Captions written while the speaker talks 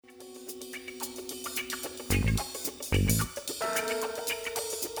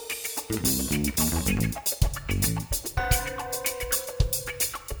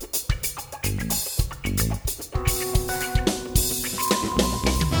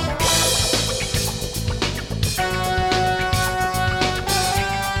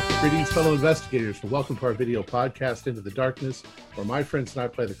fellow investigators, and welcome to our video podcast, Into the Darkness, where my friends and I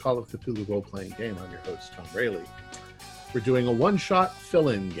play the Call of Cthulhu role-playing game. I'm your host, Tom Rayleigh. We're doing a one-shot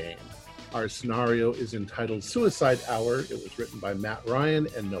fill-in game. Our scenario is entitled Suicide Hour. It was written by Matt Ryan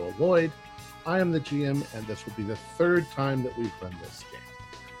and Noah Lloyd. I am the GM, and this will be the third time that we've run this game.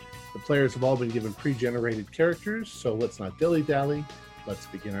 The players have all been given pre-generated characters, so let's not dilly-dally. Let's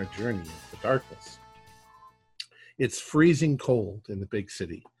begin our journey into the darkness. It's freezing cold in the big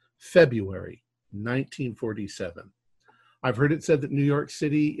city. February 1947. I've heard it said that New York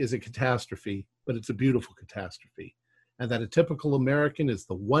City is a catastrophe, but it's a beautiful catastrophe, and that a typical American is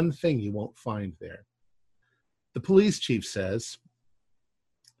the one thing you won't find there. The police chief says,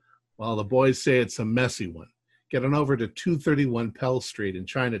 well, the boys say it's a messy one. Get on over to 231 Pell Street in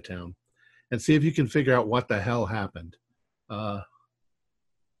Chinatown and see if you can figure out what the hell happened.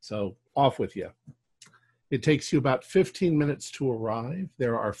 So off with you. It takes you about 15 minutes to arrive.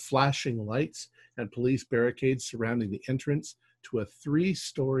 There are flashing lights and police barricades surrounding the entrance to a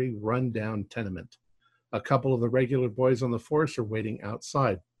 3-story rundown tenement. A couple of the regular boys on the force are waiting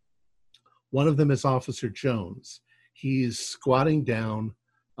outside. One of them is Officer Jones. He's squatting down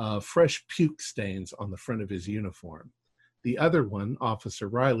fresh puke stains on the front of his uniform. The other one, Officer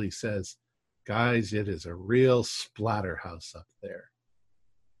Riley, says, "Guys, it is a real splatterhouse up there."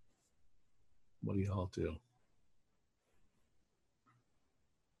 What do you all do?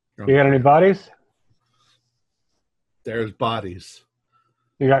 You got any bodies? There's bodies.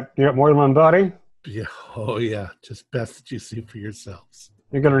 You got more than one body? Yeah. Oh, yeah. Just best that you see for yourselves.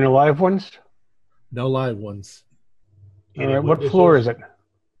 You got any live ones? No live ones. All right. What floor is it?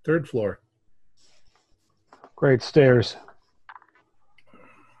 3rd floor. Great. Stairs.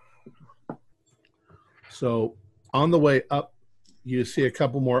 So on the way up, you see a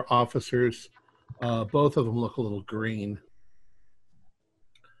couple more officers. Both of them look a little green.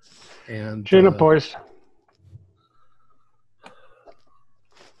 And Chin up, boys.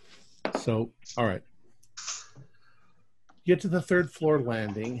 So, all right. You get to the 3rd floor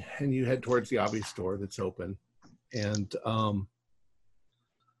landing, and you head towards the obvious door that's open. And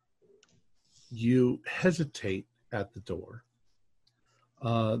you hesitate at the door.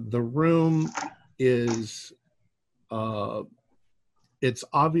 The room is... it's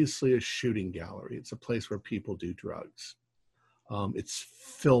obviously a shooting gallery. It's a place where people do drugs. It's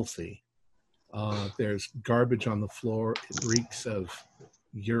filthy. There's garbage on the floor. It reeks of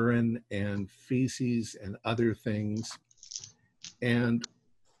urine and feces and other things. And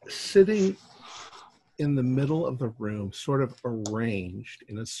sitting in the middle of the room, sort of arranged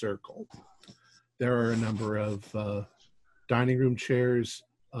in a circle, there are a number of dining room chairs,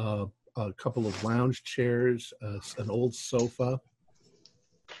 a couple of lounge chairs, an old sofa.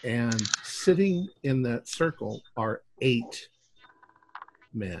 And sitting in that circle are 8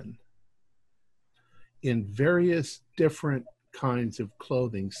 men in various different kinds of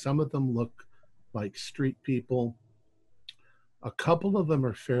clothing. Some of them look like street people. A couple of them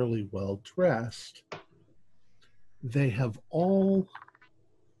are fairly well dressed. They have all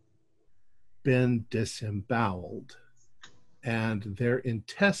been disemboweled, and their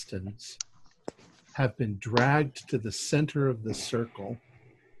intestines have been dragged to the center of the circle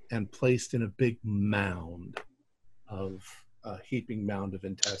and placed in a big mound of a heaping mound of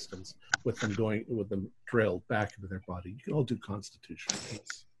intestines, with them drilled back into their body. You can all do constitution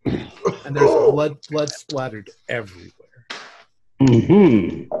checks. And there's blood splattered everywhere.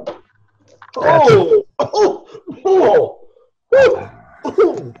 Mm-hmm.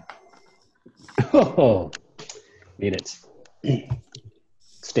 Oh, need it.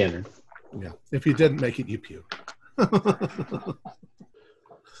 Standard. Yeah. If you didn't make it, you puke.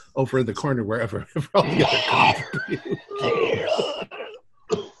 Over in the corner, wherever all the other cops puke.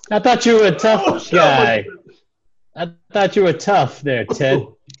 I thought you were a tough guy. I thought you were tough there, Ted.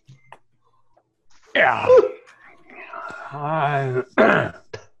 Yeah.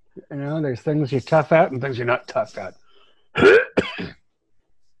 There's things you're tough at and things you're not tough at.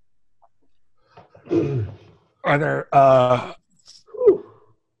 Are there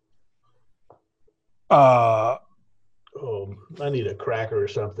Oh, I need a cracker or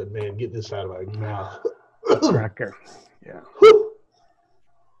something, man. Get this out of my mouth. cracker? Yeah.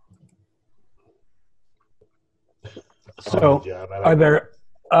 So, are there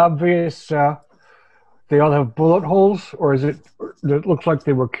obvious? They all have bullet holes, or is it looks like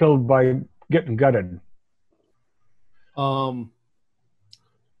they were killed by getting gutted?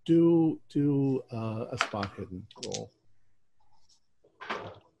 Do a spot hidden roll.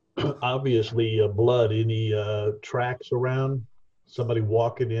 Obviously, blood. Any tracks around? Somebody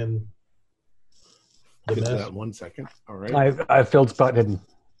walking in the Get to mess? that in 1 second. All right. I filled spot hidden.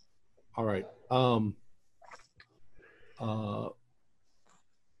 All right.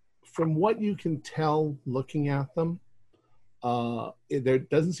 From what you can tell looking at them, there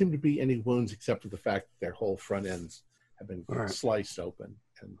doesn't seem to be any wounds except for the fact that their whole front ends have been sliced open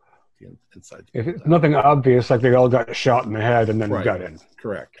and the inside. If it's nothing obvious, like they all got shot in the head and then got in.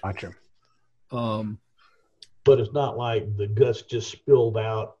 Correct. Gotcha. But it's not like the guts just spilled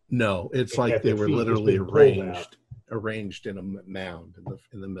out. No, it's like they were literally arranged in a mound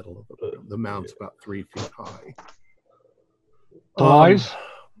in the middle of the room. The mound's about 3 feet high. Flies?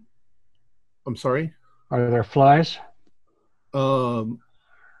 I'm sorry? Are there flies? Well,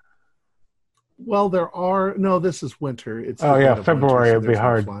 there are. No, this is winter. It's February would be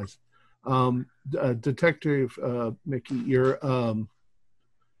hard. Flies. Detective Mickey, you're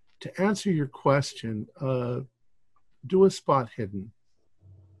to answer your question. Do a spot hidden.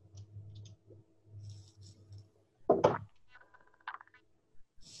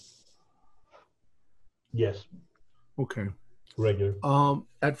 Yes. Okay. Regular.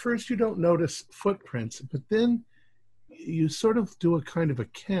 At first you don't notice footprints, but then you sort of do a kind of a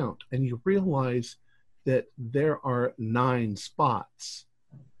count and you realize that there are 9 spots,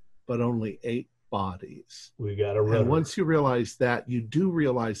 but only 8 bodies. We got a runner. And once you realize that, you do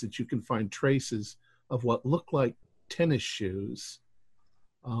realize that you can find traces of what look like tennis shoes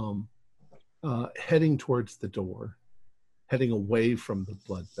heading towards the door, heading away from the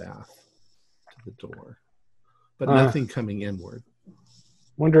bloodbath to the door, but nothing coming inward.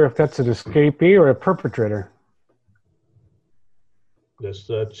 Wonder if that's an escapee or a perpetrator. Let's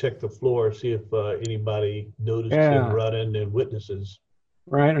check the floor, see if anybody noticed him running and witnesses.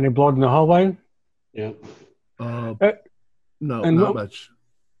 Right, any blood in the hallway? Yeah. No, not much.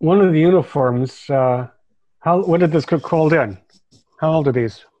 One of the uniforms, when did this get called in? How old are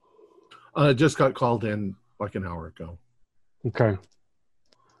these? Just got called in like an hour ago. Okay.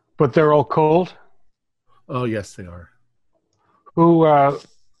 But they're all cold? Oh, yes, they are. Who, how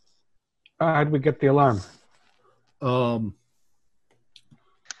did we get the alarm? Doesn't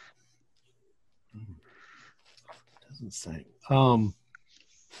say. I'll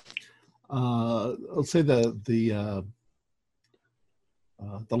say the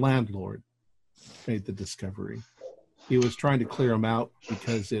landlord made the discovery. He was trying to clear them out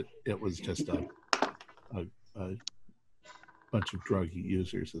because it was just a bunch of drug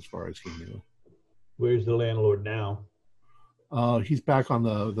users as far as he knew. Where's the landlord now? He's back on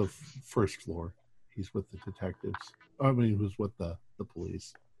the first floor. He's with the detectives. I mean, he was with the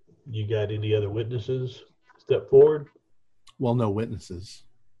police. You got any other witnesses? Step forward. Well, no witnesses.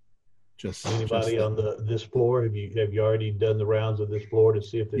 Just anybody on this floor? Have you already done the rounds of this floor to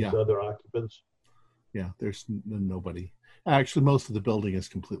see if there's other occupants? Yeah, there's nobody. Actually, most of the building is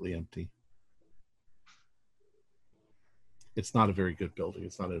completely empty. It's not a very good building.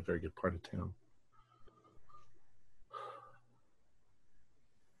 It's not a very good part of town.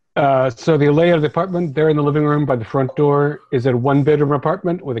 So the layout of the apartment, they're in the living room by the front door. Is it a 1-bedroom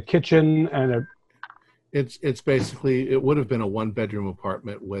apartment with a kitchen and a... It's basically, it would have been a 1-bedroom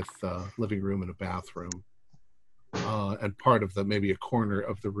apartment with a living room and a bathroom. And part of maybe a corner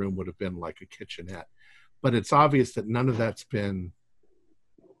of the room would have been like a kitchenette. But it's obvious that none of that's been,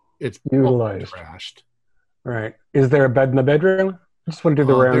 it's utilized. Trashed. Right. Is there a bed in the bedroom? I just want to do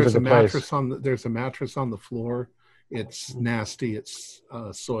the rounds of the place. There's a mattress on the floor. It's nasty. It's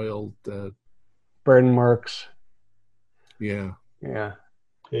soiled. Burn marks. Yeah. Yeah.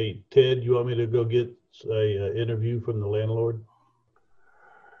 Hey, Ted, you want me to go get a interview from the landlord?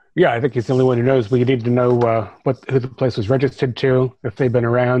 Yeah, I think he's the only one who knows. We need to know who the place was registered to, if they've been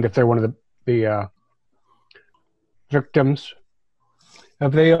around, if they're one of the victims.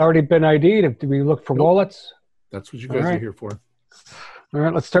 Have they already been ID'd? Do we look for wallets? That's what you guys are here for. All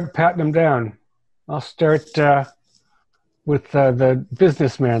right, let's start patting them down. I'll start with the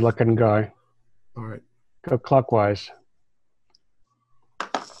businessman-looking guy. All right. Go clockwise.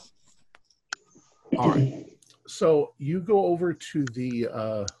 All right. So you go over to the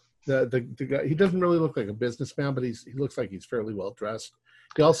guy. He doesn't really look like a businessman, but he looks like he's fairly well dressed.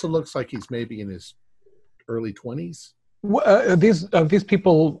 He also looks like he's maybe in his early 20s. Are these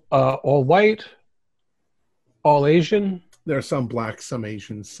people all white, all Asian? There are some black, some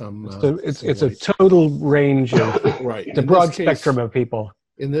Asian, some. It's a total range of right. It's a broad spectrum of people.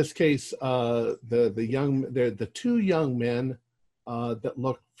 In this case, the 2 young men that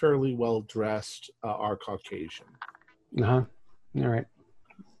look fairly well dressed are Caucasian. All right.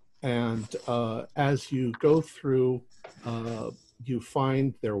 And as you go through, you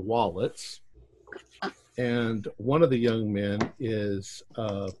find their wallets, and one of the young men is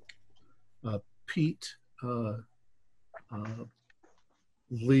Pete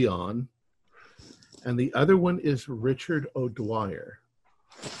Leon, and the other one is Richard O'Dwyer.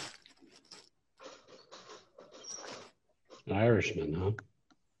 Irishman, huh?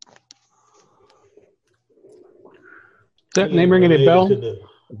 Is that name ringing a bell?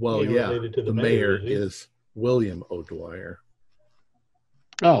 Well, yeah. The mayor is William O'Dwyer.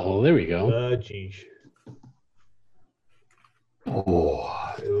 Oh, well, there we go. Geez.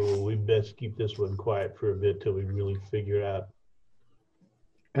 Oh, we best keep this one quiet for a bit till we really figure it out.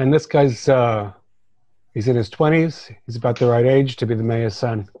 And this guy's, he's in his 20s. He's about the right age to be the mayor's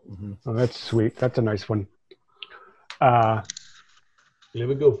son. Mm-hmm. Oh, that's sweet. That's a nice one. Let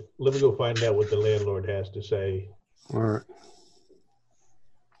me go find out what the landlord has to say. All right.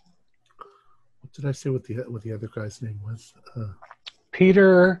 What did I say? What the other guy's name was? Pete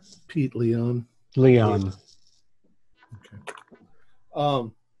Leon. Leon. Okay.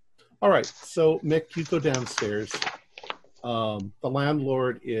 All right. So Mick, you go downstairs. The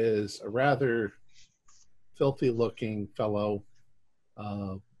landlord is a rather filthy-looking fellow,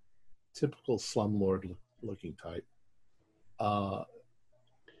 typical slumlord-looking type.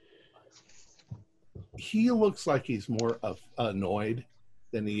 He looks like he's more annoyed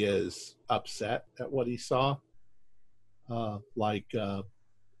than he is upset at what he saw. I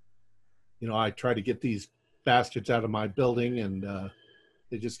try to get these bastards out of my building, and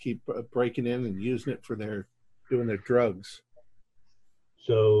they just keep breaking in and using it for doing their drugs.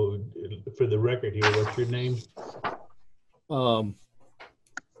 So, for the record here, what's your name?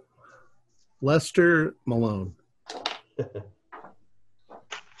 Lester Malone.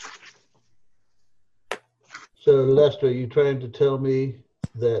 So, Lester, are you trying to tell me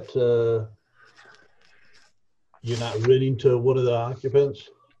that you're not renting to one of the occupants?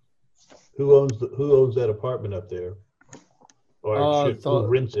 Who owns that apartment up there? Or who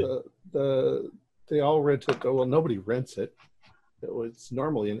rents it? They all rent it. Well, nobody rents it. It's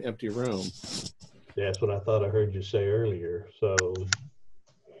normally an empty room. That's what I thought I heard you say earlier. So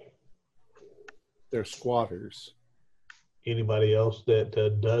they're squatters. Anybody else that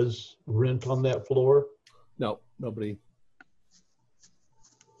does rent on that floor? No, nobody.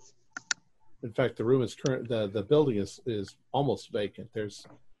 In fact, the room is the building is almost vacant. There's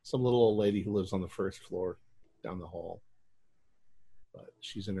some little old lady who lives on the first floor down the hall, but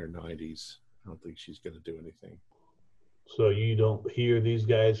she's in her 90s. I don't think she's going to do anything. So you don't hear these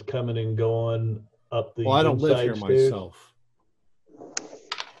guys coming and going up the I don't live here stairs? myself.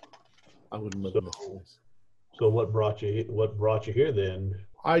 I wouldn't live in this place. So what brought you here then?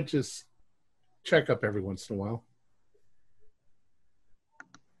 I just check up every once in a while.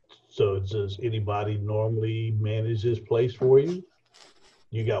 So does anybody normally manage this place for you?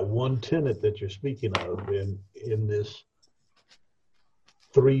 You got one tenant that you're speaking of in this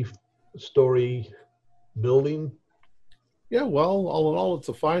 3-story building? Yeah, well, all in all, it's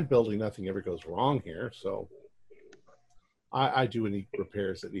a fine building. Nothing ever goes wrong here. So I do any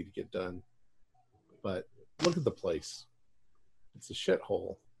repairs that need to get done. But look at the place. It's a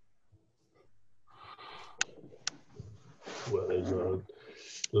shithole. Well, there's a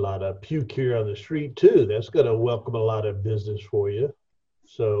lot of puke here on the street, too. That's going to welcome a lot of business for you.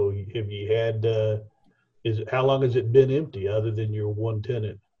 So if you had, how long has it been empty other than your one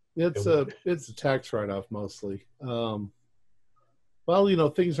tenant? It's a tax write-off mostly. Well,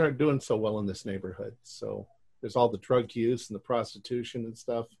 things aren't doing so well in this neighborhood. So there's all the drug use and the prostitution and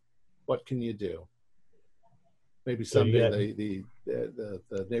stuff. What can you do? Maybe someday the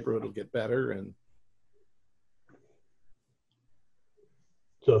neighborhood will get better. And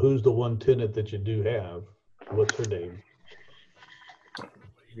so who's the one tenant that you do have? What's her name?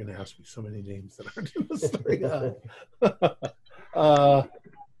 You're going to ask me so many names that aren't in the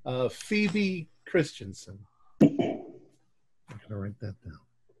story. Phoebe Christensen. I'm going to write that down.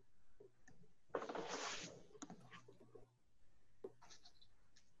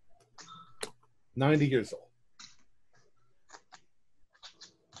 "90 years old.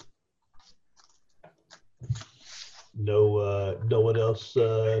 No one else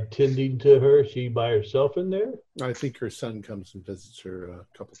tending to her? She by herself in there? I think her son comes and visits her a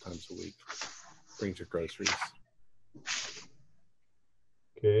couple times a week. Brings her groceries.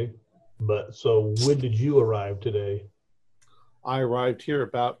 Okay. But so when did you arrive today? I arrived here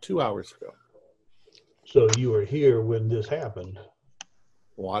about 2 hours ago. So you were here when this happened?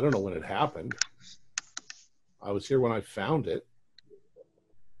 Well, I don't know when it happened. I was here when I found it.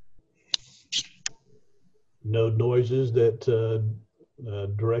 No noises that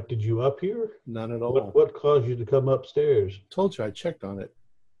directed you up here? None at all. What caused you to come upstairs? Told you I checked on it.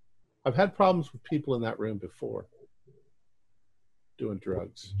 I've had problems with people in that room before. Doing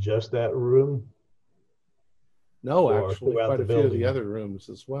drugs. Just that room? No, or actually, throughout quite the a few of the building? other rooms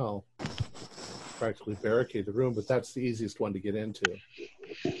as well. Practically barricade the room, but that's the easiest one to get into.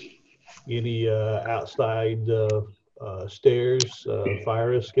 Any outside stairs,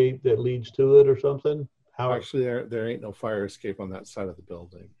 fire escape that leads to it or something? How? Actually, there ain't no fire escape on that side of the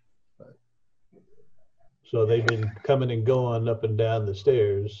building. But So they've been coming and going up and down the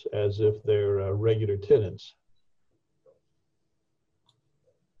stairs as if they're regular tenants.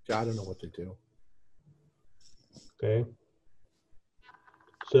 I don't know what they do. Okay.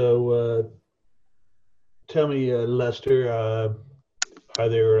 So tell me, Lester, are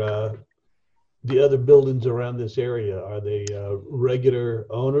there the other buildings around this area? Are they regular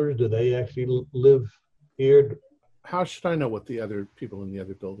owners? Do they actually live here? How should I know what the other people in the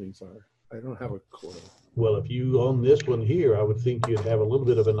other buildings are? I don't have a clue. Well, if you own this one here, I would think you'd have a little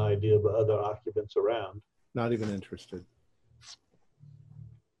bit of an idea of other occupants around. Not even interested.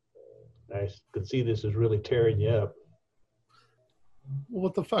 I can see this is really tearing you up. Well,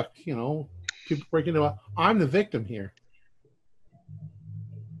 what the fuck? People breaking into. I'm the victim here.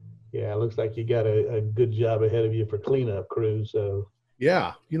 Yeah, it looks like you got a good job ahead of you for cleanup crew. So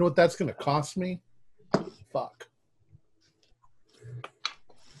yeah, you know what that's going to cost me? Fuck.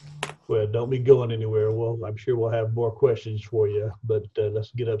 Well, don't be going anywhere. Well, I'm sure we'll have more questions for you, but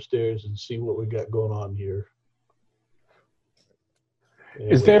let's get upstairs and see what we got going on here.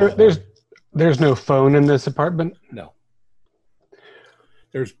 Is there's no phone in this apartment? No.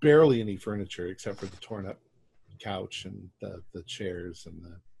 There's barely any furniture except for the torn up couch and the chairs and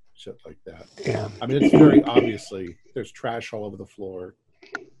the shit like that. Yeah. I mean, it's very obviously there's trash all over the floor.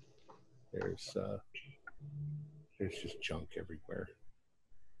 There's just junk everywhere.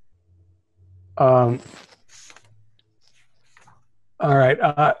 All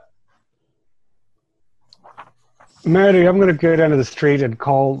right. Mary, I'm going to go down to the street and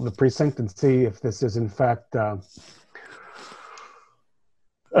call the precinct and see if this is in fact an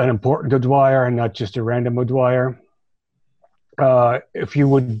important O'Dwyer and not just a random O'Dwyer. If you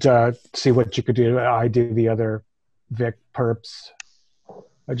would see what you could do, ID the other Vic perps.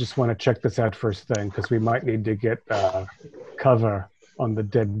 I just want to check this out first thing because we might need to get cover on the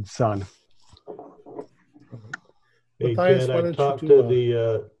dead son. Hey, Matthias, Ted,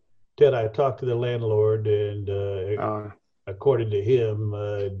 I talked to the landlord, and according to him,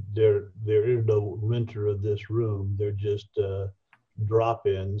 there is no renter of this room. They're just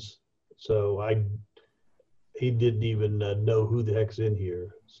drop-ins. So he didn't even know who the heck's in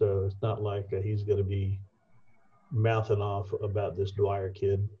here. So it's not like he's going to be mouthing off about this Dwyer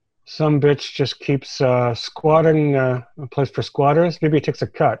kid. Some bitch just keeps squatting a place for squatters. Maybe he takes a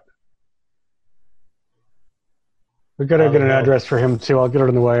cut. We gotta get an address for him too. I'll get it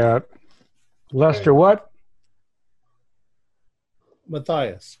on the way out. Lester, what?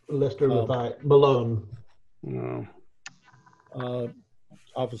 Matthias. Lester Malone. No.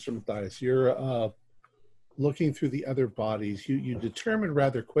 Officer Matthias, you're looking through the other bodies. You determined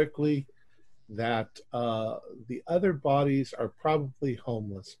rather quickly that the other bodies are probably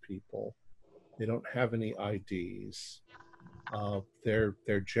homeless people. They don't have any IDs. Their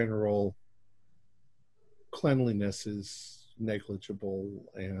general cleanliness is negligible,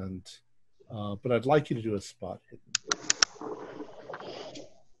 and but I'd like you to do a spot hidden.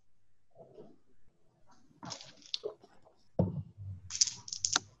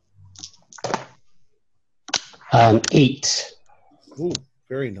 8. Ooh,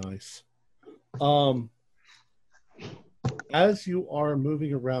 very nice. As you are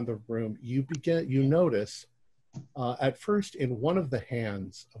moving around the room, you notice at first in one of the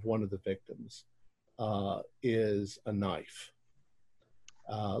hands of one of the victims is a knife.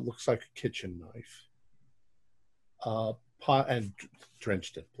 Looks like a kitchen knife. And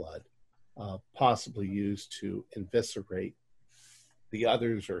drenched in blood. Possibly used to eviscerate the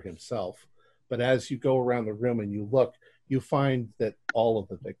others or himself. But as you go around the room and you look, you find that all of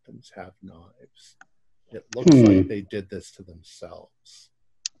the victims have knives. It looks like they did this to themselves.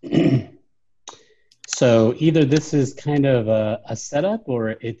 So either this is kind of a setup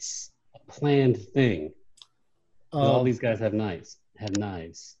or it's a planned thing. All these guys have knives.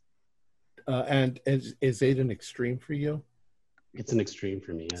 And is 8 an extreme for you? It's an extreme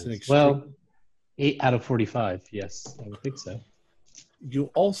for me. Yes. It's an extreme. Well, 8 out of 45. Yes, I would think so.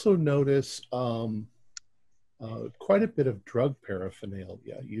 You also notice quite a bit of drug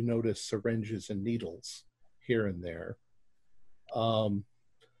paraphernalia. You notice syringes and needles here and there.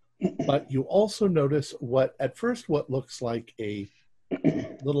 But you also notice what looks like a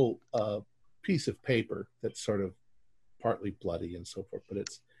little piece of paper that's sort of partly bloody and so forth, but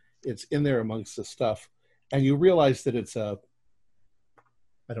it's in there amongst the stuff. And you realize that it's I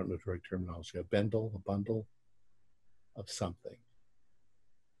don't know drug terminology, a bundle. of something.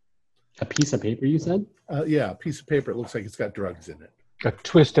 A piece of paper, you said? Yeah, a piece of paper. It looks like it's got drugs in it. A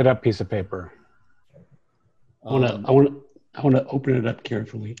twisted up piece of paper. I want to open it up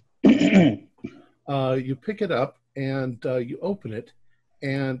carefully. You pick it up and you open it,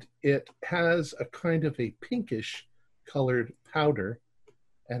 and it has a kind of a pinkish colored powder,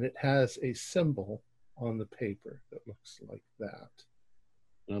 and it has a symbol on the paper that looks like that.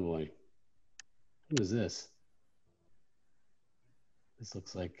 Oh boy. What is this? This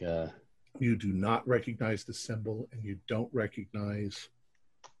looks like you do not recognize the symbol, and you don't recognize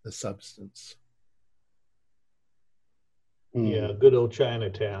the substance. Yeah, good old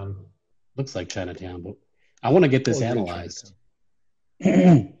Chinatown. Looks like Chinatown, but I want to get this analyzed.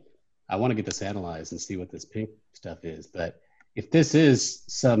 I want to get this analyzed and see what this pink stuff is. But if this is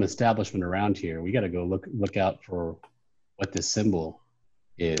some establishment around here, we got to go look out for what this symbol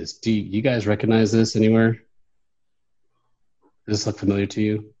is. Do you guys recognize this anywhere? Does this look familiar to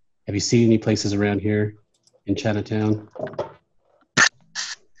you? Have you seen any places around here in Chinatown?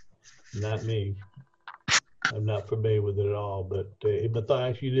 Not me. I'm not familiar with it at all. But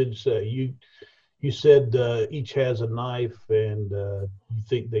Matthias, you did say you said each has a knife, and you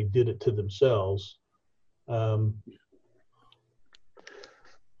think they did it to themselves. Can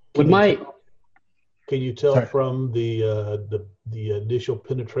you tell from the initial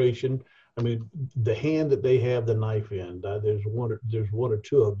penetration? I mean, the hand that they have the knife in, there's one or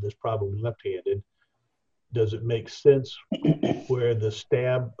two of them that's probably left-handed. Does it make sense where the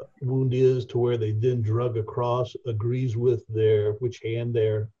stab wound is to where they then drug across agrees with which hand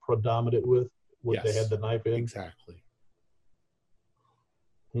they're predominant with, what they had the knife in? Exactly.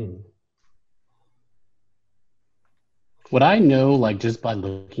 Would I know, like, just by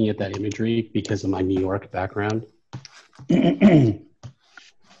looking at that imagery, because of my New York background, a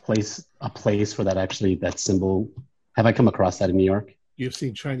place for that symbol? Have I come across that in New York? You've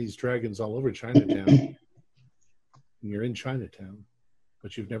seen Chinese dragons all over Chinatown. And you're in Chinatown,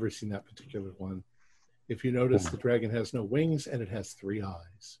 but you've never seen that particular one. If you notice, the dragon has no wings and it has 3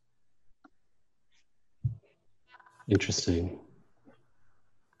 eyes. Interesting.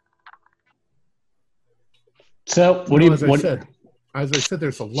 So, as I said,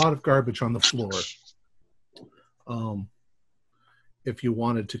 there's a lot of garbage on the floor. If you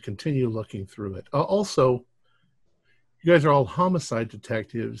wanted to continue looking through it. Also, you guys are all homicide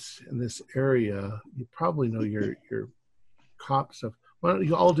detectives in this area. You probably know your cop stuff. Why don't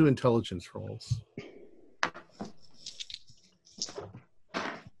you all do intelligence rolls?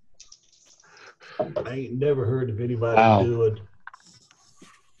 I ain't never heard of anybody doing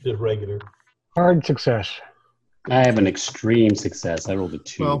just regular. Hard success. I have an extreme success. I rolled a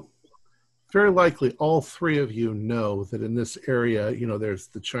 2. Well, very likely all 3 of you know that in this area, there's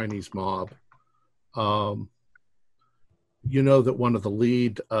the Chinese mob. You know that one of the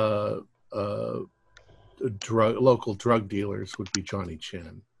lead local drug dealers would be Johnny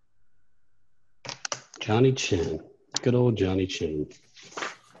Chin. Johnny Chin. Good old Johnny Chin.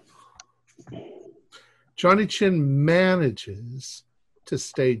 Johnny Chin manages to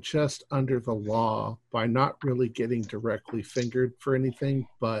stay just under the law by not really getting directly fingered for anything,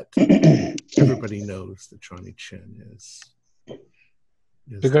 but everybody knows that Johnny Chin is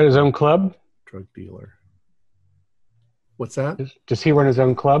he got his own club? Drug dealer. What's that? Does he run his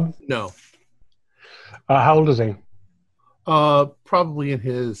own club? No. How old is he? Probably in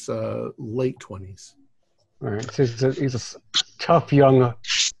his late 20s. All right. So he's a tough young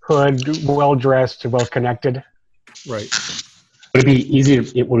hood, well-dressed, well-connected. Right. Would it be easy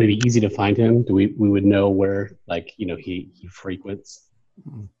to find him? We would know where, he frequents?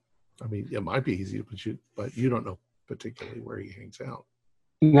 I mean, it might be easy, but you don't know particularly where he hangs out.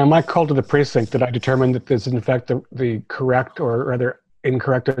 Now, my call to the precinct, did I determine that this is in fact the correct or rather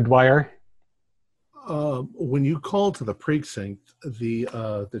incorrect Dwyer? When you call to the precinct,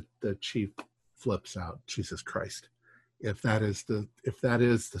 the chief flips out. Jesus Christ! If that is the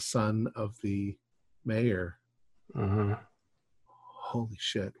son of the mayor, holy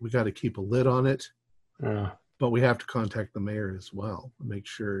shit! We got to keep a lid on it. Yeah. But we have to contact the mayor as well to make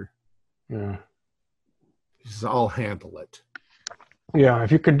sure. Yeah. I'll handle it. Yeah,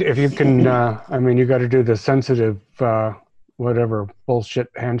 if you can, I mean, you got to do the sensitive, whatever bullshit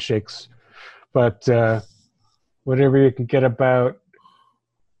handshakes, but whatever you can get about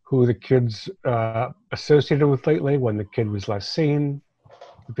who the kid's associated with lately, when the kid was last seen,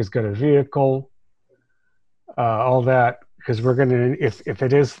 if he's got a vehicle, all that, because we're gonna, if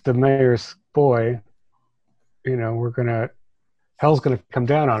it is the mayor's boy, hell's gonna come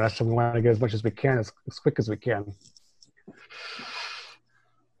down on us, and we want to get as much as we can, as quick as we can.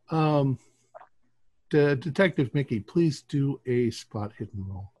 Detective Mickey, please do a spot hidden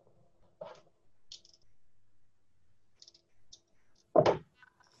roll.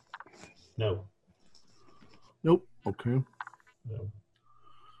 No. Nope. Okay. No.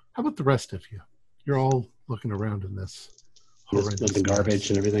 How about the rest of you? You're all looking around in this With the horrendous garbage mess.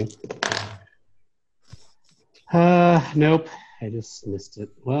 and everything. Nope. I just missed it.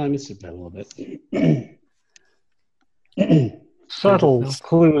 Well, I missed it by a little bit. Subtle No.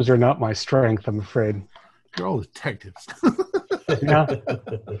 clues are not my strength, I'm afraid. You're all detectives. Yeah.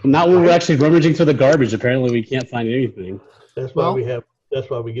 Not when we're actually rummaging through the garbage. Apparently, we can't find anything. That's why Well- that's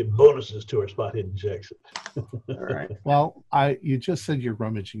why we get bonuses to our spot hidden checks. All right. Well, you just said you're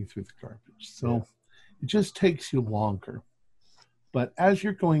rummaging through the garbage, so it just takes you longer. But as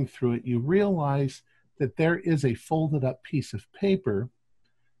you're going through it, you realize that there is a folded up piece of paper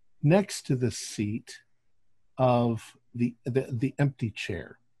next to the seat of the empty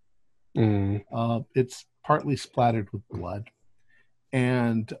chair. It's partly splattered with blood,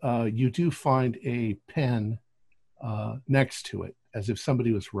 and you do find a pen next to it, as if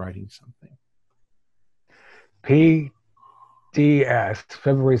somebody was writing something. PDS,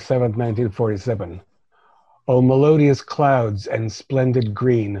 February 7th, 1947. Oh, melodious clouds and splendid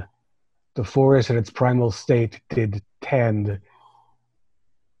green, the forest in its primal state did tend.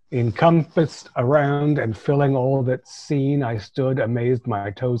 Encompassed around and filling all that's seen, I stood amazed,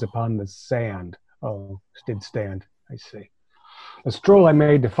 my toes upon the sand. Oh, did stand, I see. A stroll I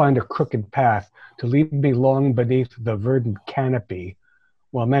made to find a crooked path, to lead me long beneath the verdant canopy,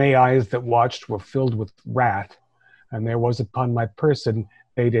 while many eyes that watched were filled with wrath, and there upon my person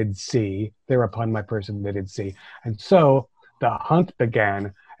they did see, and so the hunt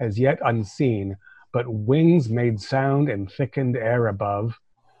began, as yet unseen, but wings made sound in thickened air above,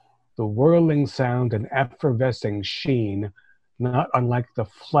 the whirling sound and effervescing sheen, not unlike the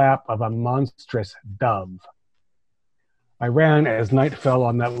flap of a monstrous dove. I ran as night fell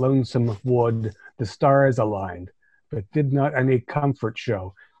on that lonesome wood, the stars aligned, but did not any comfort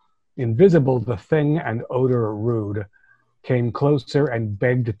show. Invisible the thing and odor rude, came closer and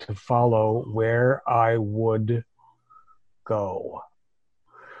begged to follow where I would go.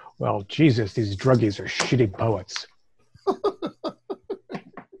 Well, Jesus, these druggies are shitty poets.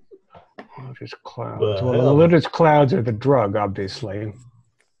 Melodious clouds. Well, the melodious clouds are the drug, obviously.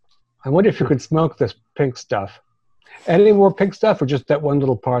 I wonder if you could smoke this pink stuff. Any more pink stuff, or just that one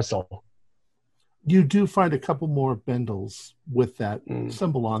little parcel? You do find a couple more bundles with that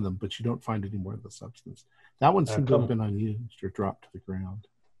symbol on them, but you don't find any more of the substance. That one seemed to have been unused or dropped to the ground.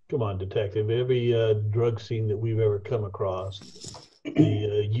 Come on, detective. Every drug scene that we've ever come across,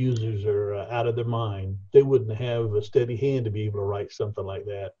 the users are out of their mind. They wouldn't have a steady hand to be able to write something like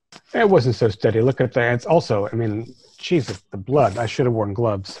that. It wasn't so steady. Look at that. It's also, I mean, Jesus, the blood. I should have worn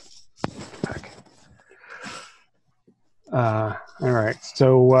gloves. Heck. All right.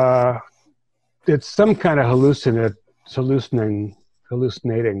 So it's some kind of hallucinating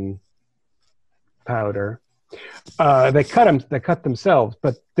powder. They cut themselves,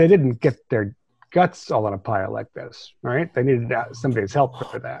 but they didn't get their guts all in a pile like this, right? They needed somebody's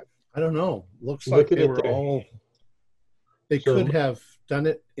help for that. I don't know. Looks like they were all. They could have done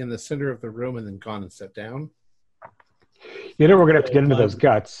it in the center of the room and then gone and sat down. You know, we're gonna have to get into those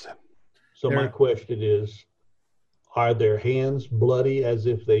guts. So my question is, are their hands bloody as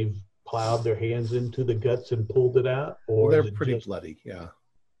if they've plowed their hands into the guts and pulled it out? Or they're pretty bloody, yeah.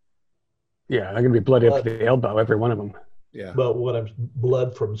 Yeah, they're going to be bloody up to the elbow, every one of them. Yeah. But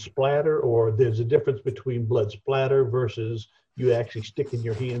blood from splatter, or there's a difference between blood splatter versus you actually sticking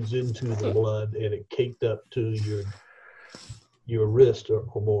your hands into the blood and it caked up to your wrist or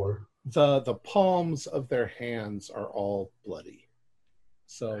more? The palms of their hands are all bloody.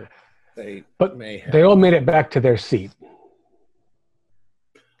 So they they all made it back to their seat.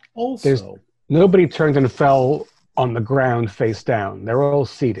 Also, nobody turned and fell on the ground face down. They're all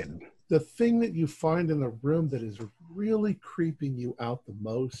seated. The thing that you find in the room that is really creeping you out the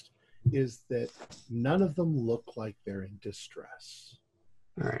most is that none of them look like they're in distress.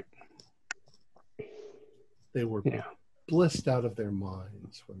 All right. They were blissed out of their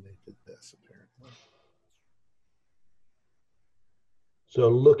minds when they did this, apparently. So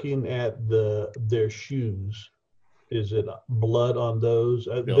looking at their shoes, is it blood on those?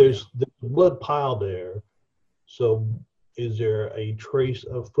 There's blood pile there. So is there a trace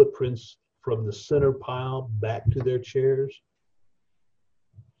of footprints from the center pile back to their chairs?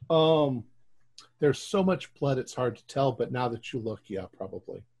 There's so much blood it's hard to tell, but now that you look, yeah,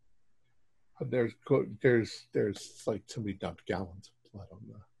 probably. There's like somebody dumped gallons of blood on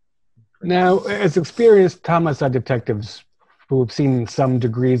the. Now, as experienced homicide detectives who have seen some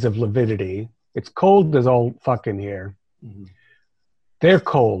degrees of lividity, It's cold as all fucking here. Mhm. They're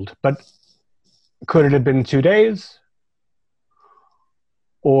cold, but could it have been 2 days?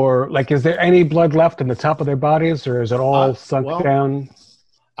 Or, like, is there any blood left in the top of their bodies, or is it all sunk down?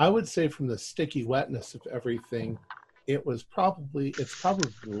 I would say from the sticky wetness of everything, it's probably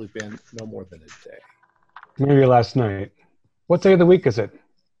been no more than a day. Maybe last night. What day of the week is it?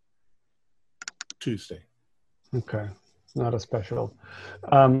 Tuesday. Okay. Not a special.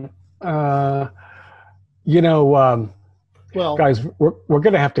 You know, Well, guys, we're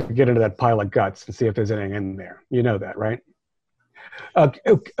going to have to get into that pile of guts and see if there's anything in there. You know that, right?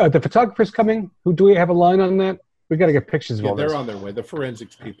 The photographer's coming. Do we have a line on that? We got to get pictures of all this. They're on their way. The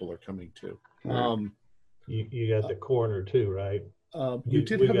forensics people are coming too. You got the coroner too, right? You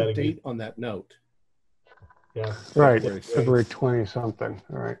did have a date on that note. Yeah. Right. February 20 something.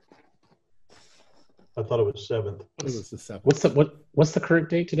 All right. I thought it was 7th. It was the 7th. What's the current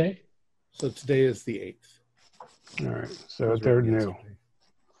date today? So today is the 8th. All right. So they're new.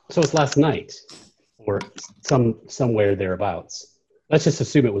 So it's last night, or somewhere thereabouts. Let's just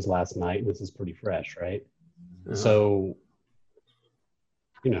assume it was last night. This is pretty fresh, right? Uh-huh. So,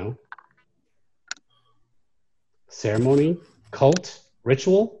 ceremony, cult,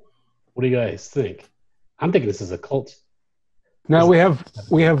 ritual. What do you guys think? I'm thinking this is a cult. No, we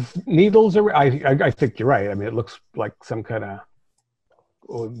have needles. I think you're right. I mean, it looks like some kind of,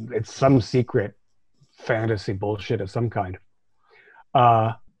 it's some secret fantasy bullshit of some kind.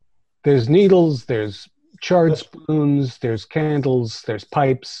 There's needles, there's charred spoons, there's candles, there's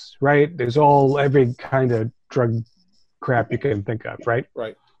pipes, right? There's every kind of drug crap you can think of, right?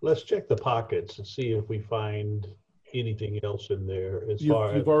 Right. Let's check the pockets and see if we find anything else in there.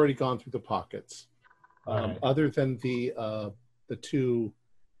 You've already gone through the pockets. Right. Other than the two,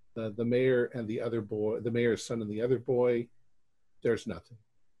 the mayor and the other boy, the mayor's son and the other boy, there's nothing.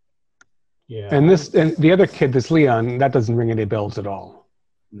 Yeah. And the other kid, this Leon, that doesn't ring any bells at all.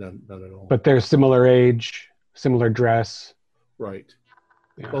 None at all. But they're similar age, similar dress. Right.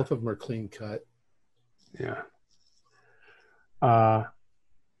 Yeah. Both of them are clean cut. Yeah.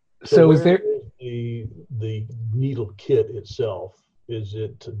 So is there the needle kit itself? Is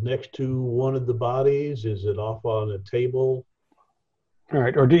it next to one of the bodies? Is it off on a table? All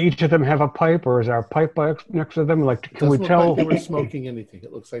right. Or do each of them have a pipe, or is our pipe next to them? Like, can we tell? Like they were smoking anything.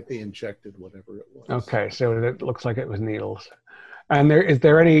 It looks like they injected whatever it was. Okay, so it looks like it was needles. And is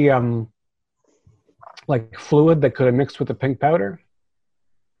there any like fluid that could have mixed with the pink powder?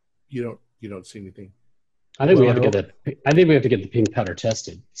 You don't see anything. I think we have to get the pink powder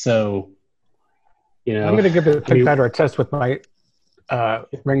tested. So, I'm going to give the pink powder a test with my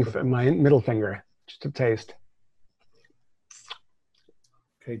my middle finger, just a taste.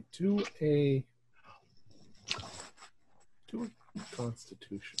 Okay, do a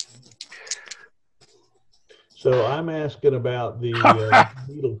Constitution. So I'm asking about the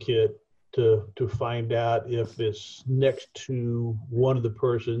needle kit to find out if it's next to one of the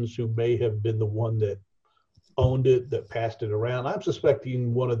persons who may have been the one that owned it, that passed it around. I'm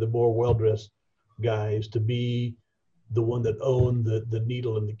suspecting one of the more well-dressed guys to be the one that owned the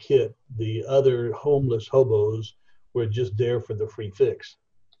needle and the kit. The other homeless hobos were just there for the free fix.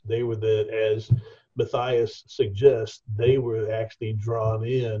 They were as Matthias suggests, they were actually drawn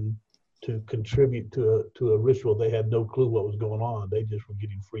in to contribute to a ritual. They had no clue what was going on. They just were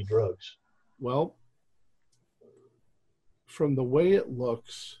getting free drugs. Well, from the way it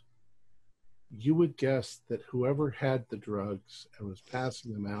looks, you would guess that whoever had the drugs and was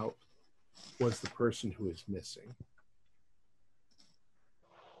passing them out was the person who is missing.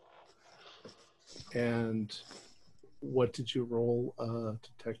 And what did you roll,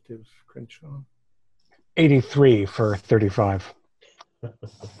 Detective Crenshaw? 83 for 35.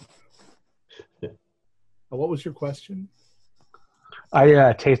 What was your question?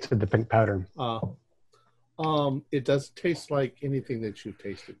 I tasted the pink powder. It does taste like anything that you've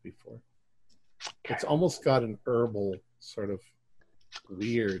tasted before. It's almost got an herbal sort of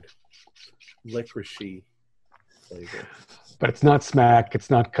weird licoricey flavor. But it's not smack. It's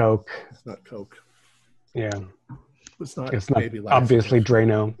not Coke. It's not Coke. Yeah. It's not obviously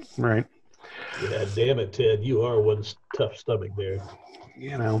Drano, right? Yeah, damn it, Ted. You are one tough stomach there. We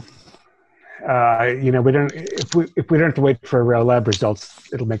don't. If we don't have to wait for lab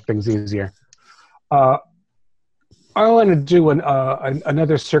results, it'll make things easier. I want to do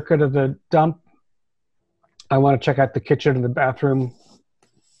another circuit of the dump. I want to check out the kitchen and the bathroom,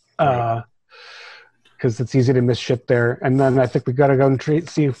 because it's easy to miss shit there. And then I think we got to go and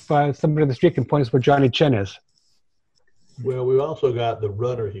see if somebody in the street can point us where Johnny Chen is. Well, we've also got the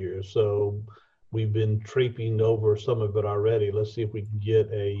runner here, so we've been traipsing over some of it already. Let's see if we can get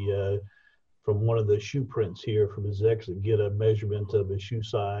from one of the shoe prints here from his exit, get a measurement of his shoe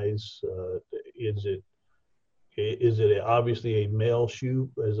size. Is it obviously a male shoe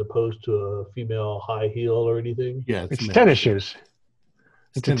as opposed to a female high heel or anything? Yeah, It's male tennis shoe. shoes.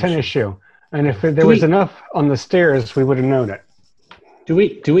 It's a tennis shoe. And if Do there was we- enough on the stairs, we would have known it. Do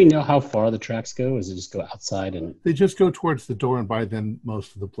we know how far the tracks go? Or does it just go outside and? They just go towards the door, and by then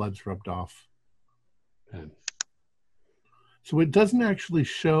most of the blood's rubbed off. So it doesn't actually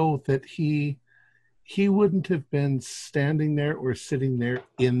show that he wouldn't have been standing there or sitting there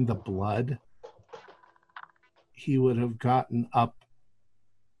in the blood. He would have gotten up,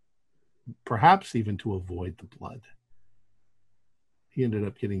 perhaps even to avoid the blood. He ended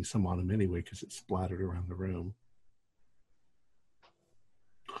up getting some on him anyway because it splattered around the room.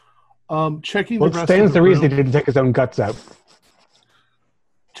 Checking the Well, it rest stands of the to reason he room. didn't take his own guts out.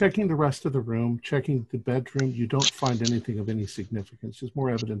 Checking the rest of the room, checking the bedroom, you don't find anything of any significance. Just more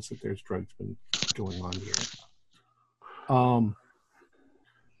evidence that there's drugs been going on here.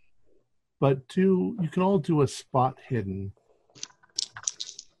 But you can all do a spot hidden.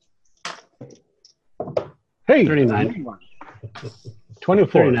 Hey, 39.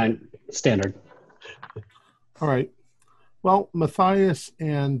 24. 39 standard. All right. Well, Matthias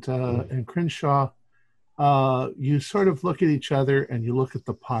and Crenshaw, you sort of look at each other and you look at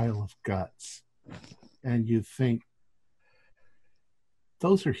the pile of guts, and you think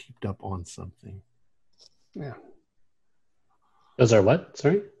those are heaped up on something. Yeah. Those are what?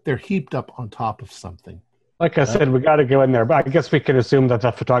 Sorry? They're heaped up on top of something. Like I said, we got to go in there. But I guess we could assume that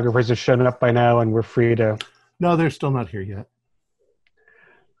the photographers have shown up by now and we're free to... No, they're still not here yet.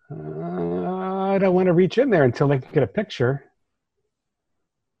 I don't want to reach in there until they can get a picture.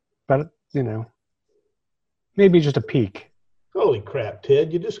 But, maybe just a peek. Holy crap,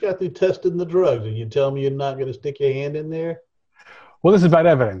 Ted. You just got through testing the drugs and you tell me you're not going to stick your hand in there? Well, this is about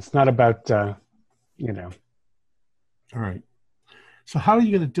evidence, not about, All right. So how are you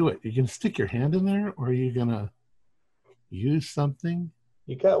going to do it? Are you going to stick your hand in there, or are you going to use something?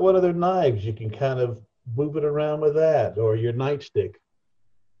 You got one of their knives. You can kind of move it around with that, or your nightstick.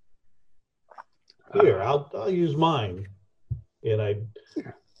 Here, I'll use mine. And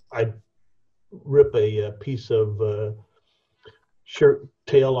I rip a piece of shirt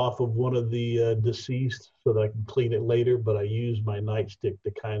tail off of one of the deceased so that I can clean it later, but I use my nightstick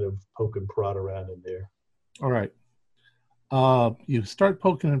to kind of poke and prod around in there. All right. You start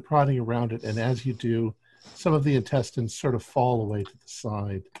poking and prodding around it, and as you do, some of the intestines sort of fall away to the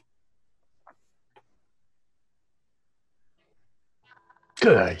side.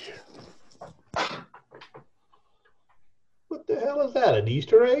 good. What the hell is that? An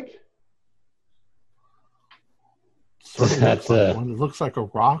Easter egg? Sort of That's looks like one. It looks like a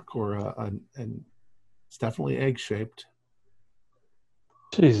rock, or and it's definitely egg-shaped.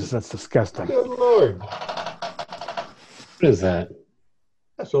 Jesus, that's disgusting. Good Lord. What is that?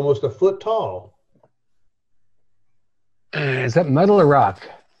 That's almost a foot tall. Is that metal or rock?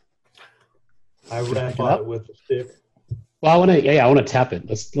 I Pick rap it on up. it with a stick. Well, I want to tap it.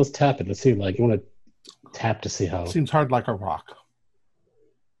 Let's tap it. Let's see. Like, you want to tap to see how. Seems hard like a rock.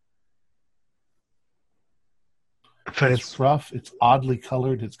 But It's rough. It's oddly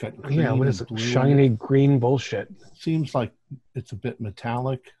colored. It's got green yeah, what is and it? blue. Shiny green bullshit. Seems like it's a bit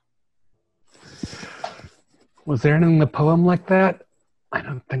metallic. Was there anything in the poem like that? I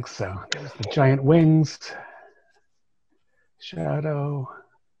don't think so. There was the giant wings. Shadow.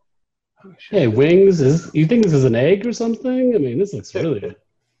 Oh, shit. Hey, wings. You think this is an egg or something? I mean, this looks really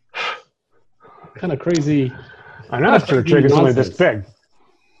kind of crazy. I'm not sure the trigger's only this big.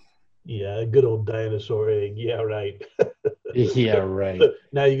 Yeah, a good old dinosaur egg. Yeah, right. Yeah, right.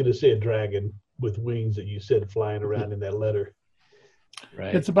 Now you're going to see a dragon with wings that you said flying around in that letter.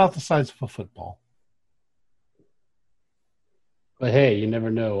 Right. It's about the size of a football. But hey, you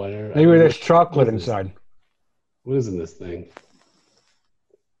never know. Maybe there's chocolate what is this? inside. What is in this thing?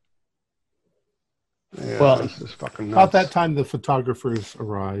 Yeah, Well, this is fucking nuts. About that time, the photographers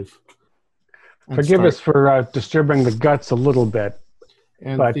arrive. and Forgive start- us for disturbing the guts a little bit.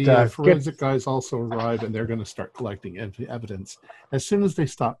 And but, the forensic guys also arrive, and they're going to start collecting evidence as soon as they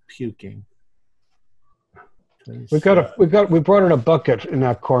stop puking. We brought in a bucket in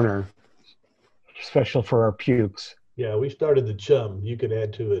that corner, special for our pukes. Yeah, we started the chum. You could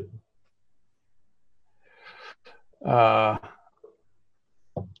add to it.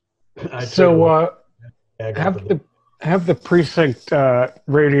 Have the precinct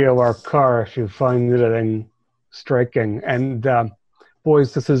radio our car if you find anything striking. And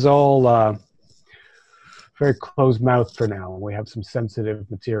boys, this is all very closed mouth for now. We have some sensitive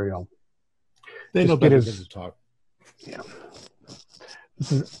material. They know Just get better his- than to talk. Yeah,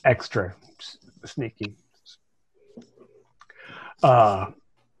 this is extra. Just sneaky. I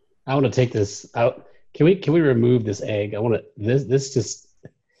want to take this out. Can we remove this egg? I want to. This just.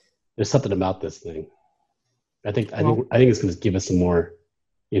 There's something about this thing. I think it's going to give us some more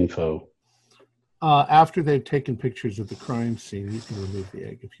info. After they've taken pictures of the crime scene, you can remove the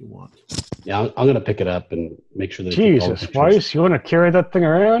egg if you want. Yeah, I'm going to pick it up and make sure that. Jesus, Weiss, you want to carry that thing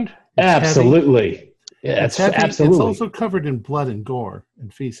around? Absolutely. Yeah, it's heavy. Absolutely. It's also covered in blood and gore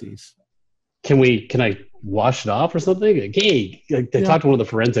and feces. Can I wash it off or something? Like, hey, talk to one of the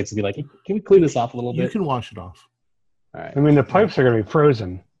forensics and be like, hey, can we clean this off a little bit? You can wash it off. All right. I mean, the pipes are going to be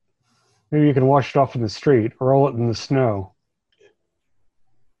frozen. Maybe you can wash it off in the street or roll it in the snow.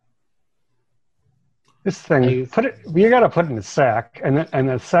 This thing, you got to put it in a sack, and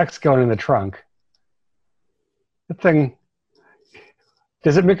the sack's going in the trunk. The thing,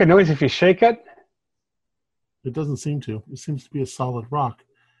 does it make a noise if you shake it? It doesn't seem to. It seems to be a solid rock.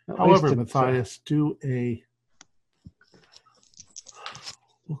 However, Matthias, we'll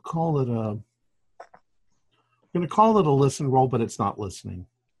call it I'm going to call it a listen roll, but it's not listening.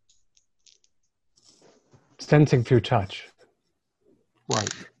 Sensing through touch. Right.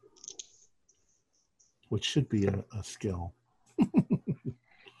 Which should be a skill.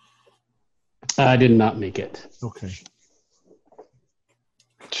 I did not make it. Okay.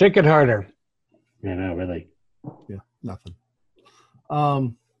 Shake it harder. Yeah, no, really. Yeah, nothing.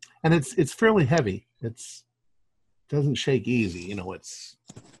 And it's fairly heavy. It doesn't shake easy. You know, it's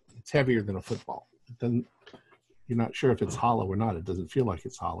heavier than a football. It doesn't. You're not sure if it's hollow or not. It doesn't feel like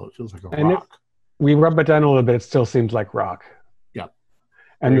it's hollow. It feels like a rock. We rub it down a little bit. It still seems like rock. Yeah.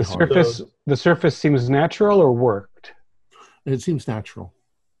 And the surface seems natural or worked. It seems natural.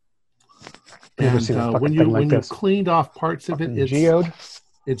 And when you cleaned off parts of it,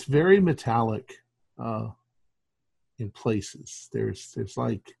 it's very metallic in places. There's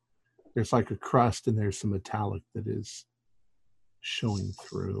like a crust, and there's some metallic that is showing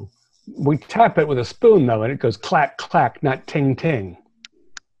through. We tap it with a spoon, though, and it goes clack, clack, not ting, ting.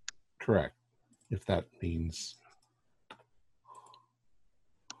 Correct. If that means.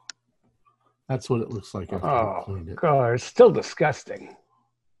 That's what it looks like after you cleaned it. God, it's still disgusting.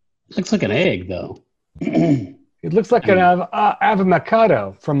 Looks like an egg, though. It looks like an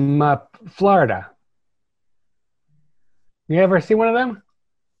avocado from Florida. You ever see one of them?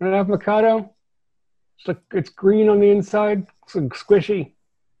 An avocado? It's green on the inside. It's like squishy.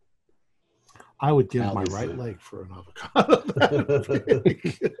 I would give my right leg for an avocado.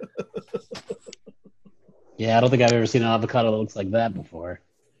 Yeah, I don't think I've ever seen an avocado that looks like that before.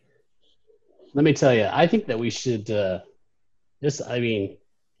 Let me tell you, I think that we should I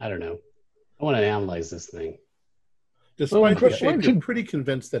don't know. I want to analyze this thing. Despite the shape, you're pretty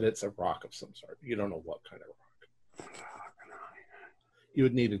convinced that it's a rock of some sort. You don't know what kind of rock. You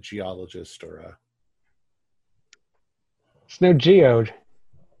would need a geologist or a... It's no geode.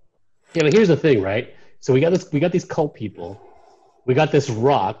 Yeah, but here's the thing, right? So we got these cult people. We got this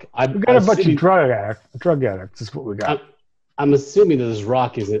rock. We got a bunch of drug addicts is what we got. I'm assuming that this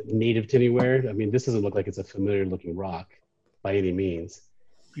rock isn't native to anywhere. I mean, this doesn't look like it's a familiar looking rock by any means.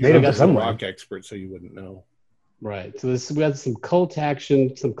 You got some rock expert, so you wouldn't know. Right. So we had some cult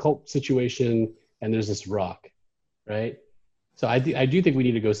action, some cult situation, and there's this rock, right? So I do think we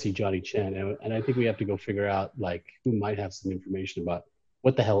need to go see Johnny Chen, and I think we have to go figure out like who might have some information about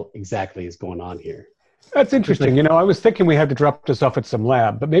what the hell exactly is going on here. That's interesting. You know, I was thinking we had to drop this off at some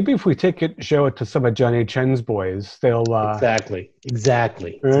lab, but maybe if we show it to some of Johnny Chen's boys, they'll... Exactly. That's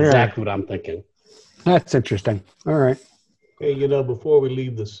exactly what I'm thinking. That's interesting. All right. Hey, you know, before we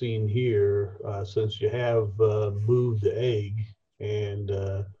leave the scene here, since you have moved the egg and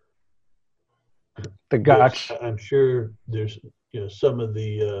the gotch, I'm sure there's, you know, some of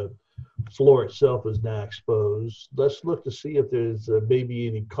the floor itself is now exposed. Let's look to see if there's maybe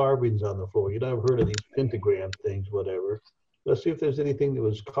any carvings on the floor. You know, I've heard of these pentagram things, whatever. Let's see if there's anything that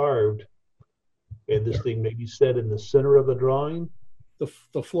was carved and this thing maybe set in the center of a drawing.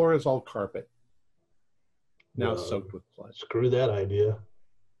 The floor is all carpet. Now soaked with blood. Screw that idea.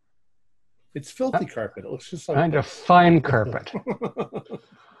 It's filthy carpet. It looks just like kind of fine carpet.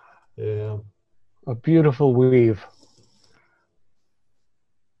 Yeah. A beautiful weave.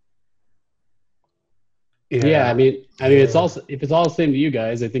 Yeah, I mean, it's also if it's all the same to you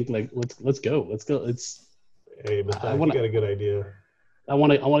guys, I think like let's go. Hey, but I got a good idea. I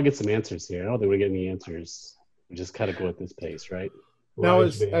want to get some answers here. I don't think we get any answers. We just kind of go at this pace, right? Now,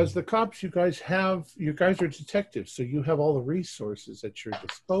 as the cops, you guys are detectives, so you have all the resources at your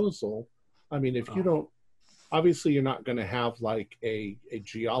disposal. I mean, if you don't, obviously you're not going to have like a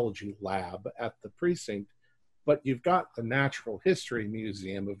geology lab at the precinct, But you've got the Natural History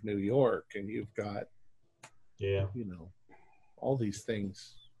Museum of New York, and you've got, Yeah. all these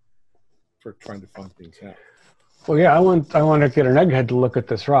things for trying to find things out. Well, yeah, I want to get an egghead to look at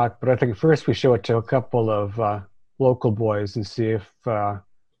this rock, but I think first we show it to a couple of local boys and see if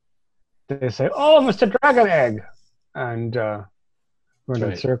they say, "Oh, Mr. Dragon Egg," and run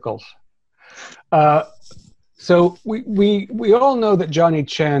in circles. So we all know that Johnny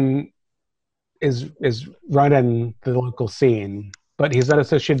Chen is running the local scene, but he's not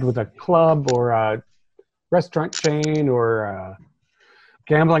associated with a club or a restaurant chain or a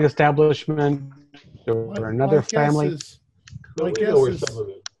gambling establishment or another family. My guess is,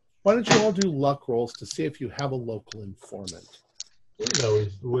 why don't you all do luck rolls to see if you have a local informant? We know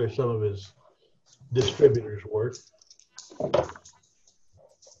where some of his distributors work.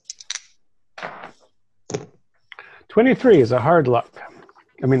 23 is a hard luck.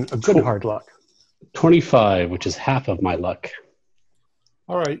 I mean, a good hard luck. 25, which is half of my luck.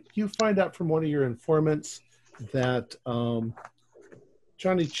 All right. You find out from one of your informants that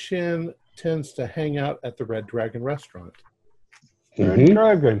Johnny Chin tends to hang out at the Red Dragon restaurant. Red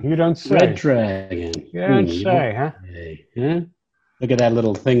Dragon, you don't say. Red Dragon. You don't say, huh? Huh? Look at that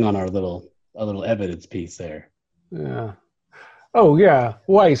little thing on our little evidence piece there. Yeah. Oh yeah,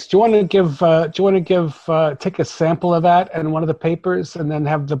 Weiss. Do you want to take a sample of that and one of the papers, and then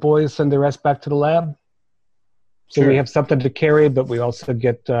have the boys send the rest back to the lab? So we have something to carry, but we also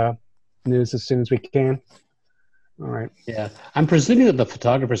get news as soon as we can. All right. Yeah, I'm presuming that the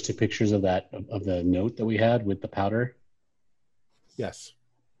photographers took pictures of the note that we had with the powder. Yes.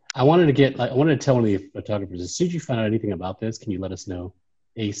 I wanted to tell one of the photographers, as soon as you find out anything about this, can you let us know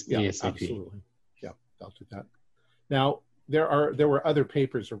ASAP? Absolutely. Yeah, I'll do that. Now, there were other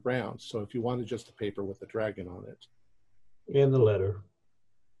papers around, so if you wanted just a paper with the dragon on it. And the letter.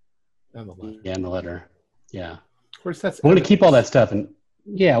 And the letter. Yeah. Of course, that's. We want to keep all that stuff, and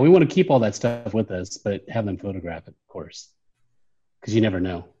we want to keep all that stuff with us, but have them photograph it, of course, because you never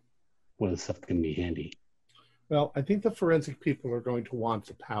know when the stuff can be handy. Well, I think the forensic people are going to want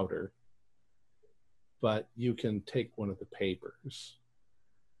the powder, but you can take one of the papers.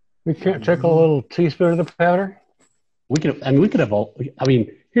 We can't take a little teaspoon of the powder? Here's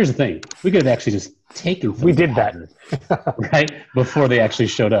the thing. We could have actually just taken some We of the did powder, that. right? Before they actually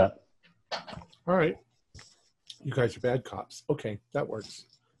showed up. All right. You guys are bad cops. Okay, that works.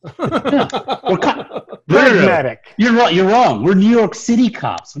 Pragmatic. You're wrong. We're New York City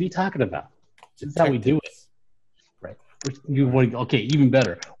cops. What are you talking about? That's how we do it. Right. Even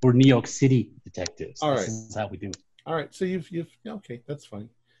better. We're New York City detectives. All right. This is how we do it. All right. So you've okay, that's fine.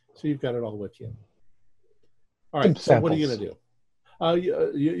 So you've got it all with you. All right. So Samples. what are you gonna do?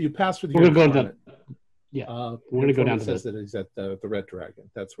 You pass with your We're going to informant. we're gonna go down to says that he's at the Red Dragon.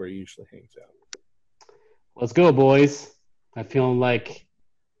 That's where he usually hangs out. Let's go, boys. I'm feeling like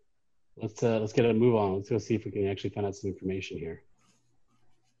let's get a move on. Let's go see if we can actually find out some information here.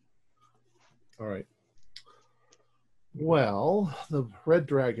 All right. Well, the Red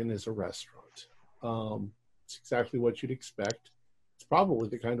Dragon is a restaurant. It's exactly what you'd expect. It's probably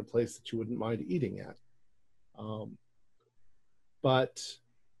the kind of place that you wouldn't mind eating at. But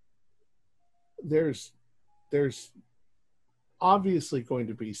there's obviously going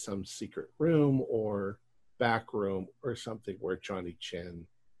to be some secret room or back room or something where Johnny Chen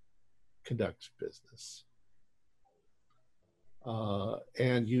conducts business.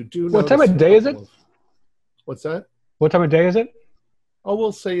 And you do know. What time of day is it? What's that? What time of day is it? Oh,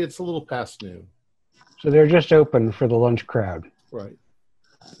 we'll say it's a little past noon. So they're just open for the lunch crowd. Right.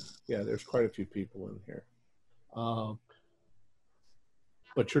 Yeah, there's quite a few people in here.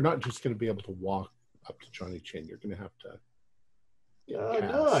 But you're not just going to be able to walk up to Johnny Chen. You're going to have to.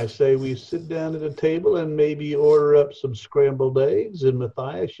 No, I say we sit down at a table and maybe order up some scrambled eggs. And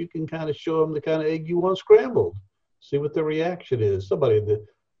Matthias, you can kind of show them the kind of egg you want scrambled. See what the reaction is.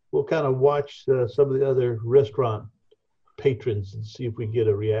 We'll kind of watch some of the other restaurant patrons and see if we get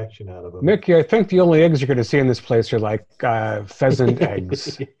a reaction out of them. Mickey, I think the only eggs you're going to see in this place are like pheasant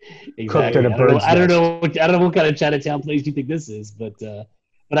eggs Exactly. cooked in a bird's nest. I don't know what kind of Chinatown place you think this is, but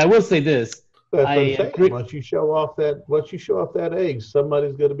I will say this. That's what I'm saying. Once you show off that egg,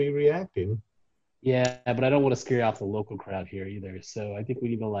 somebody's going to be reacting. Yeah, but I don't want to scare off the local crowd here either. So I think we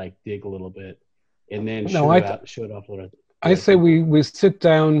need to dig a little bit and then show it off a little bit. I say we sit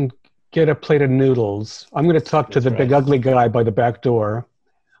down, get a plate of noodles. I'm going to talk to the big ugly guy by the back door.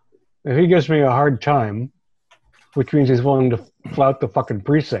 If he gives me a hard time, which means he's willing to flout the fucking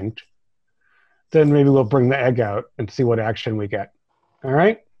precinct, then maybe we'll bring the egg out and see what action we get. All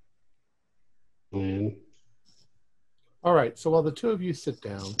right? Man. All right. So while the two of you sit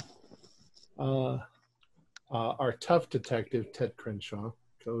down, Our tough detective, Ted Crenshaw,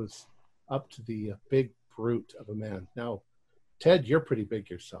 goes up to the big brute of a man. Now, Ted, you're pretty big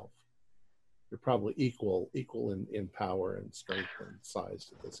yourself. You're probably equal in power and strength and size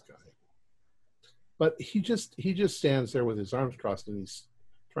to this guy. But he just stands there with his arms crossed and he's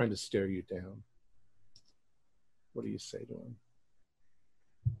trying to stare you down. What do you say to him?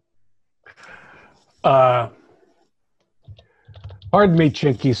 Pardon me,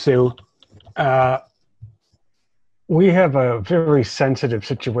 Chinky Sue. We have a very sensitive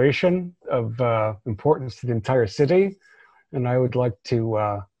situation of importance to the entire city, and I would like to,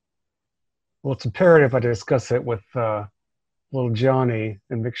 well, it's imperative I discuss it with little Johnny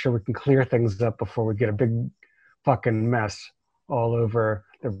and make sure we can clear things up before we get a big fucking mess all over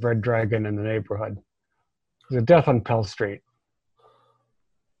the Red Dragon in the neighborhood. There's a death on Pell Street.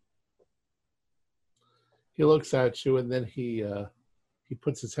 He looks at you and then he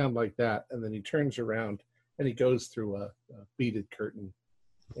puts his hand like that and then he turns around and he goes through a beaded curtain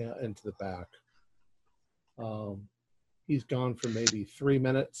into the back. He's gone for maybe 3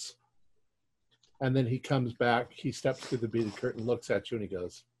 minutes and then he comes back. He steps through the beaded curtain, looks at you and he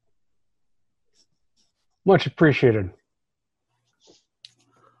goes, "Much appreciated."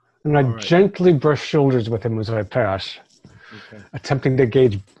 And I gently brush shoulders with him as I pass, attempting to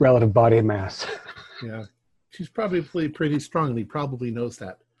gauge relative body mass. Yeah. She's probably pretty strong, and he probably knows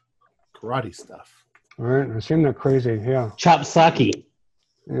that karate stuff. All right. I seem that crazy, yeah. Chop sake.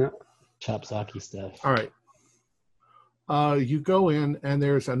 Yeah. Chop sake stuff. All right. You go in, and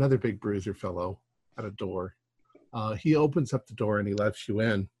there's another big bruiser fellow at a door. He opens up the door, and he lets you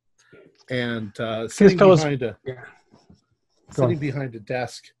in. And sitting behind a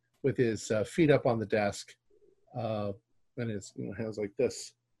desk with his feet up on the desk and his hands like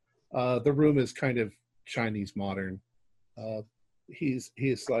this. The room is kind of Chinese modern. He's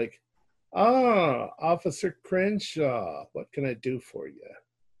like, Officer Crenshaw, what can I do for you?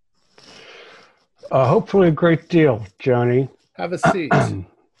 Hopefully a great deal, Johnny. Have a seat.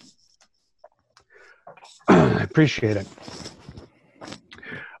 I appreciate it.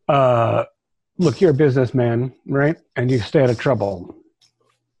 Look, you're a businessman, right? And you stay out of trouble.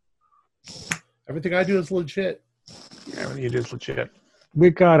 Everything I do is legit. Everything you do is legit. We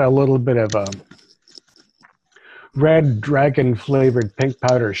got a little bit of a Red Dragon flavored pink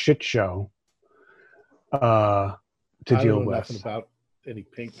powder shit show to deal with. I don't know nothing about any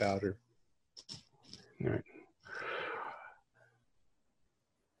pink powder. All right.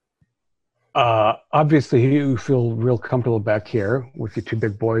 Obviously, you feel real comfortable back here with your two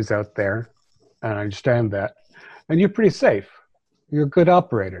big boys out there, and I understand that. And you're pretty safe. You're a good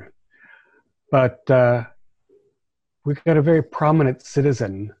operator. But we've got a very prominent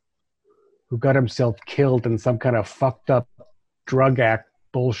citizen who got himself killed in some kind of fucked up drug act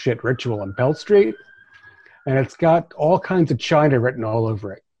bullshit ritual on Pell Street. And it's got all kinds of China written all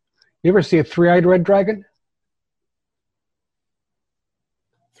over it. You ever see a three-eyed red dragon?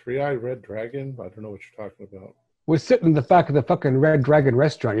 Three-eyed red dragon? I don't know what you're talking about. We're sitting in the back of the fucking Red Dragon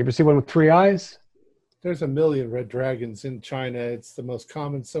restaurant. You ever see one with three eyes? There's a million red dragons in China. It's the most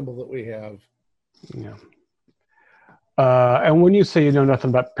common symbol that we have. Yeah. And when you say you know nothing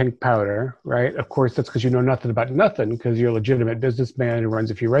about pink powder, right? Of course, that's because you know nothing about nothing because you're a legitimate businessman who runs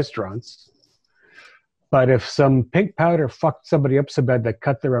a few restaurants. But if some pink powder fucked somebody up so bad they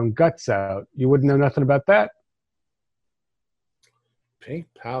cut their own guts out, you wouldn't know nothing about that? Pink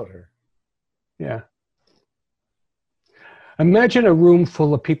powder? Yeah. Imagine a room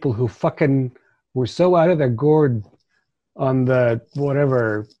full of people who fucking were so out of their gourd on the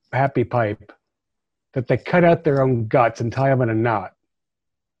whatever happy pipe that they cut out their own guts and tie them in a knot.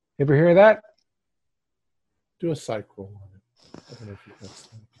 Ever hear of that? Do a psych roll on it. I don't know if you got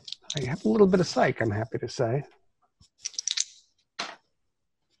psych. I have a little bit of psych, I'm happy to say.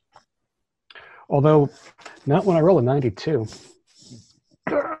 Although, not when I roll a 92.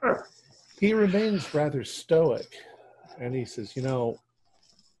 He remains rather stoic. And he says,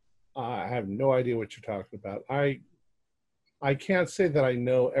 I have no idea what you're talking about. I can't say that I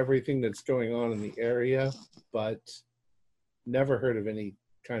know everything that's going on in the area, but never heard of any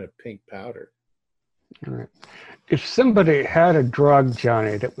kind of pink powder. All right. If somebody had a drug,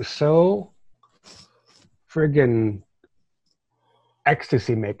 Johnny, that was so friggin'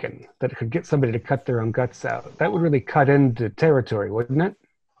 ecstasy making that it could get somebody to cut their own guts out, that would really cut into territory, wouldn't it?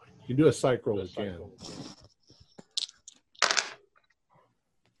 You do a psych roll again.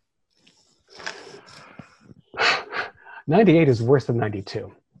 98 is worse than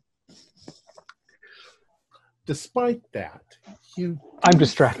 92. Despite that, I'm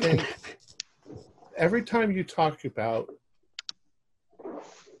distracted. Every time you talk about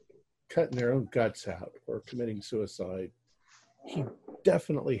cutting their own guts out or committing suicide, he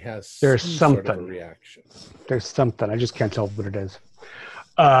definitely has There's some sort of a something. reaction. There's something. I just can't tell what it is.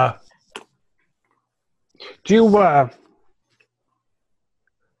 Do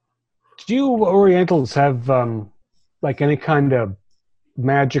you Orientals have like any kind of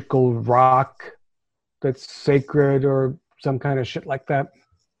magical rock that's sacred or some kind of shit like that,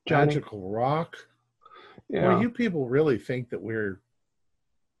 Johnny? Magical rock? Yeah. Well, you people really think that we're...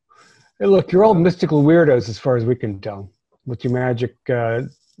 Hey, look, you're all mystical weirdos as far as we can tell. With your magic,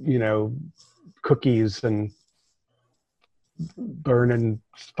 cookies and burning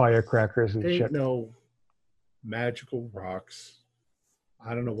firecrackers and Ain't shit. no magical rocks.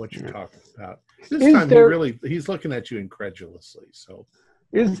 I don't know what you're talking about. This time he's looking at you incredulously. So,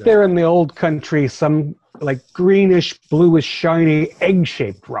 is there in the old country some like greenish, bluish, shiny,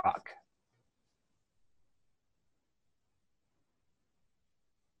 egg-shaped rock?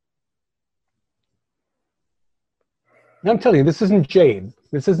 I'm telling you, this isn't jade.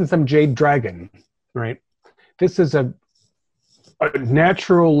 This isn't some jade dragon, right? This is a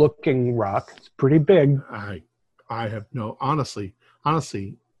natural-looking rock. It's pretty big. I have no... Honestly,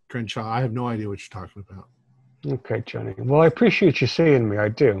 Crenshaw, I have no idea what you're talking about. Okay, Johnny. Well, I appreciate you seeing me. I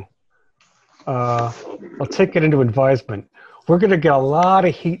do. I'll take it into advisement. We're going to get a lot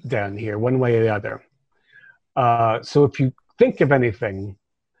of heat down here, one way or the other. So if you think of anything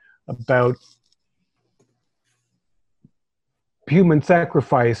about human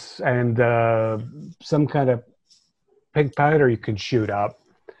sacrifice and some kind of pig powder you can shoot up.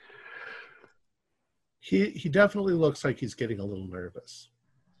 He definitely looks like he's getting a little nervous.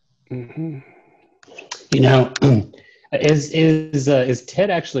 Mm-hmm. You know, is Ted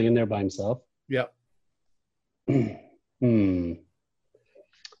actually in there by himself? Yep.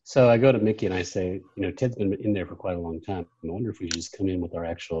 So I go to Mickey and I say, Ted's been in there for quite a long time. I wonder if we should just come in with our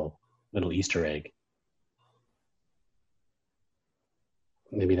actual little Easter egg.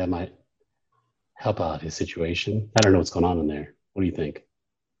 Maybe that might help out his situation. I don't know what's going on in there. What do you think?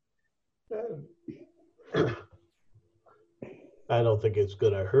 I don't think it's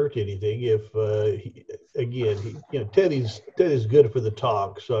going to hurt anything. If Ted is good for the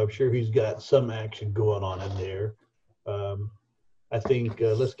talk, so I'm sure he's got some action going on in there. I think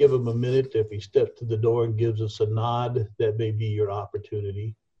let's give him a minute. If he steps to the door and gives us a nod, that may be your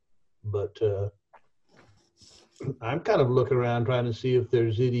opportunity. But I'm kind of looking around trying to see if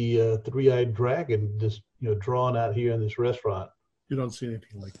there's any three-eyed dragon just drawn out here in this restaurant. You don't see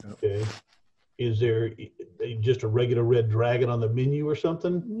anything like that. Okay. Is there just a regular red dragon on the menu or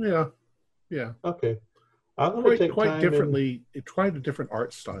something? Yeah. Okay. I'm going to take quite time differently. It's quite a different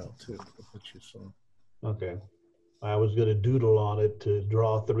art style too, what you saw. Okay. I was going to doodle on it to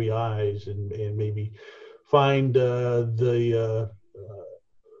draw three eyes and maybe find the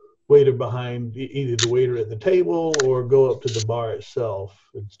waiter behind, either the waiter at the table or go up to the bar itself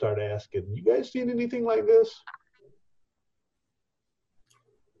and start asking, you guys seen anything like this?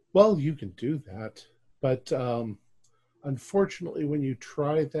 Well, you can do that, but unfortunately, when you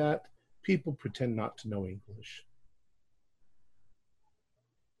try that, people pretend not to know English.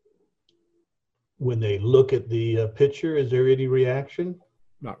 When they look at the picture, is there any reaction?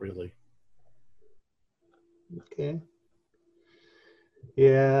 Not really. Okay.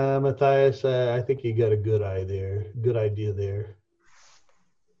 Yeah, Matthias, I think you got a good idea there.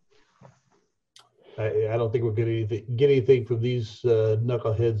 I don't think we're going to get anything from these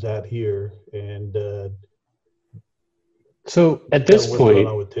knuckleheads out here. And so at this point,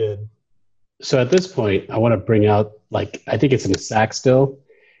 I want to bring out, like, I think it's in a sack still,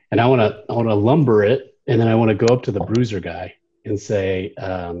 and I want to lumber it, and then I want to go up to the bruiser guy and say,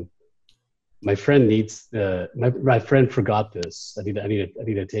 my friend needs my friend forgot this. I need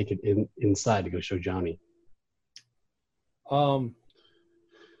to take it inside to go show Johnny.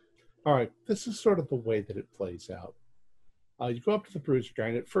 All right, this is sort of the way that it plays out. You go up to the bruiser guy,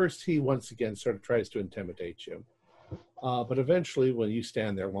 and at first he once again sort of tries to intimidate you. But eventually, when you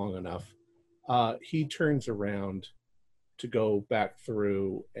stand there long enough, he turns around to go back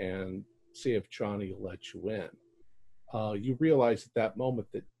through and see if Johnny will let you in. You realize at that moment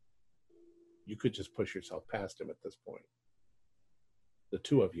that you could just push yourself past him at this point. The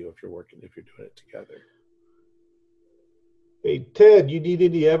two of you, if you're doing it together. Hey, Ted, you need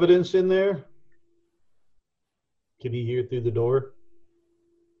any evidence in there? Can he hear through the door?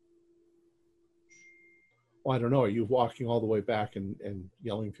 Well, I don't know. Are you walking all the way back and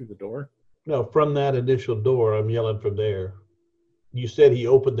yelling through the door? No, from that initial door, I'm yelling from there. You said he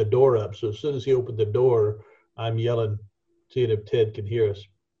opened the door up, so as soon as he opened the door, I'm yelling, seeing if Ted can hear us.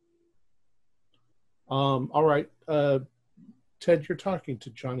 All right. Ted, you're talking to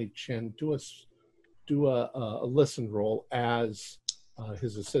Johnny Chen. Do a listen roll as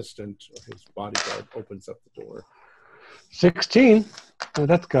his assistant or his bodyguard opens up the door. 16. Oh,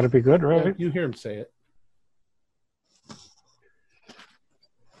 that's got to be good, right? Well, you hear him say it.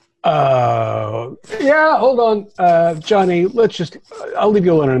 Yeah, hold on. Johnny, I'll leave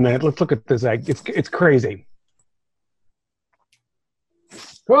you alone in a minute. Let's look at this egg. It's crazy.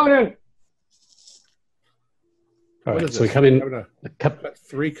 Come on in. All What right, is so we this? come in. Having a- Come,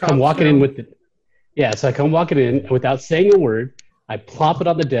 3 cups come walking now? in with it. Yeah, so I come walking in without saying a word. I plop it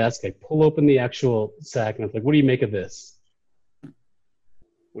on the desk. I pull open the actual sack, and I'm like, "What do you make of this?"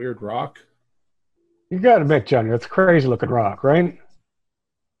 Weird rock. You got to admit, Johnny, that's a crazy looking rock, right?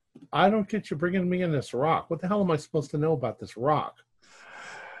 I don't get you bringing me in this rock. What the hell am I supposed to know about this rock?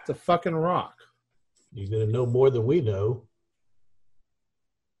 It's a fucking rock. You're going to know more than we know.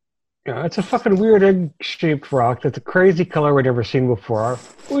 Yeah, it's a fucking weird egg-shaped rock that's a crazy color we'd never seen before.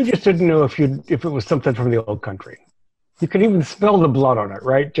 We just didn't know if it was something from the old country. You can even smell the blood on it,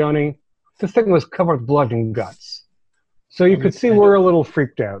 right, Johnny? This thing was covered with blood and guts. So you could see we're a little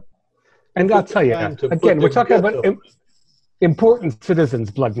freaked out. And I'll tell you, again, we're talking about important citizens'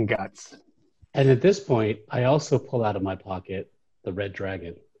 blood and guts. And at this point, I also pull out of my pocket the red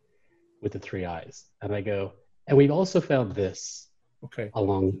dragon with the 3 eyes, and I go, "And we've also found this." Okay.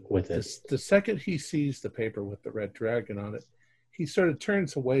 Along with it. The second he sees the paper with the red dragon on it, he sort of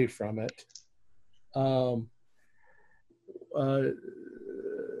turns away from it.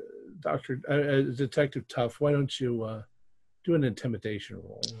 Detective Tuff, why don't you do an intimidation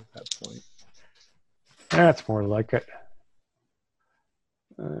roll at that point? That's more like it.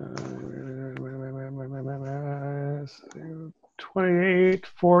 28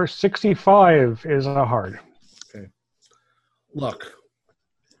 for 65 is a hard. Okay. Look.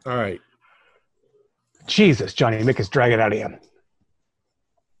 All right. Jesus, Johnny, make us drag it out of him.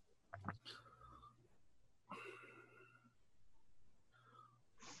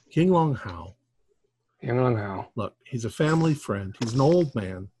 King Long Hao. You know how. Look, he's a family friend. He's an old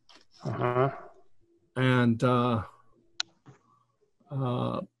man. Uh-huh. And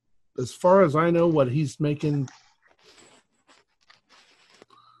as far as I know, what he's making,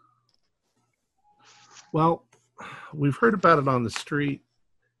 well, we've heard about it on the street.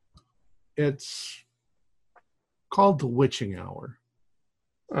 It's called the witching hour.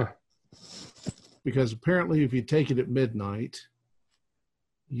 Because apparently if you take it at midnight,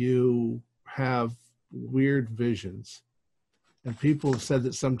 you have weird visions. And people have said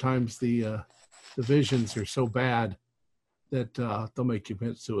that sometimes the visions are so bad that they'll make you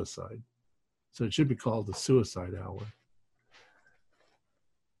commit suicide. So it should be called the suicide hour.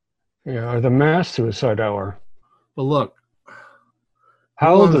 Yeah, or the mass suicide hour. But look,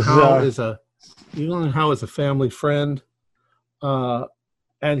 how old is Yulong Hao is a family friend,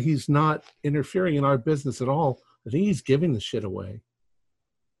 and he's not interfering in our business at all. I think he's giving the shit away.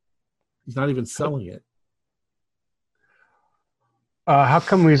 He's not even selling it. How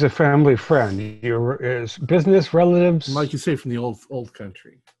come he's a family friend? Is business relatives? Like you say, from the old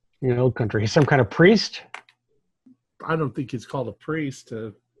country. In the old country. He's some kind of priest? I don't think he's called a priest,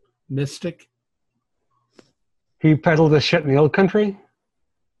 a mystic. He peddled this shit in the old country?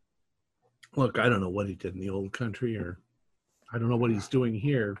 Look, I don't know what he did in the old country, or I don't know what he's doing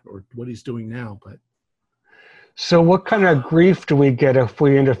here or what he's doing now, but. So what kind of grief do we get if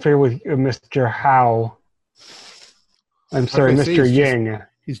we interfere with Mr. Howe? I'm sorry, Mr. Ying.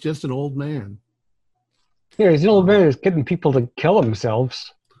 He's just an old man. Yeah, he's an old man who's getting people to kill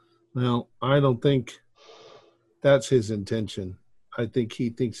themselves. Well, I don't think that's his intention. I think he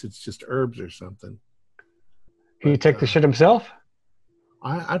thinks it's just herbs or something. Can he take the shit himself?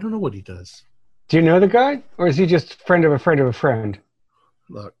 I don't know what he does. Do you know the guy? Or is he just friend of a friend of a friend?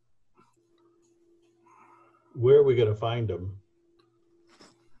 Look. Where are we going to find him?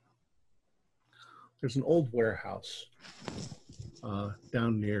 There's an old warehouse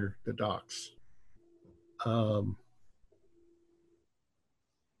down near the docks.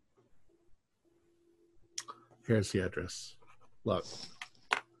 Here's the address. Look,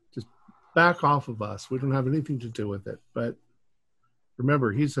 just back off of us. We don't have anything to do with it. But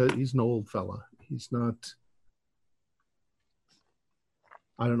remember, he's an old fella. He's not.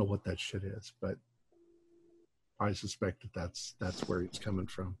 I don't know what that shit is, but I suspect that's where he's coming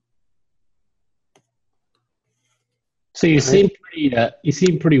from. So you seem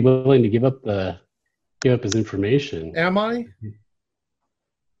pretty willing to give up his information. Am I?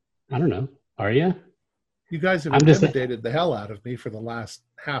 I don't know. Are you? You guys have intimidated the hell out of me for the last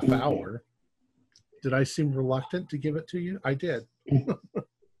half hour. Did I seem reluctant to give it to you? I did.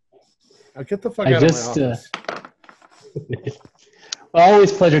 Now get the fuck out of my office.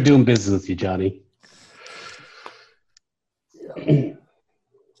 Always pleasure doing business with you, Johnny.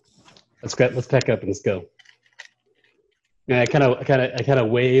 Let's pack up and let's go. And I kind of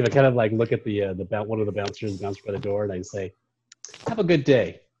wave. I kind of like look at one of the bouncers bounce by the door, and I say, "Have a good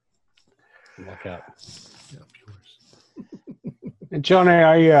day." And walk out. And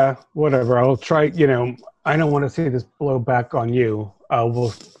Johnny, whatever. I'll try. I don't want to see this blow back on you.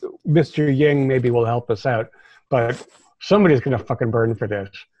 Mr. Ying maybe will help us out, but somebody's gonna fucking burn for this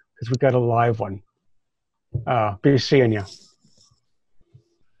because we got a live one. Be seeing you.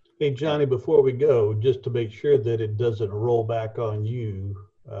 Hey, Johnny, before we go, just to make sure that it doesn't roll back on you,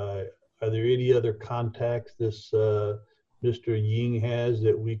 are there any other contacts this Mr. Ying has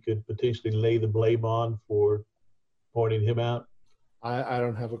that we could potentially lay the blame on for pointing him out? I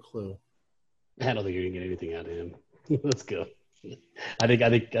don't have a clue. I don't think you're gonna get anything out of him. Let's go. I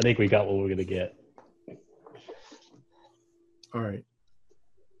think we got what we're gonna get. All right.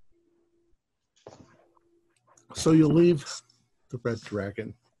 So you'll leave the Red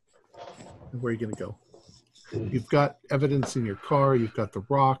Dragon. Where are you going to go? You've got evidence in your car. You've got the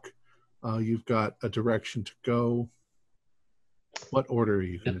rock. You've got a direction to go. What order are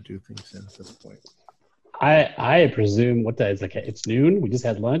you going to do things in at this point? I presume what that is like. It's noon. We just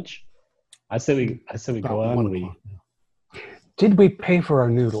had lunch. I said we go on. Did we pay for our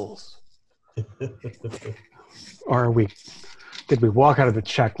noodles? Or did we walk out of the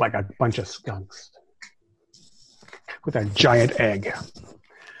check like a bunch of skunks with a giant egg?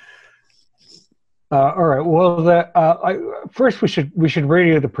 All right. Well, first we should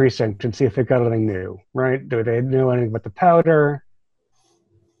radio the precinct and see if they got anything new. Right? Do they know anything about the powder?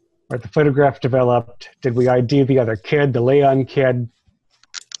 Or the photograph developed? Did we ID the other kid, the Leon kid?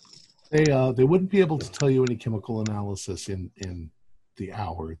 They wouldn't be able to tell you any chemical analysis in the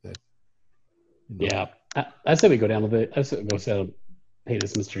hour that. Yeah, I say we go down I say we go pay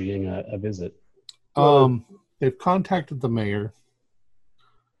this Mr. Ying a visit. They've contacted the mayor.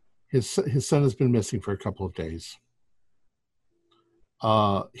 His son has been missing for a couple of days.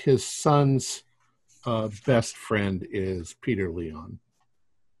 His son's best friend is Peter Leon.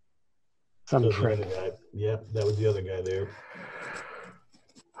 Some friend. Yeah, that was the other guy there.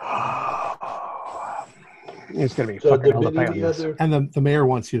 It's gonna be fucking all the And the mayor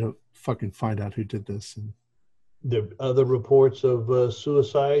wants you to fucking find out who did this. And the other reports of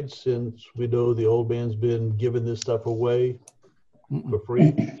suicide, since we know the old man's been giving this stuff away for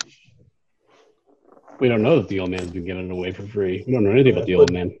free. We don't know that the old man's been giving it away for free. We don't know anything about the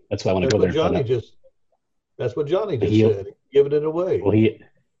old man. That's why I want to go there. That's what Johnny just said. Giving it away.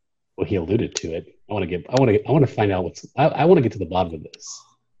 Well, he alluded to it. I want to find out I want to get to the bottom of this.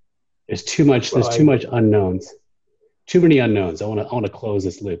 There's too much unknowns. Too many unknowns. I want to close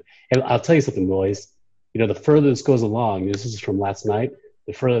this loop. And I'll tell you something, boys. The further this goes along, this is from last night,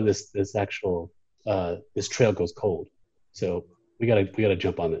 the further this trail goes cold. So we gotta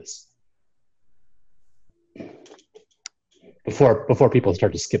jump on this before people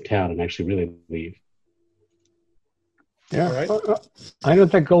start to skip town and actually really leave. Yeah, right. I don't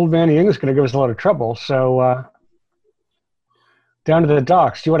think Old Man Ying is going to give us a lot of trouble. So down to the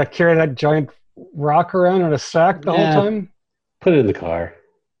docks. Do you want to carry that giant rock around in a sack the whole time? Put it in the car.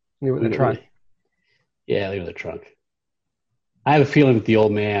 Leave it in the trunk. Yeah, leave it in the trunk. I have a feeling that the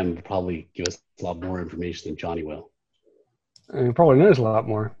old man will probably give us a lot more information than Johnny will. And he probably knows a lot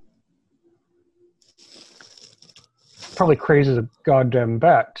more. Probably crazy as a goddamn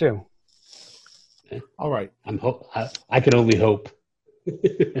bat, too. All right. I can only hope.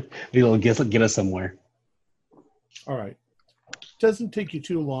 It'll get us somewhere. All right. Doesn't take you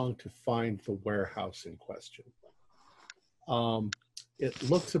too long to find the warehouse in question. It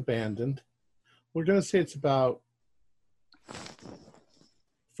looks abandoned. We're going to say it's about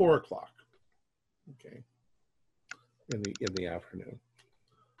 4:00. Okay. In the afternoon.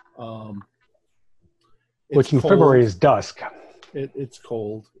 Which in February is dusk. It's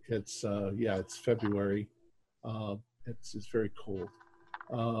cold. It's February. It's very cold.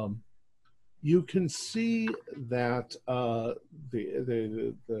 You can see that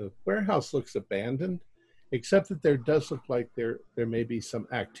the warehouse looks abandoned, except that there does look like there may be some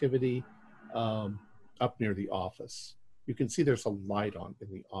activity up near the office. You can see there's a light on in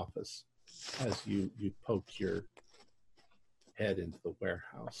the office as you poke your head into the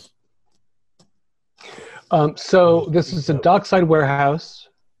warehouse. So this is a dockside warehouse.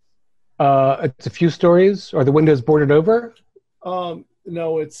 It's a few stories. Are the windows boarded over?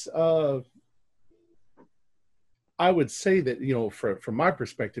 No, it's. I would say that from my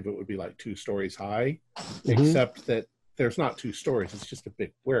perspective, it would be like 2 stories high, except that there's not 2 stories. It's just a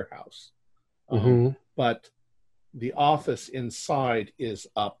big warehouse. But The office inside is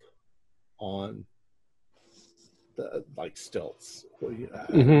up on the stilts. Well, you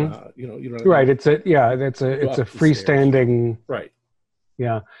know. Right. It's a Go it's a up the stairs. freestanding. Right.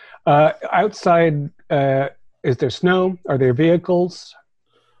 Yeah. Outside, is there snow? Are there vehicles?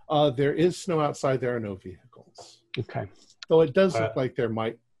 There is snow outside. There are no vehicles. Okay. Though it does look like there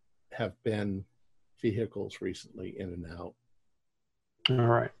might have been vehicles recently in and out. All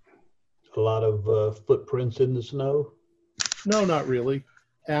right. A lot of footprints in the snow. No, not really.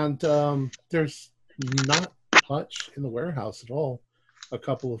 And there's not much in the warehouse at all. A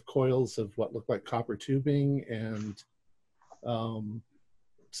couple of coils of what look like copper tubing and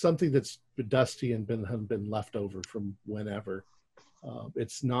something that's dusty and been left over from whenever.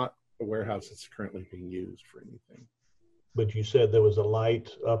 It's not a warehouse that's currently being used for anything. But you said there was a light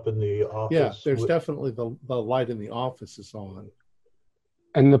up in the office. Yeah, there's definitely the light in the office is on.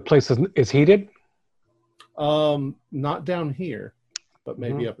 And the place is heated? Not down here, but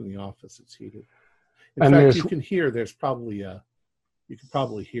maybe up in the office it's heated. In And fact, you can hear you can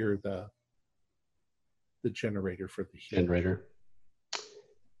probably hear the generator for the heat. Generator.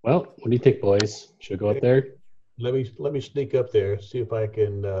 Well, what do you think, boys? Should we go up there? Let me sneak up there, see if I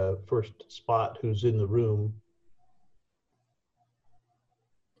can first spot who's in the room.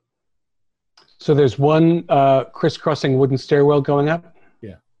 So there's one crisscrossing wooden stairwell going up?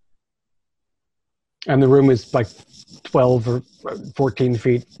 Yeah. And the room is like 12 or 14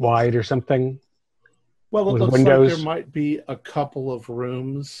 feet wide or something? Well, it With looks windows? like there might be a couple of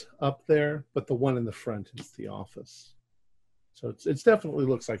rooms up there, but the one in the front is the office. So it definitely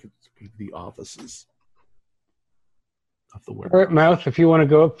looks like it's the offices of the warehouse. All right, Mouth, if you want to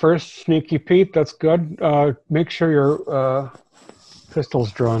go up first, sneaky Pete, that's good. Make sure your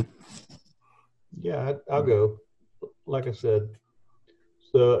pistol's drawn. Yeah, I'll go. Like I said,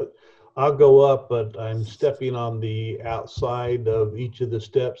 so I'll go up, but I'm stepping on the outside of each of the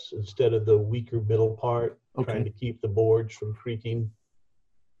steps instead of the weaker middle part, trying to keep the boards from creaking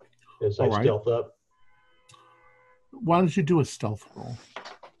as I stealth up. Why don't you do a stealth roll?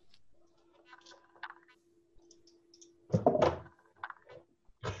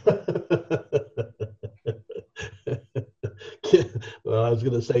 Well, I was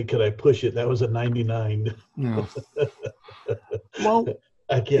going to say, could I push it? That was a 99. No. Well,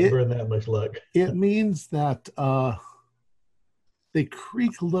 I can't burn that much luck. It means that they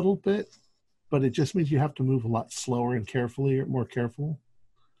creak a little bit, but it just means you have to move a lot slower and more careful.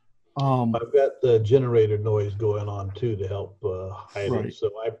 I've got the generator noise going on too to help hide it.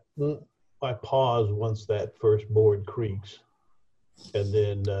 So I pause once that first board creaks, and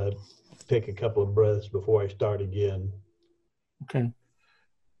then take a couple of breaths before I start again. Okay.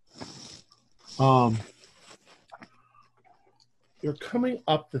 You're coming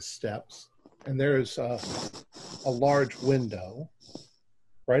up the steps, and there's a large window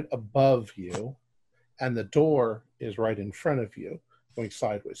right above you, and the door is right in front of you, going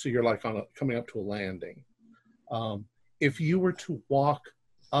sideways. So you're like coming up to a landing. If you were to walk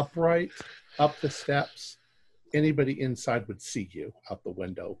upright up the steps, anybody inside would see you out the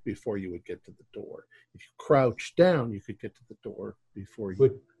window before you would get to the door. If you crouch down, you could get to the door before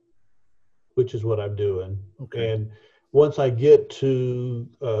you. Which is what I'm doing. Okay. And once I get to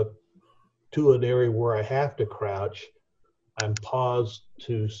an area where I have to crouch, I'm paused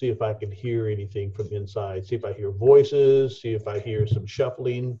to see if I can hear anything from inside. See if I hear voices. See if I hear some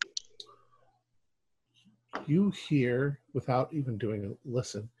shuffling. You hear, without even doing a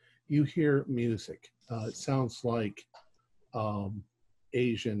listen, you hear music. It sounds like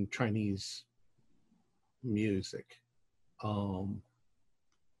Asian Chinese music.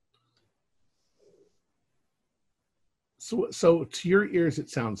 So to your ears, it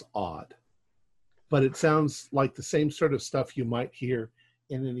sounds odd, but it sounds like the same sort of stuff you might hear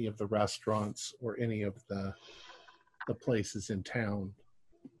in any of the restaurants or any of the places in town,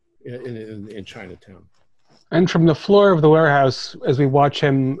 in Chinatown. And from the floor of the warehouse, as we watch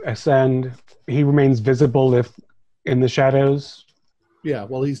him ascend, he remains visible if in the shadows. Yeah,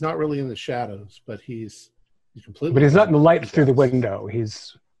 well, he's not really in the shadows, but he's completely. But he's not in the light through the window.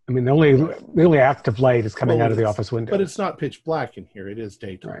 The only active light is coming out of the office window. But it's not pitch black in here. It is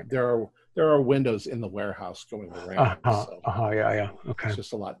daytime. Right. There are windows in the warehouse going around. Yeah. Okay. It's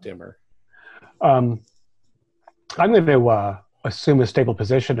just a lot dimmer. I'm going to assume a stable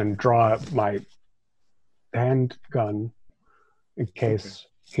position and draw my handgun in case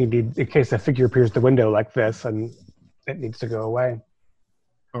a figure appears the window like this and it needs to go away.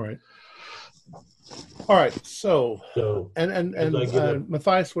 All right. So and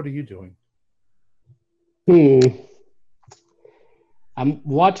Matthias, what are you doing? I'm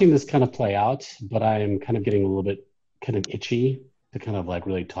watching this kind of play out, but I'm kind of getting a little bit kind of itchy to kind of like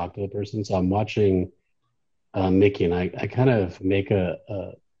really talk to the person. So I'm watching Mickey, and I kind of make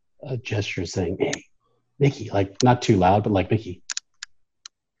a gesture saying, "Hey, Mickey," like not too loud, but like Mickey,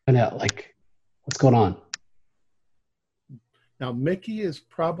 find out like what's going on. Now, Mickey is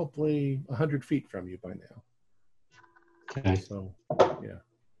probably 100 feet from you by now. Okay. So, yeah.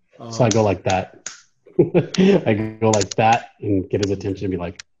 So I go like that. I go like that and get his attention and be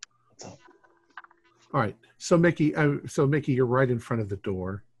like, "What's up?" All right. So Mickey, you're right in front of the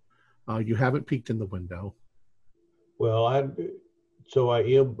door. You haven't peeked in the window. Well, I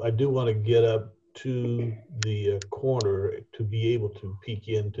do want to get up to the corner to be able to peek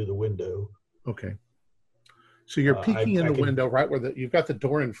into the window. Okay. So you're peeking in the window right where you've got the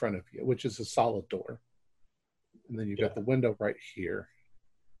door in front of you, which is a solid door. And then you've got the window right here,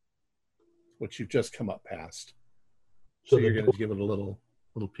 which you've just come up past. So you're going to give it a little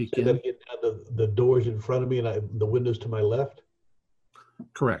peek in. Get down the doors in front of me and the windows to my left?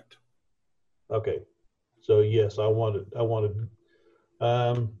 Correct. Okay. So yes, I want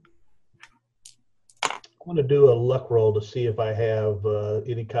to do a luck roll to see if I have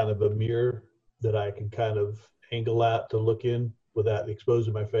any kind of a mirror that I can kind of angle out to look in without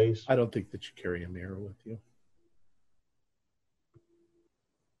exposing my face. I don't think that you carry a mirror with you.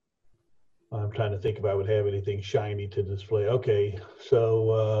 I'm trying to think if I would have anything shiny to display. Okay,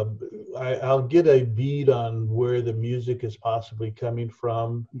 so I'll get a bead on where the music is possibly coming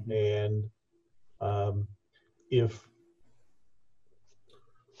from, and if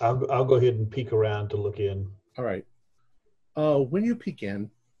I'll go ahead and peek around to look in. All right. When you peek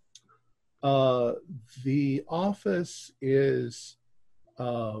in, the office is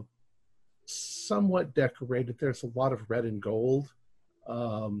somewhat decorated. There's a lot of red and gold.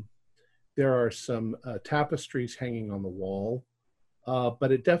 There are some tapestries hanging on the wall,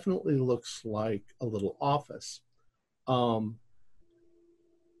 but it definitely looks like a little office.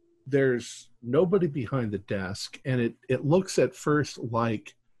 There's nobody behind the desk, and it looks at first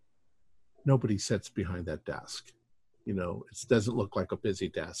like nobody sits behind that desk. You know, it doesn't look like a busy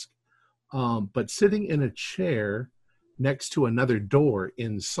desk. But sitting in a chair next to another door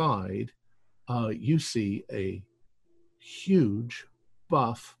inside, you see a huge,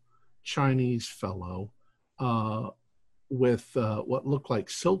 buff Chinese fellow with what look like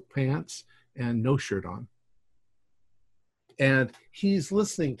silk pants and no shirt on. And he's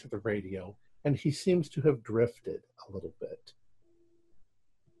listening to the radio, and he seems to have drifted a little bit.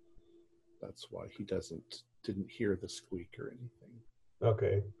 That's why he didn't hear the squeak or anything.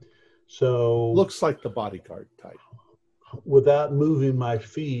 Okay. So looks like the bodyguard type. Without moving my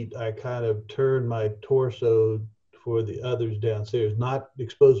feet, I kind of turn my torso for the others downstairs, not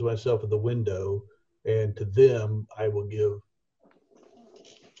expose myself at the window, and to them I will give.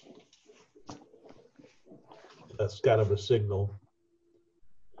 That's kind of a signal.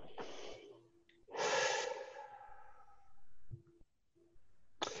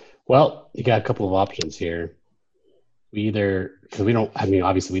 Well, you got a couple of options here. We either, because we don't, I mean,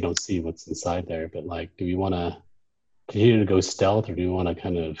 obviously we don't see what's inside there, but like, do we want to continue to go stealth, or do we want to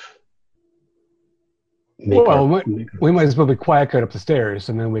kind of we might as well be quiet, go up the stairs,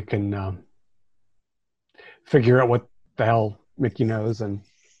 and then we can figure out what the hell Mickey knows and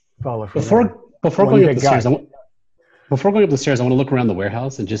follow from there. Before going up the stairs, before going up the stairs, I want to look around the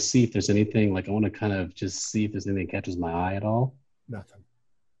warehouse and just see if there's anything, like I want to kind of just see if there's anything that catches my eye at all. Nothing.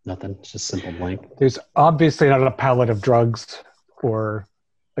 It's just simple blank. There's obviously not a pallet of drugs or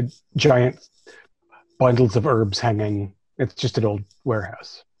a giant bundles of herbs hanging. It's just an old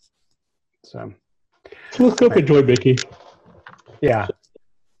warehouse. So let's go enjoy Mickey. Yeah.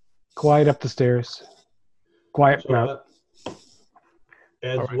 Quiet up the stairs. Quiet out.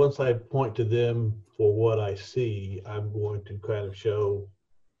 Once I point to them for what I see, I'm going to kind of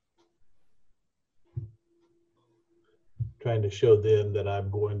trying to show them that I'm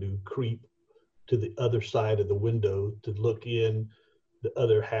going to creep to the other side of the window to look in the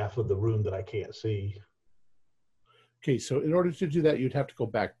other half of the room that I can't see. Okay, so in order to do that, you'd have to go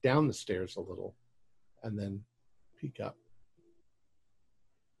back down the stairs a little and then peek up.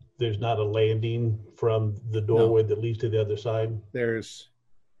 There's not a landing from the doorway that leads to the other side? There's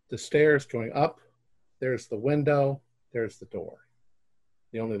the stairs going up, there's the window, there's the door.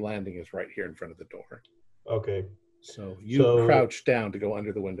 The only landing is right here in front of the door. Okay. So you crouched down to go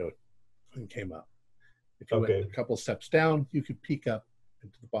under the window and came up. If you went a couple steps down, you could peek up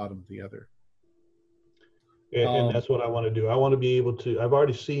into the bottom of the other. And that's what I want to do. I want to be able to, I've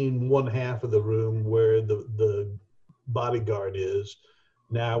already seen one half of the room where the bodyguard is.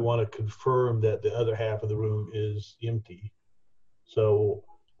 Now I want to confirm that the other half of the room is empty. So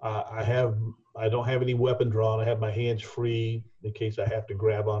I don't have any weapon drawn. I have my hands free in case I have to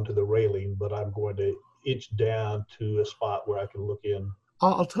grab onto the railing, but I'm going to inch down to a spot where I can look in.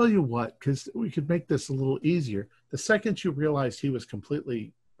 I'll tell you what, because we could make this a little easier. The second you realized he was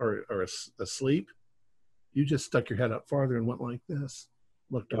completely or asleep, you just stuck your head up farther and went like this,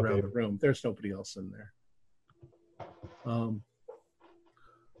 looked around the room. There's nobody else in there.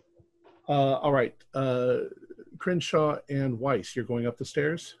 All right. Crenshaw and Weiss, you're going up the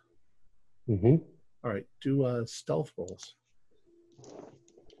stairs? Mm-hmm. All right. Do stealth rolls.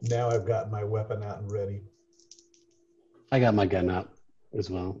 Now I've got my weapon out and ready. I got my gun out as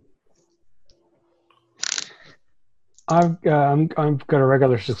well. I've got a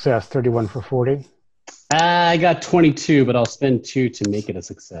regular success, 31 for 40. I got 22, but I'll spend 2 to make it a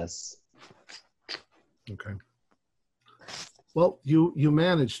success. Okay. Well, you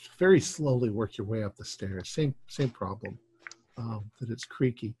managed to very slowly work your way up the stairs. Same problem, that it's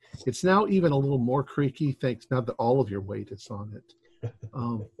creaky. It's now even a little more creaky, thanks now that all of your weight is on it.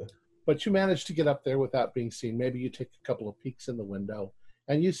 But you managed to get up there without being seen. Maybe you take a couple of peeks in the window,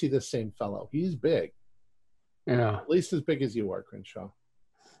 and you see this same fellow. He's big. Yeah. At least as big as you are, Crenshaw.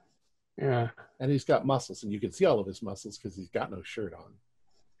 Yeah. And he's got muscles, and you can see all of his muscles because he's got no shirt on.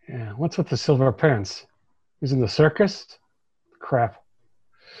 Yeah. What's with the silver pants? He's in the circus? Crap.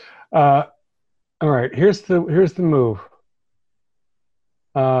 All right. Here's the move.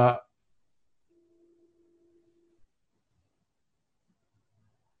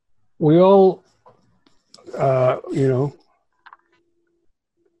 We all,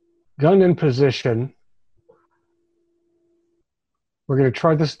 gun in position. We're going to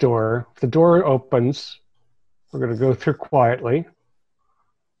try this door. If the door opens, we're going to go through quietly.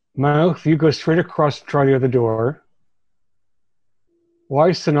 Mouth, you go straight across and try the other door.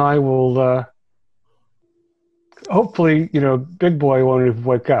 Weiss and I will, hopefully, Big Boy won't even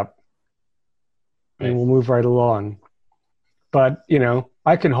wake up. And we'll move right along. But,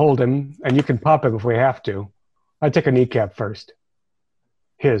 I can hold him, and you can pop him if we have to. I take a kneecap first.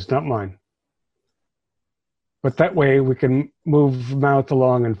 His, not mine. But that way we can move Mouth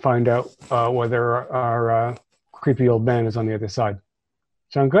along and find out whether our creepy old man is on the other side.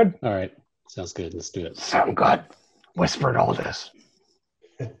 Sound good? All right. Sounds good. Let's do it. Sound good. Whispered all this.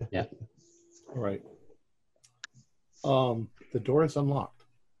 Yeah. All right. The door is unlocked.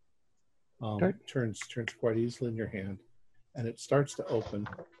 Okay. Turns quite easily in your hand, and it starts to open.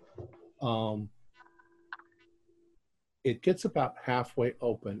 It gets about halfway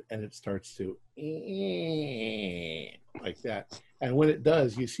open, and it starts to like that. And when it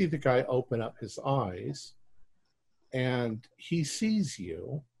does, you see the guy open up his eyes, and he sees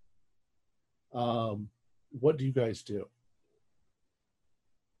you. What do you guys do?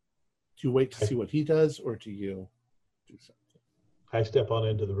 Do you wait to see what he does, or do you do something? I step on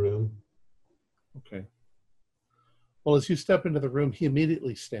into the room. Okay. Well, as you step into the room, he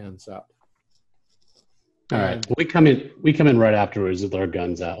immediately stands up. All right. We come in right afterwards with our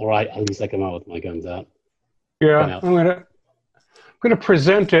guns out, or at least I come out with my guns out. Yeah, I'm gonna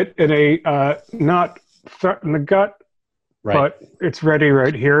present it in a not threat in the gut, Right. but it's ready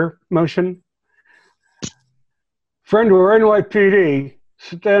right here motion. Friend, we're NYPD.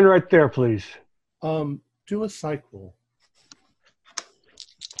 Stand right there, please. Do a psych roll.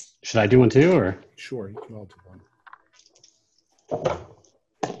 Should I do one too, or? Sure, you can all do one.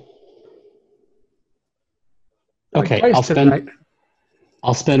 Okay, Twice tonight.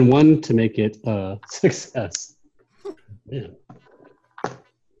 I'll spend 1 to make it a success. Man.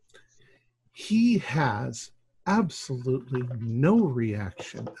 He has absolutely no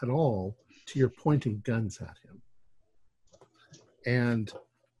reaction at all to your pointing guns at him. And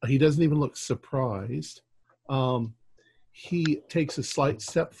he doesn't even look surprised. He takes a slight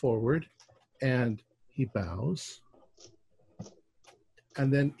step forward and he bows.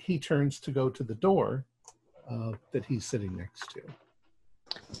 And then he turns to go to the door that he's sitting next to.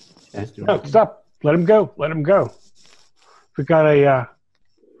 No, stop. Let him go. Let him go. We got a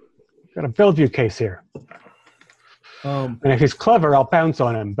Bellevue case here. And if he's clever, I'll pounce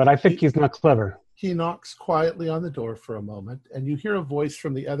on him. But I think he's not clever. He knocks quietly on the door for a moment, and you hear a voice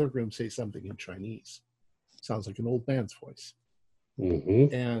from the other room say something in Chinese. Sounds like an old man's voice.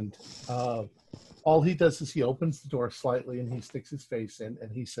 Mm-hmm. And all he does is he opens the door slightly, and he sticks his face in,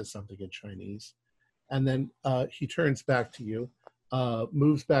 and he says something in Chinese. And then he turns back to you,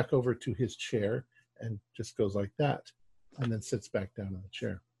 moves back over to his chair, and just goes like that, and then sits back down in the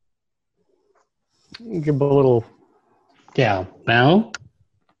chair. Give him a little... Yeah, bow.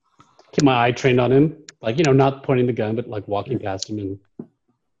 Keep my eye trained on him. Like, not pointing the gun, but like walking past him and,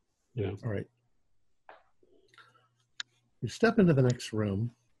 All right. You step into the next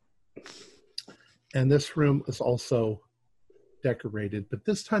room, and this room is also decorated, but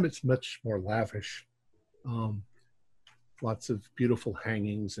this time it's much more lavish. Lots of beautiful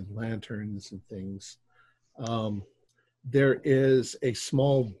hangings and lanterns and things. There is a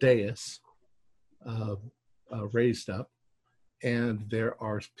small dais raised up, and there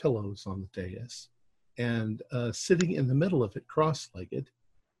are pillows on the dais. And sitting in the middle of it, cross-legged,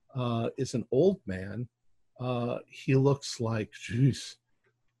 is an old man. He looks like he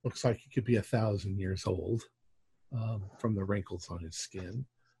could be 1,000 years old from the wrinkles on his skin.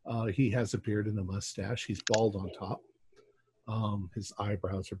 He has a beard and a mustache. He's bald on top. His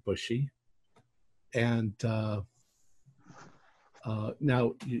eyebrows are bushy. And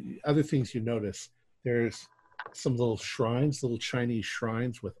now, other things you notice, there's some little shrines, little Chinese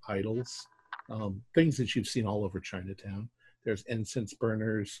shrines with idols, things that you've seen all over Chinatown. There's incense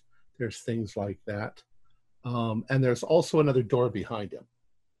burners. There's things like that. And there's also another door behind him,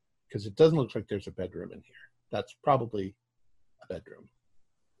 because it doesn't look like there's a bedroom in here. That's probably a bedroom.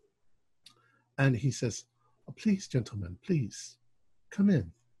 And he says, "Oh, please, gentlemen, please, come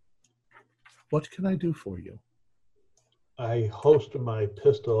in. What can I do for you?" I holster my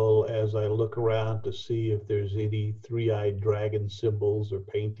pistol as I look around to see if there's any three-eyed dragon symbols or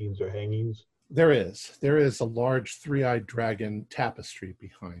paintings or hangings. There is. There is a large three-eyed dragon tapestry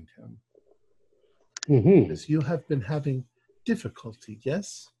behind him. Mm-hmm. Because you have been having difficulty,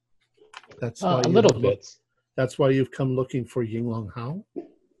 yes? That's why A little bit. That's why you've come looking for Yinglong Hao?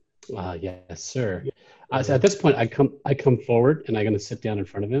 Yes, sir. So at this point, I come forward and I'm going to sit down in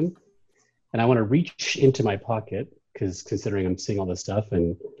front of him, and I want to reach into my pocket, because considering I'm seeing all this stuff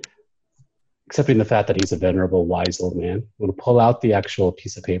and accepting the fact that he's a venerable, wise old man, I'm going to pull out the actual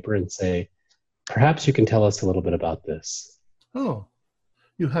piece of paper and say, "Perhaps you can tell us a little bit about this." Oh,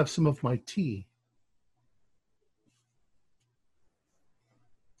 you have some of my tea.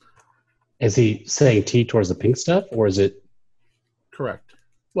 Is he saying tea towards the pink stuff, or is it? Correct.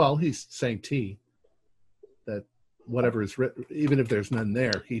 Well, he's saying tea. That whatever is written, even if there's none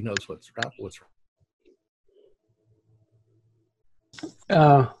there, he knows what's right.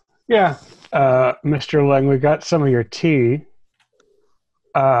 Yeah, Mr. Lang, we got some of your tea.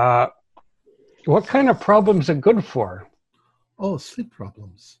 What kind of problems is it good for? Oh, sleep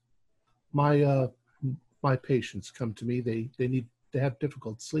problems. My patients come to me. They have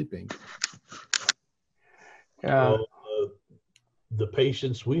difficult sleeping. Well, the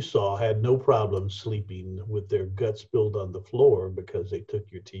patients we saw had no problem sleeping with their guts spilled on the floor because they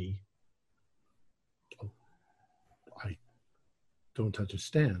took your tea. I don't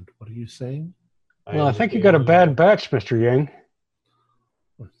understand. What are you saying? Well, I think you got a bad batch, Mr. Yang.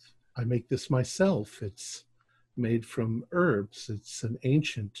 I make this myself. It's made from herbs. It's an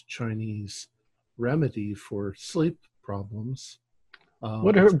ancient Chinese remedy for sleep problems.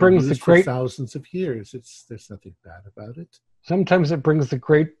 What brings the great for thousands of years? There's nothing bad about it. Sometimes it brings the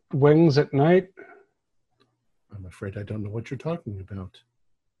great wings at night. I'm afraid I don't know what you're talking about.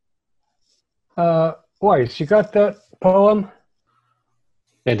 Weiss, you got that poem?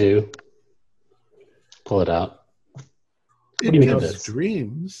 I do. Pull it out. It gives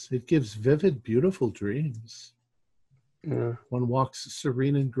dreams. It gives vivid, beautiful dreams. Yeah. One walks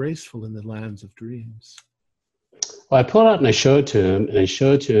serene and graceful in the lands of dreams. Well, I pull it out and I show it to him,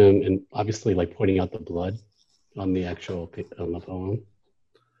 and obviously like pointing out the blood on the poem.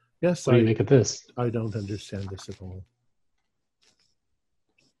 Yes, what do you make of this? I don't understand this at all.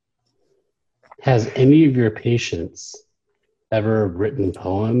 Has any of your patients ever written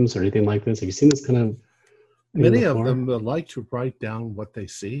poems or anything like this? Have you seen this kind of thing Many before? of them like to write down what they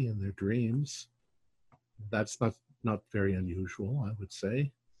see in their dreams. That's not very unusual, I would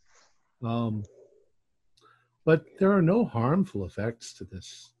say. But there are no harmful effects to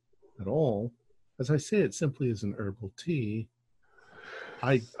this at all. As I say, it simply is an herbal tea.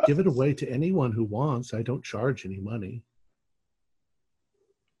 I give it away to anyone who wants. I don't charge any money.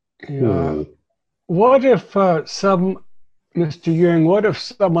 Yeah. What if Mr. Yang, what if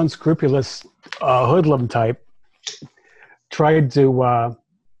some unscrupulous hoodlum type tried to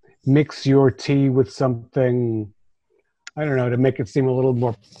mix your tea with something, I don't know, to make it seem a little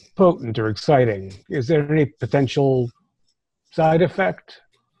more potent or exciting? Is there any potential side effect?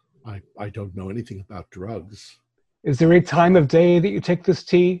 I don't know anything about drugs. Is there a time of day that you take this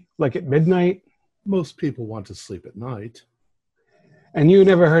tea, like at midnight? Most people want to sleep at night. And you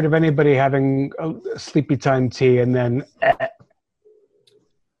never heard of anybody having a sleepy time tea and then...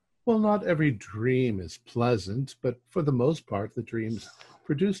 Well, not every dream is pleasant, but for the most part, the dreams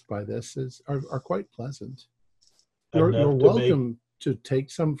produced by this are quite pleasant. You're welcome to take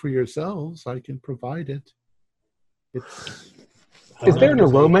some for yourselves. I can provide it. It's Is there an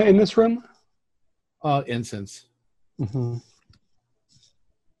aroma in this room? incense. Mm-hmm.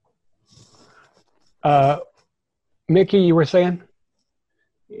 Mickey, you were saying?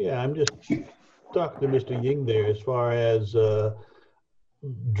 Yeah, I'm just talking to Mr. Ying there as far as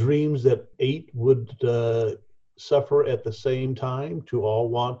dreams that 8 would suffer at the same time to all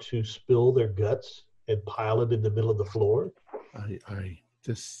want to spill their guts and pile it in the middle of the floor.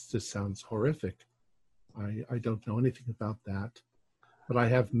 This sounds horrific. I don't know anything about that, but I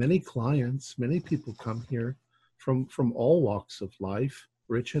have many clients. Many people come here from all walks of life,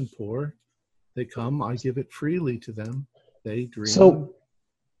 rich and poor. They come. I give it freely to them. They dream.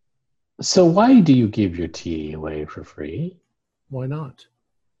 So why do you give your tea away for free? Why not?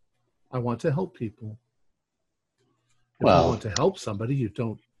 I want to help people. If Well, you want to help somebody, you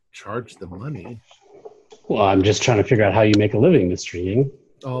don't charge them money. Well, I'm just trying to figure out how you make a living, Mr. Ying.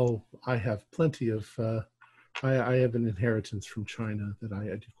 Oh, I have plenty of. I have an inheritance from China that I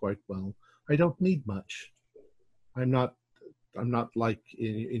do quite well. I don't need much. I'm not like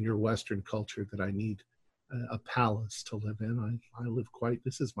in your Western culture that I need a palace to live in. I live quite.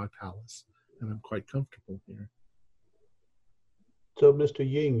 This is my palace, and I'm quite comfortable here. So, Mr.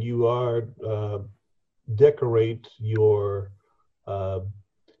 Ying, you are decorate your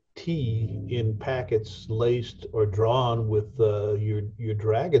tea in packets laced or drawn with your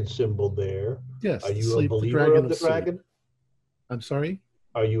dragon symbol there. Yes. Are you a believer of the dragon? I'm sorry?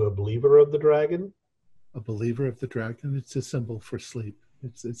 Are you a believer of the dragon? A believer of the dragon? It's a symbol for sleep.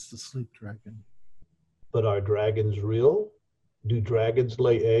 It's the sleep dragon. But are dragons real? Do dragons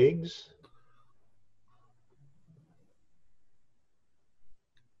lay eggs?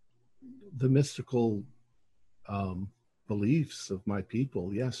 The mystical beliefs of my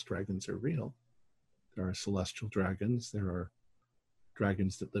people, yes, dragons are real. There are celestial dragons. There are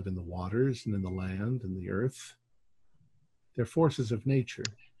dragons that live in the waters and in the land and the earth. They're forces of nature.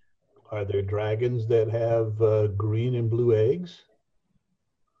 Are there dragons that have green and blue eggs?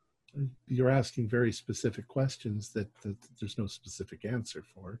 You're asking very specific questions that there's no specific answer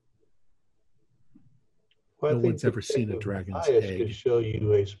for. Well, no one's ever seen a dragon's egg. Could show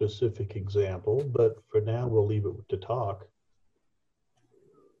you a specific example, but for now we'll leave it to talk.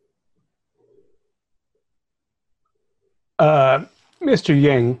 Mr.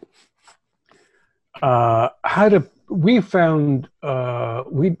 Ying,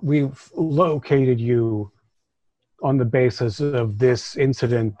 we've located you on the basis of this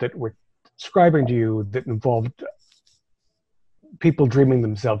incident that we're describing to you that involved people dreaming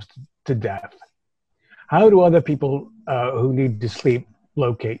themselves to death. How do other people who need to sleep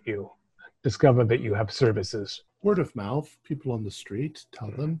locate you, discover that you have services? Word of mouth. People on the street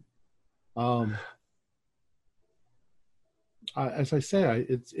tell them. As I say,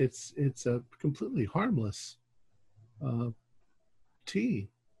 it's a completely harmless tea.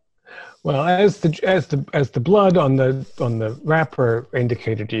 Well, as the blood on the wrapper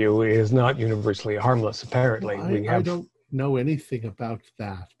indicated to you, it is not universally harmless. Apparently, I don't know anything about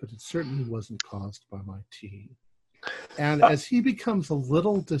that, but it certainly wasn't caused by my tea. And as he becomes a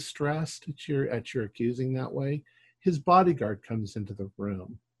little distressed at your accusing that way, his bodyguard comes into the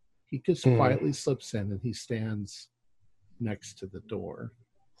room. He just quietly slips in and he stands next to the door.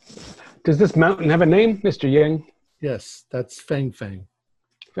 Does this mountain have a name, Mr. Ying? Yes, that's Feng Feng.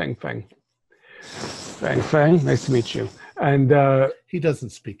 Feng Feng. Feng Feng, nice to meet you. And he doesn't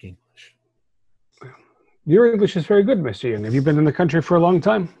speak English. Your English is very good, Mr. Ying. Have you been in the country for a long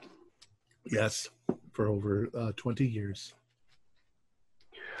time? Yes, for over 20 years.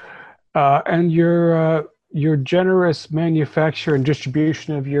 And your generous manufacture and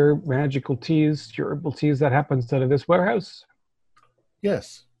distribution of your magical teas, your herbal teas, that happens out of this warehouse?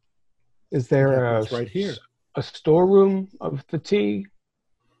 Yes. Is there right here a storeroom of the tea?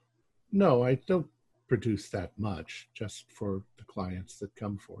 No, I don't produce that much, just for the clients that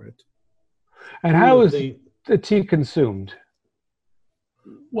come for it. And how is the tea consumed?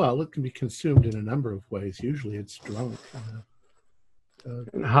 Well, it can be consumed in a number of ways. Usually it's drunk.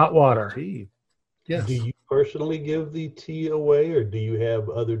 In hot water. Tea. Yes. Do you personally give the tea away, or do you have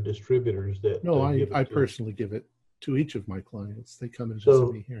other distributors that? No, I personally give it to each of my clients. They come and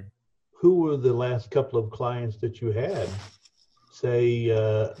visit me here. Who were the last couple of clients that you had? Say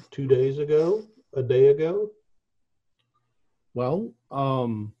 2 days ago, a day ago? Well,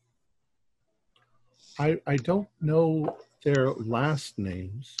 I don't know their last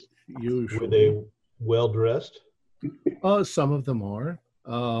names usually. Were they well dressed? Some of them are.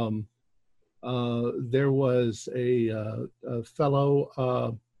 There was a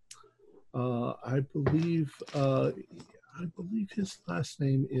fellow. I believe his last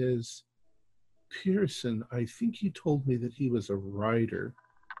name is Pearson, I think you told me that he was a writer.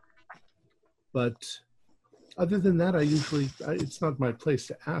 But other than that, it's not my place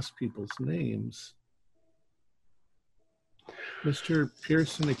to ask people's names. Mr.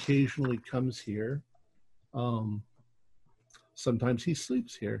 Pearson occasionally comes here. Sometimes he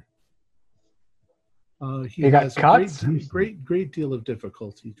sleeps here. He got has a cuts? great deal of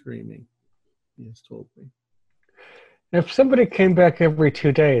difficulty dreaming, he has told me. If somebody came back every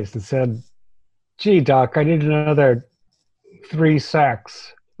 2 days and said, "Gee, Doc, I need another 3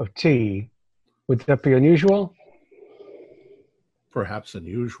 sacks of tea," would that be unusual? Perhaps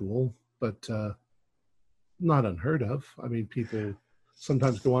unusual, but not unheard of. I mean, people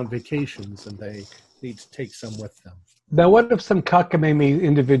sometimes go on vacations and they need to take some with them. Now, what if some cockamamie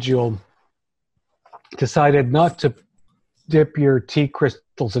individual decided not to dip your tea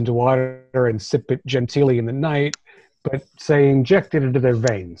crystals into water and sip it genteelly in the night, but, say, inject it into their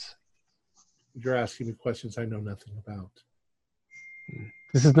veins? You're asking me questions I know nothing about.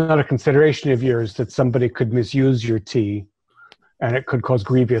 This is not a consideration of yours that somebody could misuse your tea and it could cause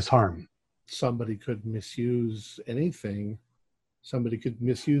grievous harm. Somebody could misuse anything. Somebody could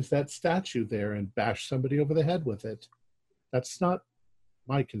misuse that statue there and bash somebody over the head with it. That's not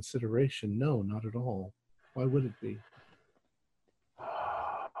my consideration. No, not at all. Why would it be?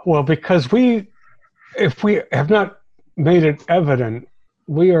 Well, because if we have not made it evident,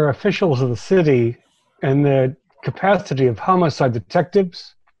 we are officials of the city and the capacity of homicide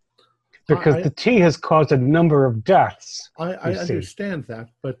detectives, because the tea has caused a number of deaths. I understand that,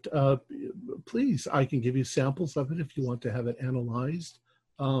 but please, I can give you samples of it if you want to have it analyzed.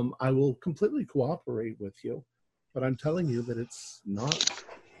 I will completely cooperate with you, but I'm telling you that it's not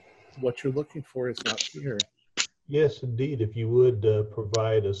what you're looking for is not here. Yes, indeed. If you would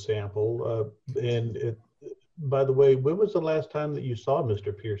provide a sample. By the way, when was the last time that you saw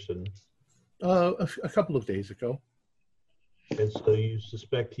Mr. Pearson? A couple of days ago. And so you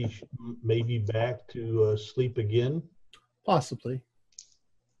suspect he may be back to sleep again? Possibly.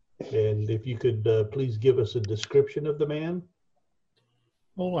 And if you could please give us a description of the man?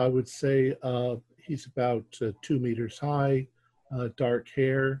 Oh, I would say he's about 2 meters high, dark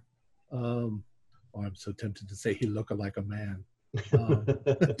hair. I'm so tempted to say he looked like a man.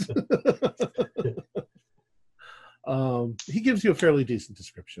 He gives you a fairly decent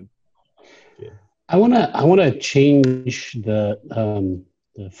description. Yeah. I wanna change the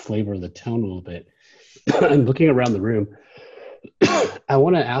flavor of the tone a little bit. I'm looking around the room. I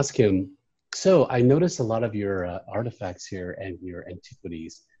want to ask him. So I noticed a lot of your artifacts here and your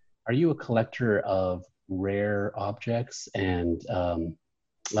antiquities. Are you a collector of rare objects and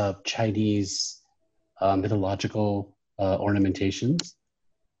Chinese mythological ornamentations?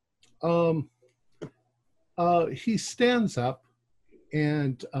 He stands up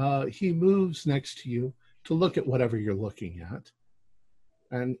and he moves next to you to look at whatever you're looking at.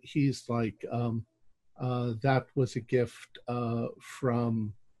 And he's like, that was a gift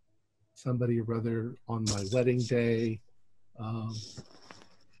from somebody or other on my wedding day.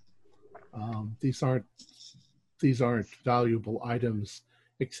 These aren't valuable items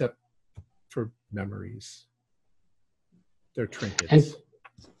except for memories. They're trinkets.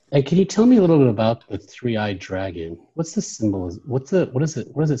 And can you tell me a little bit about the three-eyed dragon? What's the symbol? What does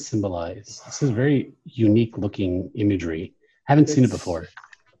it symbolize? This is very unique looking imagery. Haven't seen it before.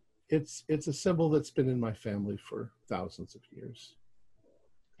 It's a symbol that's been in my family for thousands of years.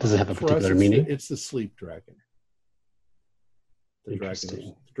 Does it have a particular meaning? It's the sleep dragon. The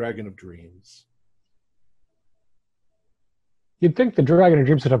dragon of dreams. You'd think the dragon of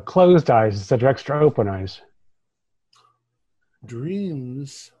dreams would have closed eyes instead of extra open eyes.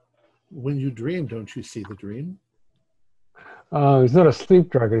 Dreams, when you dream, don't you see the dream? It's not a sleep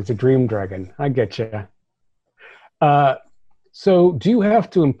dragon, it's a dream dragon. I get you. So do you have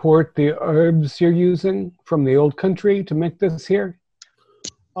to import the herbs you're using from the old country to make this here?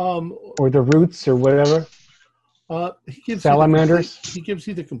 Or the roots or whatever? Salamanders? He gives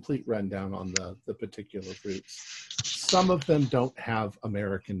you the complete rundown on the particular roots. Some of them don't have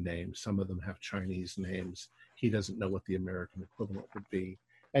American names. Some of them have Chinese names. He doesn't know what the American equivalent would be.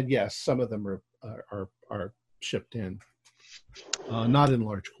 And yes, some of them are shipped in. Not in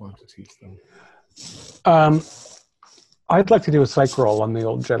large quantities, though. I'd like to do a psych roll on the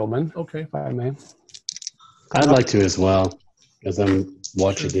old gentleman. Okay. If I may. I'd like to as well, as I'm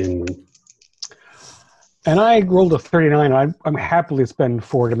watching in. And I rolled a 39. I'm happily spend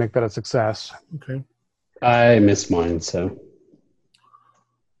 4 to make that a success. Okay. I missed mine, so.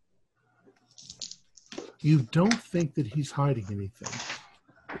 You don't think that he's hiding anything.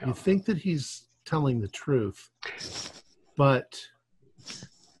 No. You think that he's telling the truth, but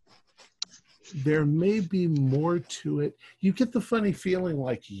there may be more to it. You get the funny feeling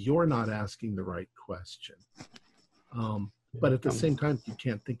like you're not asking the right question. But at the same time, you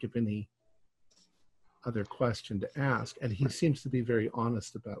can't think of any other question to ask. And he seems to be very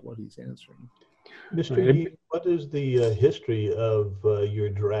honest about what he's answering. Mr. Yee, what is the history of your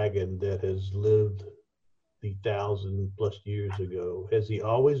dragon that has lived the 1,000+ years ago? Has he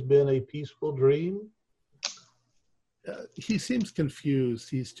always been a peaceful dream? He seems confused.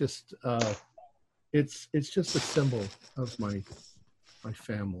 He's just, it's just a symbol of my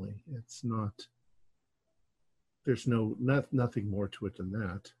family. It's not, there's nothing more to it than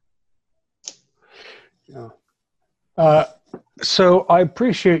that. Yeah. So I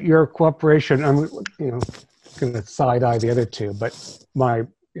appreciate your cooperation. I'm, going to side eye the other two, but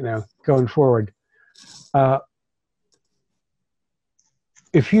going forward,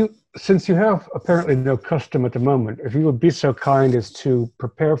 since you have apparently no custom at the moment, if you would be so kind as to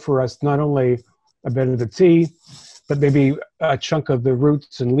prepare for us not only a bit of the tea, but maybe a chunk of the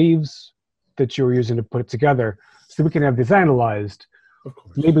roots and leaves that you were using to put it together, so we can have this analyzed. Of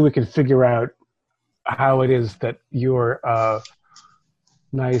course. Maybe we can figure out how it is that your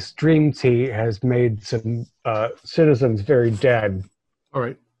nice dream tea has made some citizens very dead. All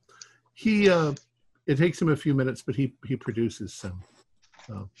right. It takes him a few minutes, but he produces some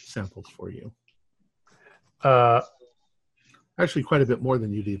samples for you. Actually, quite a bit more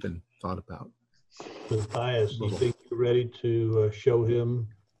than you'd even thought about. Matthias, do you think you're ready to show him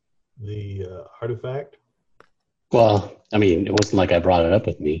the artifact? Well, I mean, it wasn't like I brought it up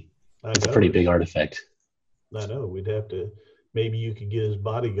with me. It's a pretty big artifact. I know. We'd have to, maybe you could get his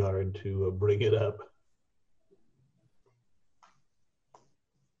bodyguard to bring it up.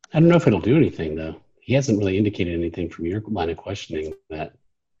 I don't know if it'll do anything, though. He hasn't really indicated anything from your line of questioning that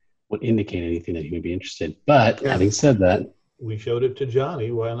would indicate anything that he would be interested. But having said that, we showed it to Johnny.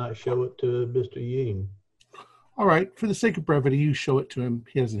 Why not show it to Mr. Ying? All right. For the sake of brevity, you show it to him.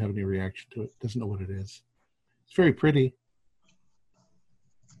 He doesn't have any reaction to it. Doesn't know what it is. It's very pretty.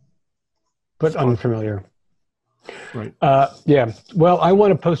 But unfamiliar. Right. Yeah. Well, I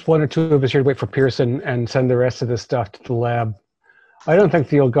want to post one or two of us here to wait for Pearson and send the rest of this stuff to the lab. I don't think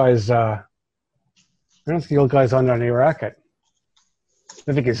the old guy's on any racket.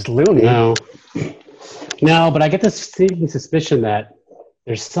 I think he's loony. No, but I get this sneaking suspicion that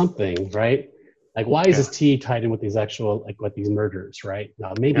there's something, right? Like, why is this tea tied in with these actual, like, these murders, right?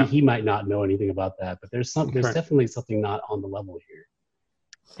 Now, maybe he might not know anything about that, but there's definitely something not on the level here.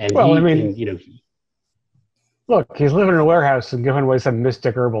 And look, he's living in a warehouse and giving away some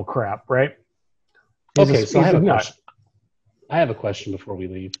mystic herbal crap, right? I have a question. I have a question before we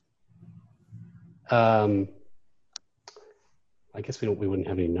leave. I guess we wouldn't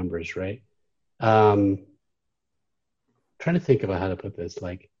have any numbers, right? Trying to think about how to put this.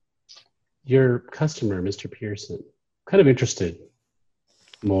 Like, your customer, Mr. Pearson, kind of interested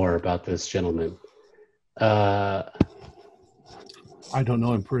more about this gentleman. I don't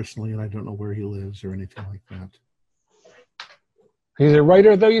know him personally, and I don't know where he lives or anything like that. He's a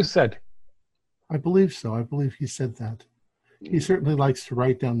writer, though, you said? I believe so. I believe he said that. He certainly likes to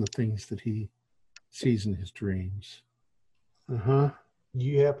write down the things that he sees in his dreams. Uh-huh. Do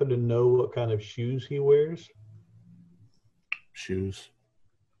you happen to know what kind of shoes he wears? Shoes.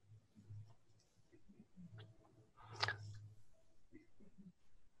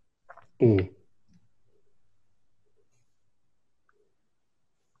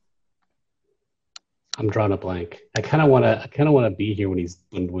 I'm drawing a blank. I kind of want to be here when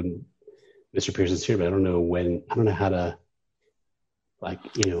Mr. Pearson's here, but I don't know when. I don't know how to,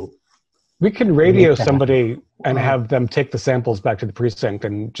 We can radio somebody and have them take the samples back to the precinct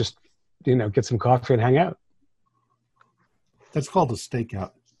and just, get some coffee and hang out. That's called a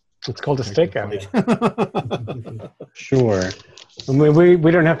stakeout. It's called a stakeout. Sure. I mean,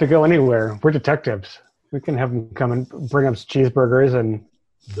 we don't have to go anywhere. We're detectives. We can have them come and bring us cheeseburgers and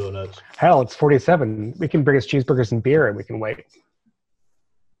donuts. Hell, it's 47. We can bring us cheeseburgers and beer and we can wait.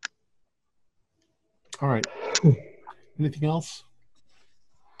 All right. Anything else?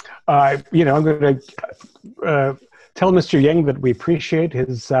 I'm going to tell Mr. Yang that we appreciate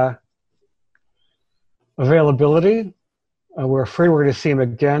his availability. We're afraid we're going to see him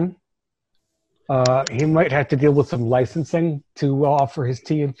again. He might have to deal with some licensing to offer his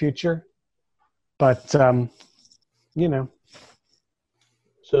tea in future. But,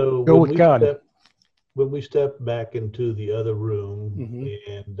 So go with God. When we step back into the other room,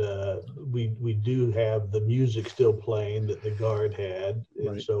 and we do have the music still playing that the guard had,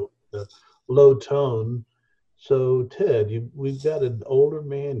 and so the low tone. So Ted, we've got an older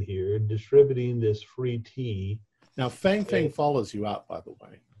man here distributing this free tea. Now Fang follows you out, by the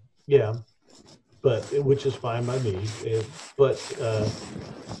way. Yeah. but which is fine by me. But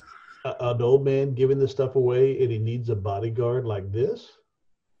an old man giving this stuff away and he needs a bodyguard like this?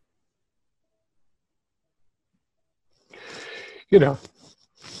 You know,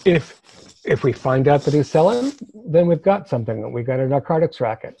 if we find out that he's selling, then we've got something. We got a narcotics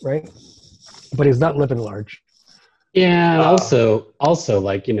racket, right? But he's not living large. Yeah, and also,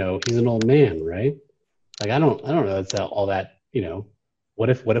 like, you know, he's an old man, right? Like, I don't know. It's all that, you know. What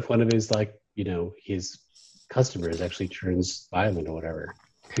if one of his, like, you know, his customers actually turns violent or whatever?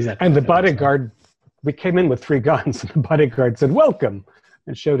 And the bodyguard, we came in with 3 guns, and the bodyguard said, "Welcome,"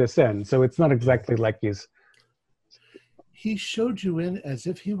 and showed us in. So it's not exactly like he showed you in as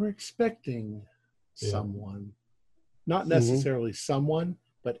if he were expecting someone, not necessarily someone,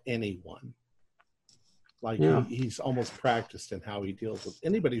 but anyone. Like he's almost practiced in how he deals with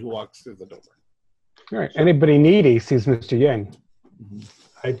anybody who walks through the door. All right. Anybody needy sees Mr. Yang.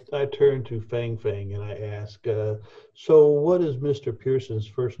 I turn to Fang Fang and I ask, so what is Mr. Pearson's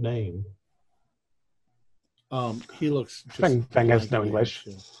first name? He looks just Fang has no English.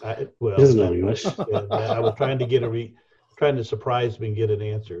 He doesn't know English. I was trying to trying to surprise me and get an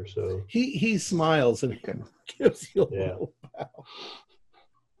answer. So he smiles and gives you a little bow.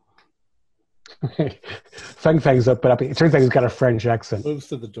 Fang Fang's up, but it turns out he's got a French accent. Moves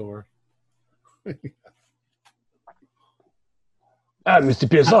to the door. Mr.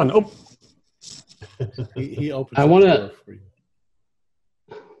 Pearson. Oh, he opens. I want to.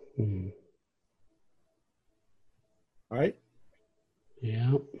 All right.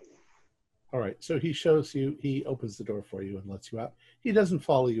 Yeah. All right. So he shows you. He opens the door for you and lets you out. He doesn't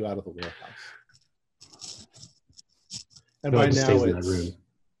follow you out of the warehouse. And by now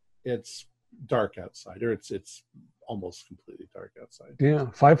it's dark outside, or it's almost completely dark outside. Yeah,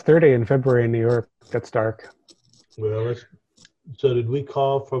 5:30 in February in New York. That's dark. Well, so did we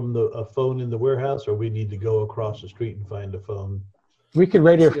call from a phone in the warehouse, or we need to go across the street and find a phone? We could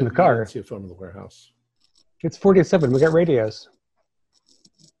radio from the car. See a phone in the warehouse. It's 47. We got radios.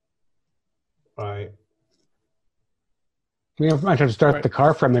 All right. We might have to start the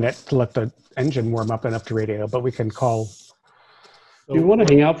car for a minute to let the engine warm up enough to radio, but we can call. Do you want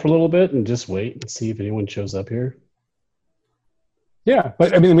to hang out for a little bit and just wait and see if anyone shows up here? Yeah,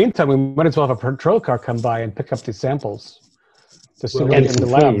 but I mean, in the meantime, we might as well have a patrol car come by and pick up these samples. Just so we and get some in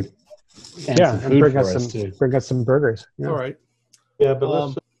the lab. food. And bring us some burgers. Yeah. All right. Yeah,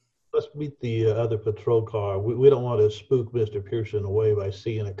 but let's meet the other patrol car. We don't want to spook Mr. Pearson away by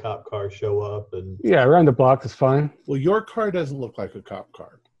seeing a cop car show up. And yeah, around the block is fine. Well, your car doesn't look like a cop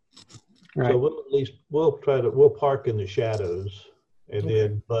car. Right. So we'll park in the shadows,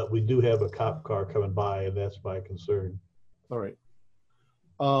 and but we do have a cop car coming by, and that's my concern. All right.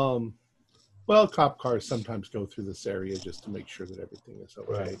 Well, cop cars sometimes go through this area just to make sure that everything is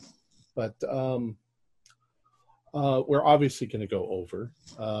okay. Right. But we're obviously going to go over.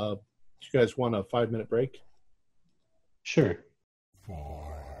 Do you guys want a 5-minute break? Sure. 5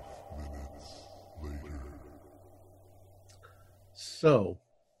 minutes later. So,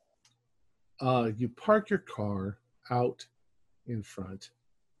 you park your car out in front,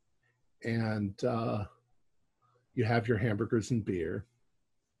 and you have your hamburgers and beer,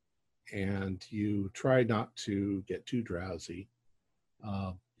 and you try not to get too drowsy.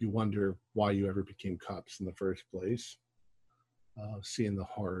 You wonder why you ever became cops in the first place, seeing the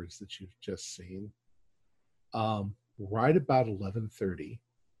horrors that you've just seen. Right about 11:30,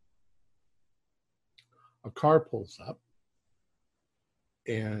 a car pulls up,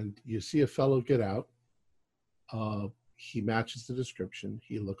 and you see a fellow get out. He matches the description.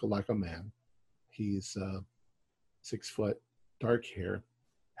 He looked like a man. He's 6 foot, dark hair,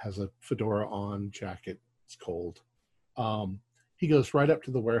 has a fedora on, jacket. It's cold. He goes right up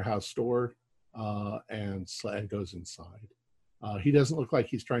to the warehouse door and goes inside. He doesn't look like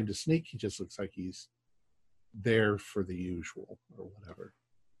he's trying to sneak. He just looks like he's there for the usual or whatever.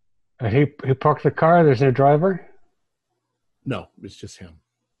 He parked the car. There's no driver? No, it's just him.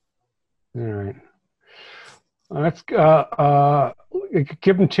 All right. Let's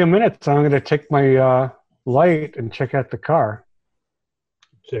give him 2 minutes. I'm going to take my light and check out the car.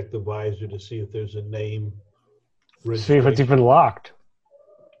 Check the visor to see if there's a name. See if it's even locked.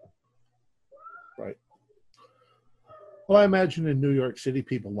 Right. Well, I imagine in New York City,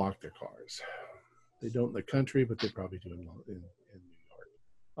 people lock their cars. They don't in the country, but they probably do in New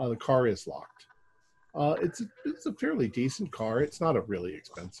York. The car is locked. It's a fairly decent car. It's not a really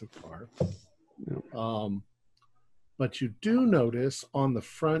expensive car. But you do notice on the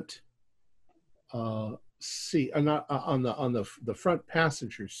front seat, not on the front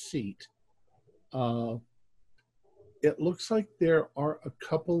passenger seat, it looks like there are a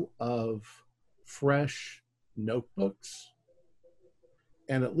couple of fresh notebooks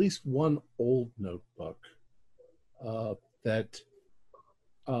and at least one old notebook that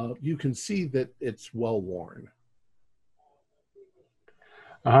you can see that it's well worn.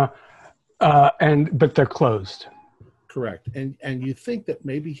 But they're closed. Correct. And you think that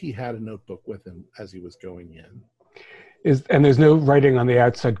maybe he had a notebook with him as he was going in. And there's no writing on the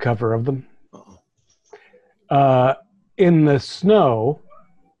outside cover of them? Uh-uh. In the snow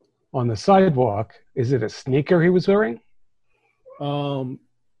on the sidewalk, is it a sneaker he was wearing?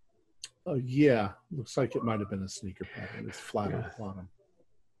 Yeah, looks like it might have been a sneaker pattern. It's flat on the bottom.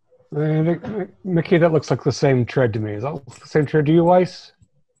 Mickey, that looks like the same tread to me. Is that the same tread to you, Weiss?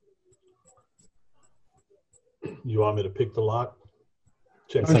 You want me to pick the lock?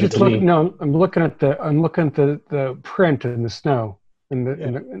 Check I'm just looking. No, I'm looking at the print in the snow,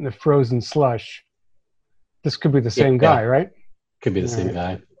 in the frozen slush. This could be the same guy, right? Could be the same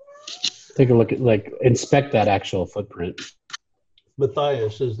guy. Take a look at, inspect that actual footprint.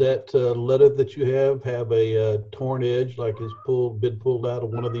 Matthias, does that letter that you have a torn edge, like it's been pulled out of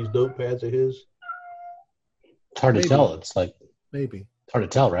one of these notepads of his? It's hard to tell. It's maybe it's hard to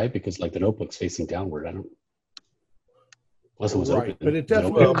tell, right? Because the notebook's facing downward. I don't. Unless it was open. But it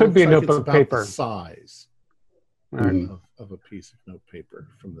definitely could be a like notebook paper. The size of a piece of note paper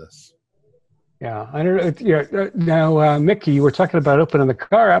from this. Yeah, I don't. Yeah. Now, Mickey, you were talking about opening the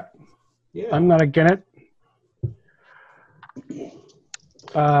car up. Yeah. I'm not against it.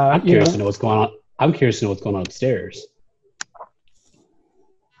 I'm curious to know what's going on. I'm curious to know what's going on upstairs.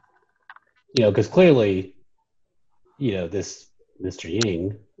 Because clearly, this Mr.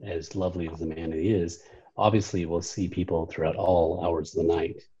 Ying, as lovely as the man he is, obviously will see people throughout all hours of the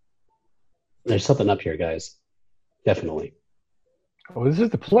night. There's something up here, guys. Definitely. Oh, this is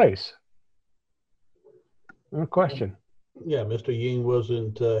the place. No question. Yeah, Mr. Ying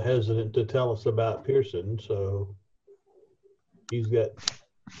wasn't hesitant to tell us about Pearson, so he's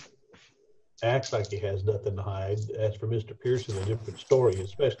acts like he has nothing to hide. As for Mr. Pearson, a different story,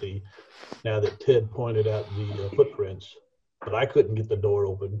 especially now that Ted pointed out the footprints. But I couldn't get the door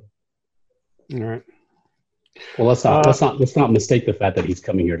open. All right. Well, let's not mistake the fact that he's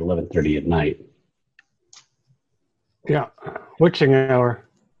coming here at 11:30 at night. Yeah, witching hour.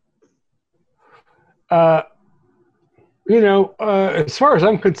 As far as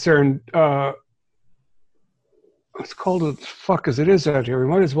I'm concerned, as cold as fuck as it is out here, we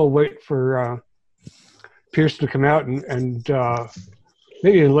might as well wait for Pearson to come out and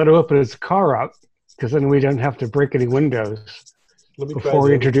maybe let him open his car up, because then we don't have to break any windows before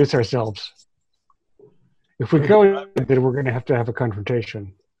we introduce ourselves. If we go in, then we're going to have a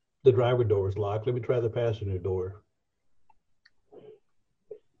confrontation. The driver door is locked. Let me try the passenger door.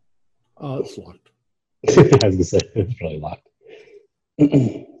 It's locked. I was going to say, it's probably locked.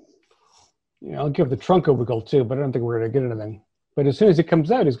 Yeah, I'll give the trunk a wiggle too, but I don't think we're going to get anything. But as soon as he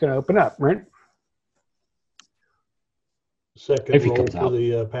comes out, he's going to open up, right? Second roll for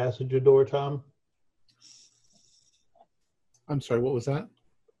the passenger door, Tom? I'm sorry, what was that?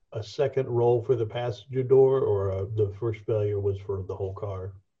 A second roll for the passenger door, or the first failure was for the whole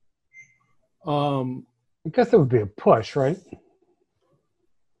car? I guess that would be a push, right?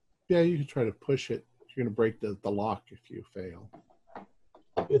 Yeah, you can try to push it. You're going to break the lock if you fail.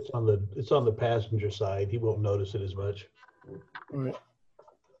 It's on the passenger side. He won't notice it as much. All right.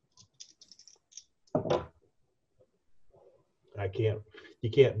 You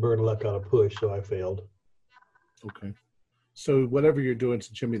can't burn luck on a push, so I failed. Okay. So whatever you're doing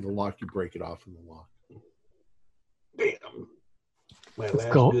to Jimmy the lock, you break it off in the lock. Damn. My That's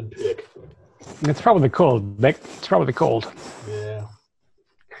last cool. good pick. It's probably cold, Nick. It's probably cold. Yeah.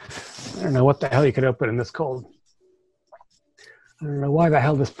 I don't know what the hell you could open in this cold. I don't know why the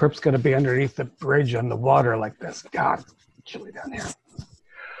hell this perp's going to be underneath the bridge on the water like this. God, it's chilly down here.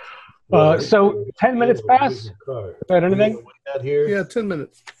 So 10 minutes pass? Is that anything? Out here? Yeah, 10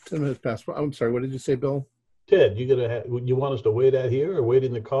 minutes. 10 minutes pass. I'm sorry, what did you say, Bill? Ted, you want us to wait out here or wait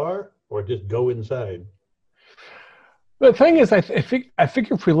in the car or just go inside? The thing is, I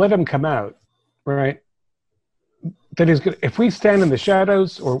figure if we let him come out, right, then he's going to, if we stand in the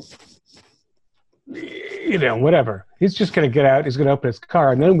shadows or, whatever, he's just going to get out, he's going to open his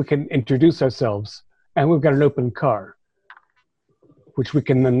car, and then we can introduce ourselves, and we've got an open car, which we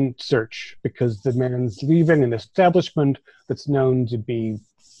can then search, because the man's leaving an establishment that's known to be,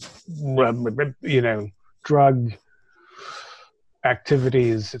 drug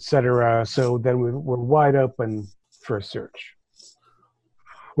activities, etc. So then we're wide open for a search.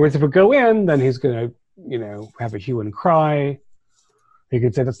 Whereas if we go in, then he's going to, have a hue and cry. He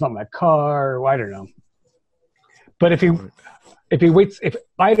could say, "That's not my car," or I don't know. But if he, if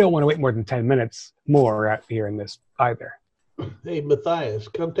I don't want to wait more than 10 minutes more out here in this either. Hey, Matthias,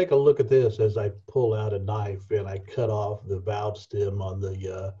 come take a look at this as I pull out a knife and I cut off the valve stem on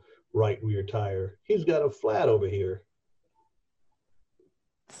the right rear tire. He's got a flat over here.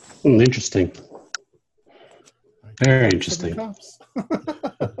 Interesting. Very interesting. All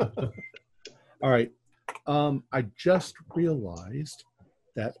right. I just realized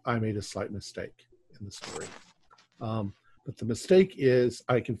that I made a slight mistake in the story. But the mistake is,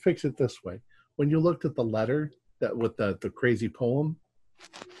 I can fix it this way. When you looked at the letter that with the crazy poem,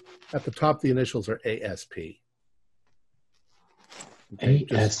 at the top the initials are ASP. Okay,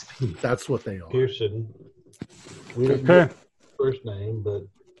 ASP. That's what they are. Pearson. We didn't Okay. get first name, but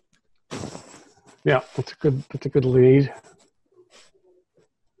Yeah, that's a good lead.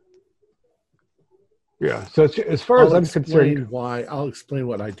 Yeah. So as far as I'm concerned, I'll explain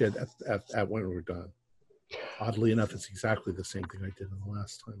what I did at when we're done. Oddly enough, it's exactly the same thing I did the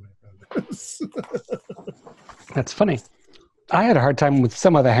last time I read this. that's funny. I had a hard time with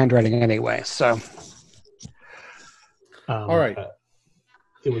some of the handwriting anyway. So. All right.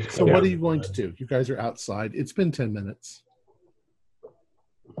 So what are you going to do? You guys are outside. It's been 10 minutes.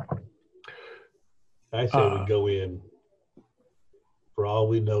 I say we go in. For all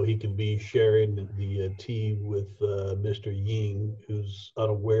we know, he can be sharing the tea with Mr. Ying, who's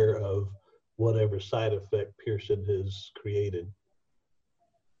unaware of whatever side effect Pearson has created.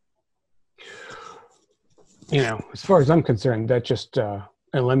 You know, as far as I'm concerned, that just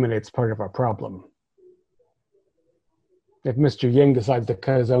eliminates part of our problem. If Mr. Ying decides to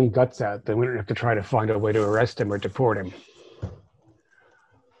cut his own guts out, then we don't have to try to find a way to arrest him or deport him.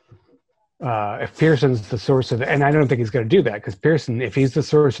 If Pearson's the source of the, and I don't think he's going to do that, because Pearson, if he's the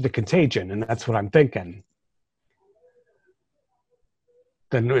source of the contagion, and that's what I'm thinking,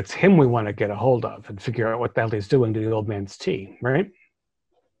 then it's him we want to get a hold of and figure out what the hell he's doing to the old man's tea, right?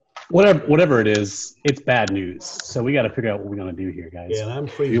 Whatever it is, it's bad news. So we got to figure out what we're going to do here, guys. Yeah, and I'm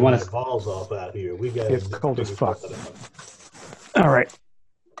freezing my balls off out here. We got It's cold as fuck. All right.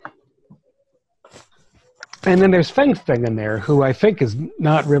 And then there's Feng Feng in there, who I think is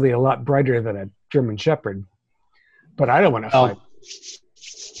not really a lot brighter than a German Shepherd. But I don't want to fight.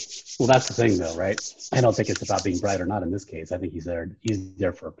 Well, that's the thing, though, right? I don't think it's about being bright or not in this case. I think he's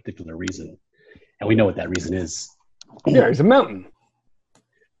there for a particular reason. And we know what that reason is. Yeah, he's a mountain.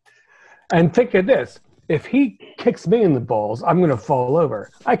 And think of this. If he kicks me in the balls, I'm going to fall over.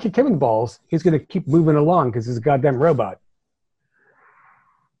 I kick him in the balls, he's going to keep moving along because he's a goddamn robot.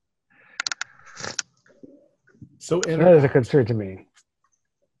 So that is a concern to me.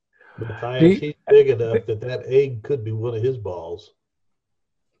 Matthias, he's big enough that egg could be one of his balls.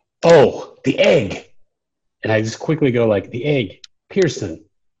 Oh, the egg. And I just quickly go like, the egg, Pearson,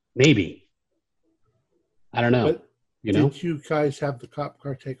 maybe. I don't know. But you know? Did you guys have the cop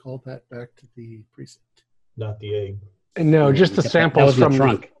car take all that back to the precinct? Not the egg. No, just the samples from from the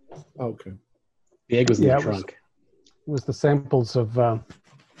trunk. Okay. The egg was in the trunk. It was the samples of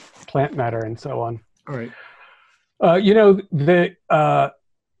plant matter and so on. All right. You know, the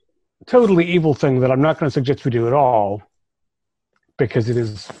totally evil thing that I'm not going to suggest we do at all, because it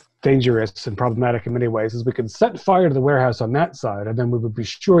is dangerous and problematic in many ways, is we can set fire to the warehouse on that side, and then we would be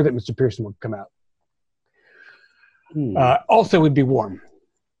sure that Mr. Pearson would come out. Also, we'd be warm.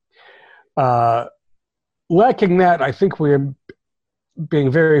 Lacking that, I think we're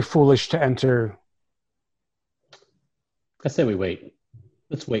being very foolish to enter. I say we wait.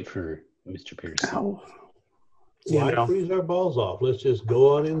 Let's wait for Mr. Pearson. Oh. Why freeze our balls off? Let's just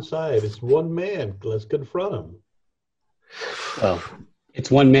go on inside. It's one man. Let's confront him. Well,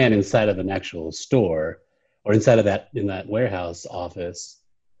 it's one man inside of an actual store, or inside of that warehouse office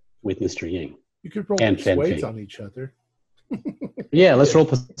with Mr. Ying. You could roll and persuades on each other. Yeah, let's roll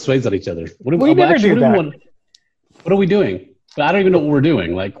persuades on each other. What are we doing? I don't even know what we're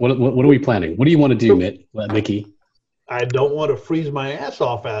doing. Like, what are we planning? What do you want to do, Mickey? I don't want to freeze my ass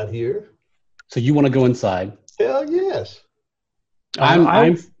off out here. So you want to go inside? Hell yes.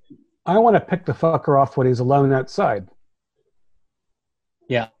 I want to pick the fucker off when he's alone outside.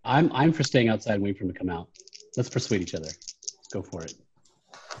 Yeah, I'm for staying outside and waiting for him to come out. Let's persuade each other. Go for it.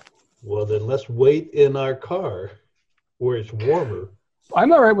 Well, then let's wait in our car where it's warmer.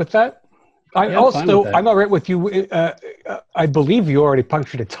 I'm all right with that. I'm all right with you. I believe you already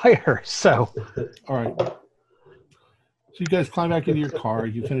punctured a tire, so. All right. So you guys climb back into your car.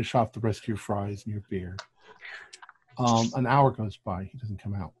 You finish off the rest of your fries and your beer. An hour goes by. He doesn't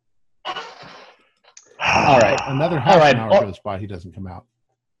come out. All right. Another half an hour goes by. He doesn't come out.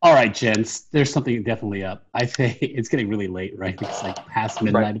 All right, gents. There's something definitely up. I think it's getting really late, right? It's like past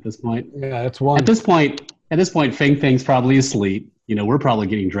midnight at this point. Yeah, that's one. At this point, At this point, Fang Fang's probably asleep. You know, we're probably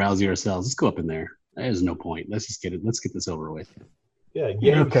getting drowsy ourselves. Let's go up in there. There's no point. Let's just get it. Let's get this over with. Yeah,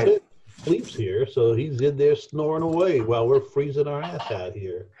 Yeah, Yang okay. Sid sleeps here, so he's in there snoring away while we're freezing our ass out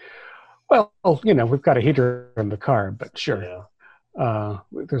here. Well, you know, we've got a heater in the car, but sure. Yeah.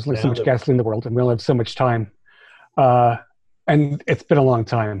 There's only so Now much that- gasoline in the world, and we only have so much time. And it's been a long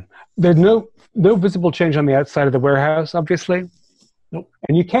time. There's no visible change on the outside of the warehouse, obviously. Nope.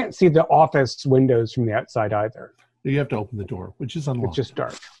 And you can't see the office windows from the outside either. You have to open the door, which is unlocked. It's just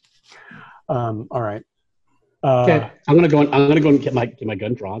dark. All right. Okay, I'm gonna go and get my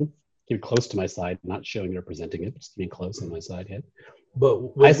gun drawn. Keep it close to my side, not showing or presenting it, just being close on my side head.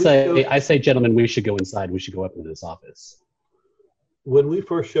 But when I say, gentlemen, we should go inside. We should go up into this office. when we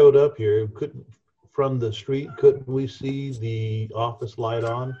first showed up here, from the street, couldn't we see the office light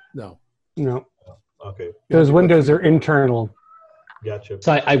on? No. No, Okay, those windows are internal. gotcha.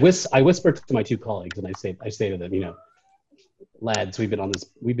 So I whispered to my two colleagues, and I say to them, you know, lads, we've been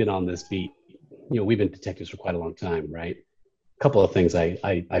on this beat. You know, we've been detectives for quite a long time, right? A couple of things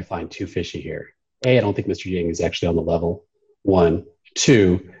I find too fishy here. A, I don't think Mr. Yang is actually on the level. 1,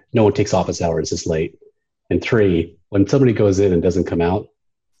 2, no one takes office hours this late. And 3, when somebody goes in and doesn't come out,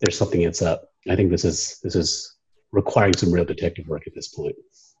 there's something that's up. I think this is requiring some real detective work at this point.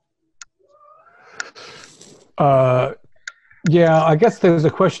 Yeah, I guess there's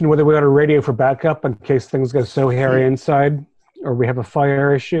a question whether we ought to radio for backup in case things get so hairy inside, or we have a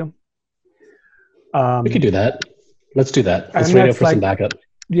fire issue. We could do that. Let's do that. Let's And radio that's for some like- backup.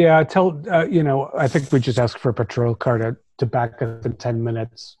 Yeah, I think we just ask for a patrol car to back up in 10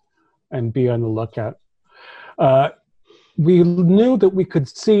 minutes and be on the lookout. We knew that we could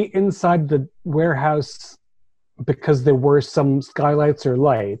see inside the warehouse because there were some skylights or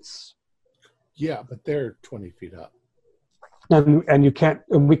lights. Yeah, but they're 20 feet up. And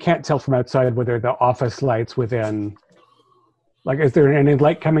we can't tell from outside whether the office lights within, like, is there any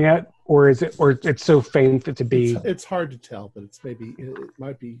light coming out, or it's so faint that to be. It's hard to tell, but it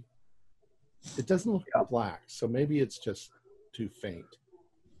might be. It doesn't look black, so maybe it's just too faint.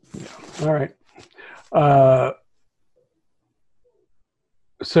 All right.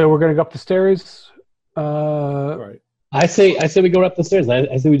 So we're gonna go up the stairs. Right. I say we go up the stairs.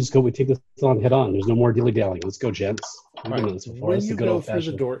 I say we just go. We take this on head on. There's no more dilly dallying. Let's go, gents. We've been on this before. When It's a you good go old through the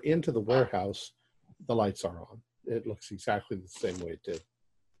fashioned. door into the warehouse, the lights are on. It looks exactly the same way it did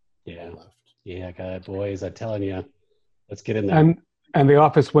Yeah, on the left. yeah, God, boys, I'm telling you, let's get in there. And the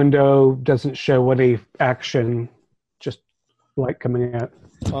office window doesn't show any action, just light coming out.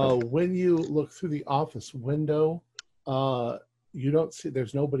 When you look through the office window, you don't see.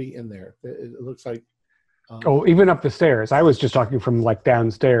 There's nobody in there. It looks like. Oh, even up the stairs. I was just talking from like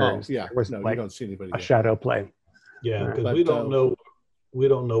downstairs. Oh, yeah. There was No, like you don't see anybody. a there. shadow play. Yeah, because But, we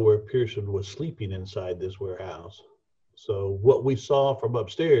don't know where Pearson was sleeping inside this warehouse. So what we saw from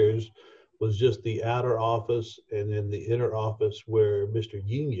upstairs was just the outer office, and then the inner office where Mr.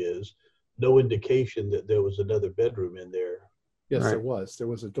 Ying is. No indication that there was another bedroom in there. Yes, Right. there was. There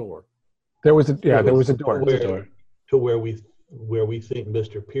was a door. There was a door. There's a door. To where we think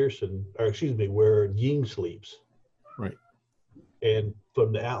Mr. Pearson, or excuse me, where Ying sleeps. Right. And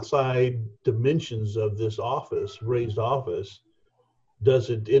from the outside dimensions of this office, raised office,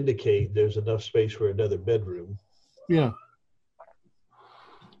 doesn't indicate there's enough space for another bedroom. Yeah.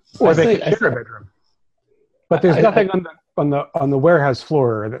 Or I they say- could I share say- a bedroom. But there's nothing on the warehouse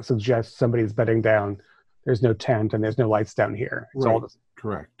floor that suggests somebody's bedding down. There's no tent and there's no lights down here. It's all Right.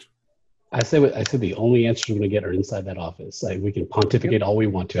 Correct. I say the only answers we're going to get are inside that office. Like, we can pontificate all we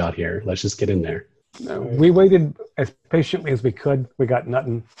want to out here. Let's just get in there. we waited as patiently as we could. We got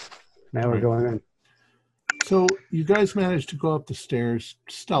nothing. Now we're Right. going in. So you guys managed to go up the stairs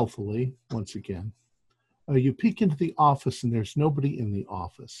stealthily once again. You peek into the office, and there's nobody in the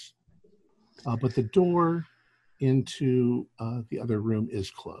office. But the door into the other room is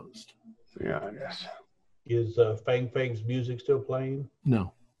closed. Yeah, I guess. Is Fang Fang's music still playing?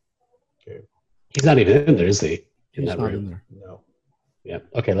 No, Okay, He's not even in there, is he? In he's that not room. in there. no. Yeah.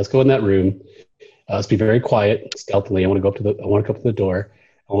 Okay. Let's go in that room. Let's be very quiet, stealthily. I want to go up to the door.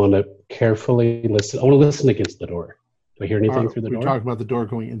 I want to carefully listen. I want to listen against the door. Do I hear anything through the We're door? talking about the door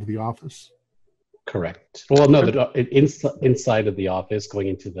going into the office. Correct. Well, no, the door inside of the office, going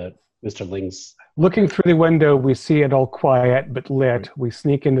into the Mr. Ling's. Looking through the window, we see it all quiet but lit. We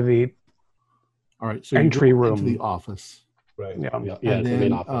sneak into the All right, so Entry you go room. into the office, Right. Yeah, and it's the main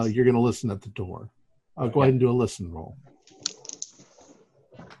then office. you're going to listen at the door. Go ahead and do a listen roll.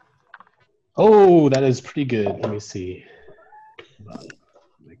 Oh, that is pretty good. Let me see. Hold on.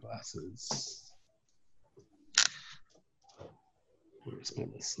 My glasses. Where's my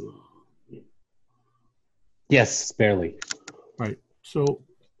listen? Yes, barely. Right. So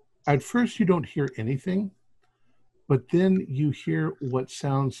at first you don't hear anything, but then you hear what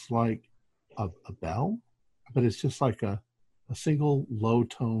sounds like a bell, but it's just like a single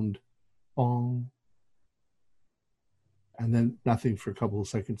low-toned bong, and then nothing for a couple of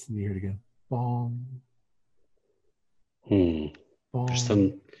seconds, and you hear it again. Bong, There's bong.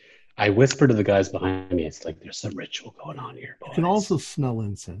 some. I whisper to the guys behind me. It's like there's some ritual going on here, boys. You can also smell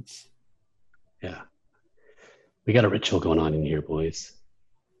incense. Yeah, we got a ritual going on in here, boys.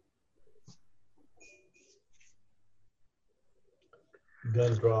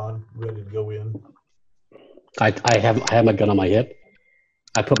 Guns drawn, ready to go in. I have my gun on my hip.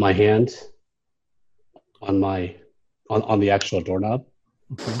 I put my hand on the actual doorknob.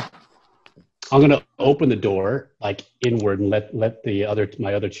 Okay. I'm gonna open the door like inward and let my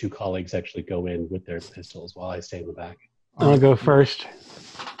other two colleagues actually go in with their pistols while I stay in the back. I'll go first.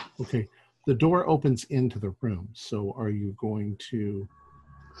 Okay. The door opens into the room. So are you going to?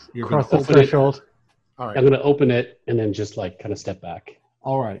 You're Cross going the to open it. threshold. All right. I'm gonna open it and then just like kind of step back.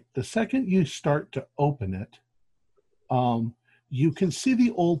 All right. The second you start to open it, you can see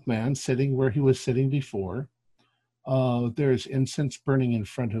the old man sitting where he was sitting before. There's incense burning in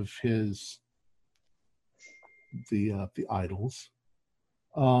front of the idols.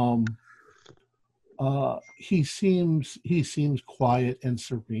 He seems quiet and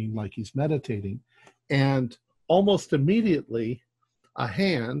serene, like he's meditating, and almost immediately, a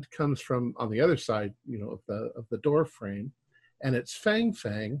hand comes from on the other side, of the door frame, and it's Fang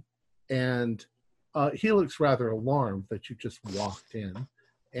Fang, and he looks rather alarmed that you just walked in,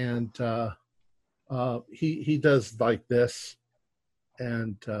 and he does like this,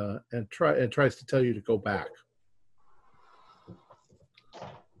 and tries to tell you to go back.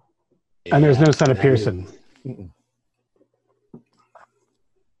 And there's no sign of Pearson. Mm-mm.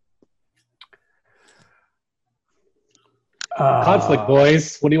 Conflict,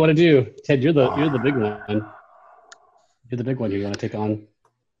 boys. What do you want to do? Ted, you're the big one. You're the big one here. You want to take on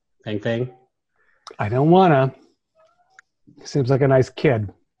Fang Fang? I don't wanna. Seems like a nice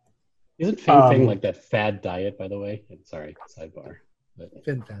kid. Isn't Fang Fang like that fad diet, by the way? Sorry, sidebar. But,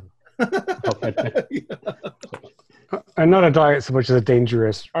 Fin Fan. oh, Fad Fan. And not a diet so much as a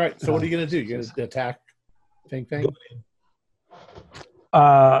dangerous. All right. So what are you going to do? You're going to attack Fang Fang? We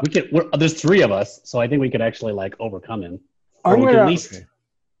can. There's three of us, so I think we could actually like overcome him. Or I'm we could gonna. at least.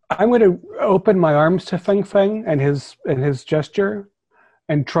 I'm going to open my arms to Feng Feng and his gesture,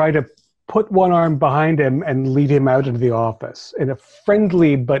 and try to put one arm behind him and lead him out into the office in a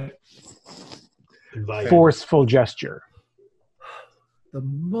friendly but forceful gesture. The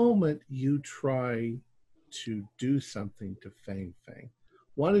moment you try to do something to Fang Fang,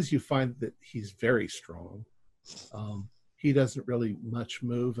 one is you find that he's very strong. He doesn't really much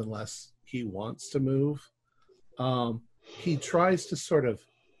move unless he wants to move. He tries to sort of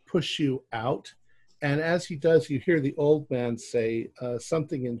push you out, and as he does, you hear the old man say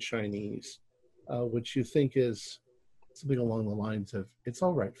something in Chinese, which you think is something along the lines of, "It's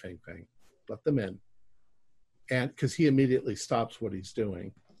all right, Fang Fang, let them in." And because he immediately stops what he's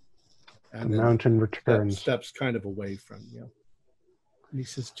doing, and The mountain returns. steps kind of away from you. And he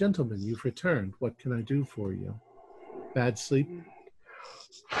says, "Gentlemen, you've returned. What can I do for you? Bad sleep?"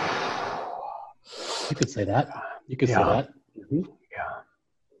 You could say that. You could say that. Mm-hmm. Yeah.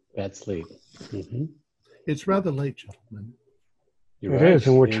 Bad sleep. Mm-hmm. It's rather late, gentlemen. You're It right. is,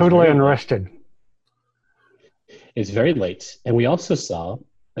 and we're It is totally very late. unrested. It's very late, and we also saw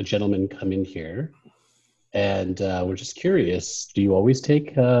a gentleman come in here, and we're just curious. Do you always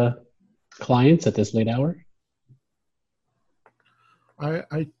take clients at this late hour?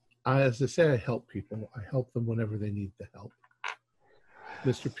 I, as I say, I help people. I help them whenever they need the help.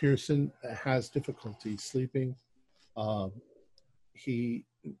 Mr. Pearson has difficulty sleeping. He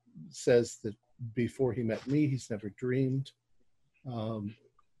says that before he met me, he's never dreamed. I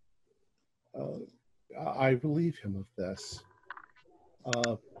relieve him of this.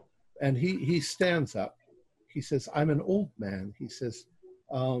 And he stands up. He says, "I'm an old man." He says,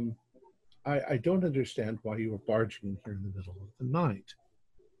 I don't understand why you were barging in here in the middle of the night.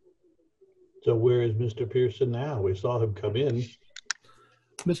 So where is Mr. Pearson now? We saw him come in.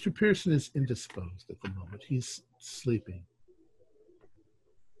 Mr. Pearson is indisposed at the moment. He's sleeping.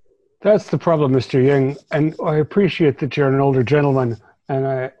 That's the problem, Mr. Ying. And I appreciate that you're an older gentleman,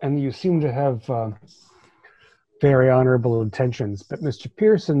 and you seem to have very honorable intentions. But Mr.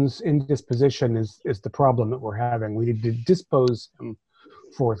 Pearson's indisposition is the problem that we're having. We need to dispose him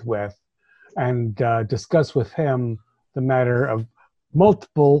forthwith and discuss with him the matter of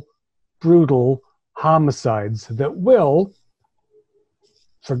multiple brutal homicides that will,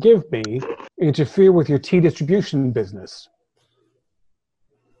 forgive me, interfere with your tea distribution business.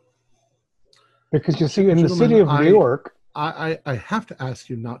 Because you see, in the city of New York... I have to ask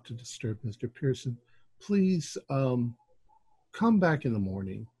you not to disturb Mr. Pearson. Please come back in the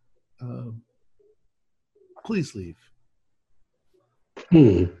morning. Please leave.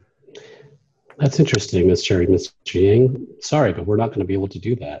 That's interesting, Mr. Yang. Sorry, but we're not going to be able to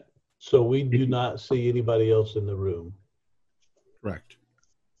do that. So we do not see anybody else in the room. Correct.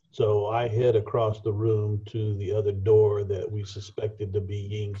 So I head across the room to the other door that we suspected to be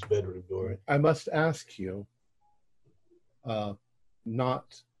Ying's bedroom door. I must ask you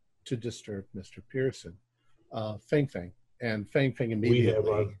not to disturb Mr. Pearson. Feng Feng. And Feng Feng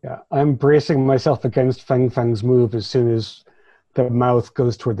immediately... I'm bracing myself against Feng Feng's move as soon as the mouth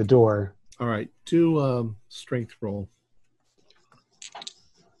goes toward the door. All right. Do strength roll.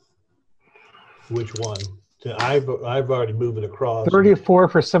 Which one? I've already moved it across. 34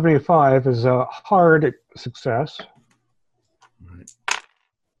 for 75 is a hard success. All right.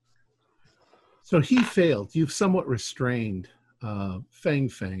 So he failed. You've somewhat restrained Feng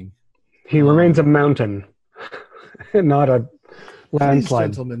Feng. He remains a mountain, not a landslide.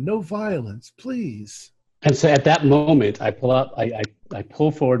 Please, gentlemen, no violence, please. And so at that moment, I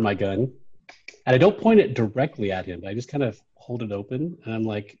pull forward my gun, and I don't point it directly at him. I just kind of hold it open, and I'm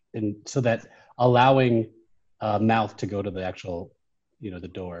like, and so that allowing mouth to go to the actual, the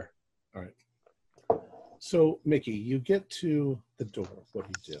door. All right. So Mickey, you get to the door.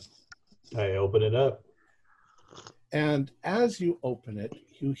 What do you do? I open it up. And as you open it,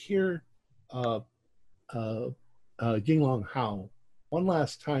 you hear Yinglong Hao one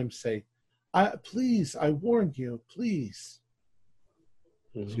last time say, please, I warned you, please.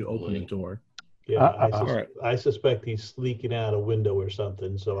 As you open the door. Yeah, I suspect he's sneaking out a window or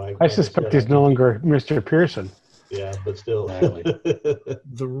something. So I suspect he's no longer Mr. Pearson. Yeah, but still.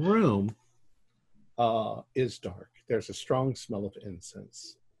 The room is dark. There's a strong smell of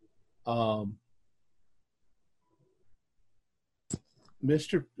incense.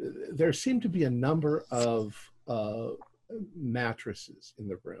 There seem to be a number of mattresses in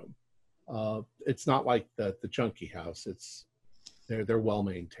the room. It's not like the junkie house. They're well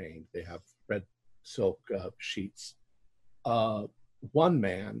maintained. They have red silk sheets. One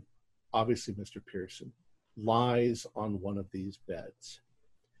man, obviously Mr. Pearson, lies on one of these beds.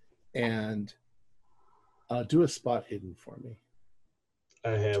 And do a spot hidden for me.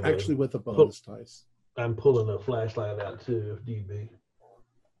 I have actually with a bonus dice. I'm pulling a flashlight out too, if need be.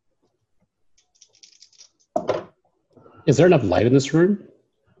 Is there enough light in this room?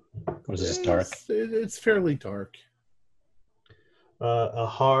 Or is it just dark? It's fairly dark. A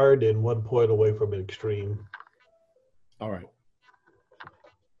hard and 1 point away from an extreme. All right.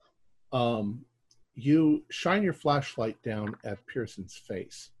 You shine your flashlight down at Pearson's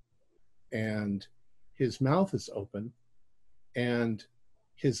face, and his mouth is open, and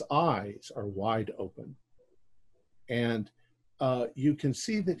his eyes are wide open. And you can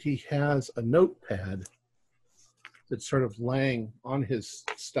see that he has a notepad that's sort of laying on his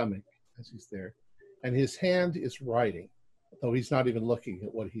stomach as he's there. And his hand is writing, though he's not even looking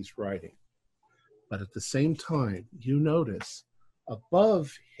at what he's writing. But at the same time, you notice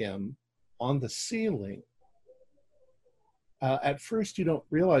above him on the ceiling, at first you don't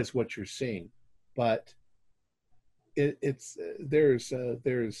realize what you're seeing, but there's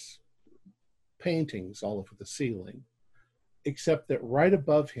paintings all over the ceiling, except that right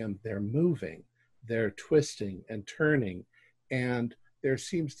above him, they're moving, they're twisting and turning, and there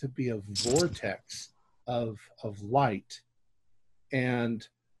seems to be a vortex of light, and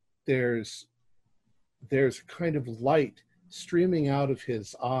there's kind of light streaming out of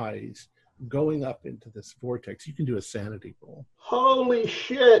his eyes, going up into this vortex. You can do a sanity roll. Holy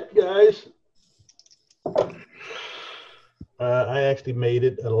shit, guys. I actually made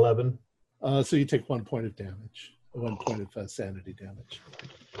it at 11. So you take 1 point of damage, 1 point of sanity damage.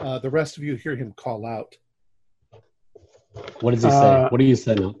 The rest of you hear him call out. What does he say? What do you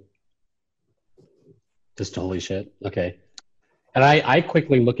say now? Just holy shit. Okay. And I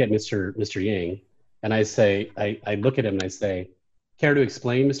quickly look at Mr. Yang, and I say, I look at him and I say, care to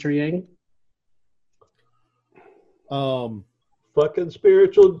explain, Mr. Yang? Fucking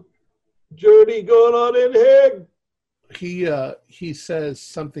spiritual journey going on in here. He says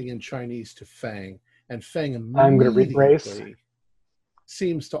something in Chinese to Fang, and Fang I'm going to rebrace.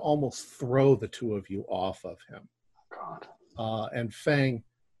 Seems to almost throw the two of you off of him. God. And Fang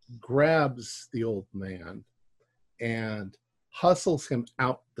grabs the old man and hustles him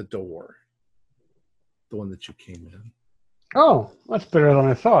out the door, the one that you came in. Oh, that's better than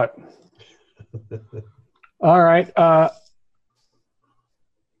I thought. All right.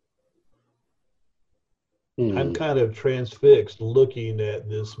 I'm kind of transfixed looking at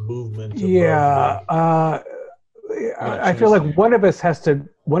this movement above Yeah, me. I feel like one of us has to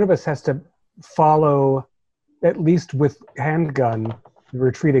follow, at least with handgun, the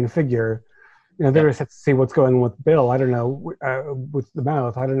retreating figure. You know, the others have to see what's going on with Bill. I don't know with the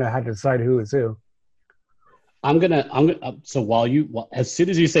mouth. I don't know how to decide who is who. I'm gonna. So as soon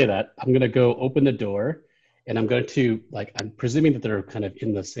as you say that, I'm gonna go open the door, and I'm going to I'm presuming that they're kind of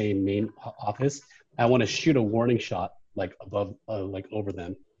in the same main office. I want to shoot a warning shot above, over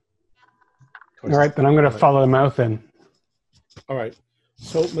them. All right, then I'm going to follow the mouth in. All right.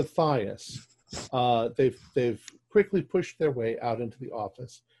 So Matthias, they've quickly pushed their way out into the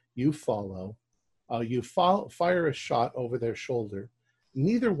office. You follow. Fire a shot over their shoulder.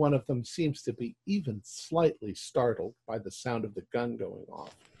 Neither one of them seems to be even slightly startled by the sound of the gun going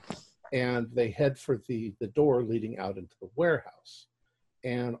off. And they head for the door leading out into the warehouse.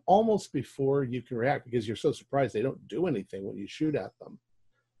 And almost before you can react, because you're so surprised they don't do anything when you shoot at them,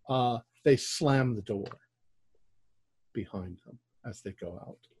 they slam the door behind them as they go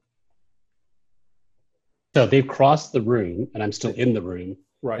out. So they've crossed the room, and I'm still in the room,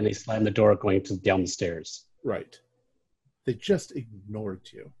 right? And they slam the door going down the stairs. Right. They just ignored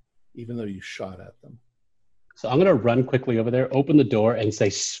you, even though you shot at them. So I'm going to run quickly over there, open the door, and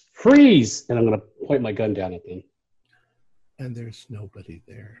say, freeze! And I'm going to point my gun down at them. And there's nobody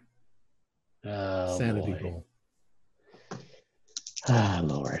there. Oh, Sanity boy. roll. Ah,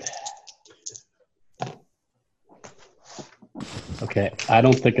 Lord. Okay, I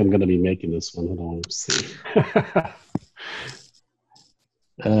don't think I'm going to be making this one. Hold on, let's see.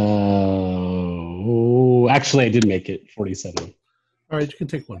 Actually, I did make it, 47. All right, you can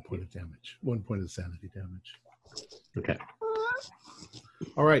take 1 point of damage. 1 point of sanity damage. Okay.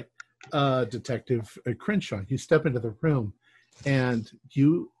 All right, Detective Crenshaw, you step into the room, and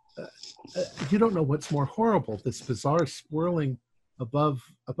you don't know what's more horrible, this bizarre swirling above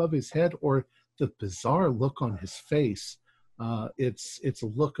his head, or the bizarre look on his face. It's a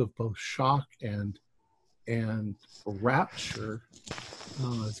look of both shock and rapture.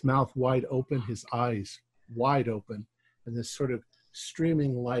 His mouth wide open, his eyes wide open, and this sort of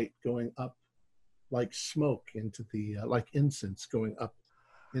streaming light going up like smoke into the like incense going up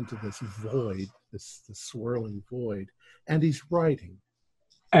into this void, this swirling void. And he's writing.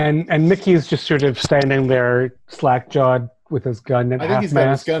 And Mickey's just sort of standing there, slack-jawed, with his gun at half-mast. I think he's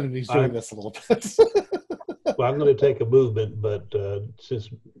got his gun and he's doing this a little bit. Well, I'm going to take a movement, but since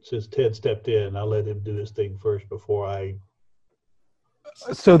Ted stepped in, I'll let him do his thing first before I.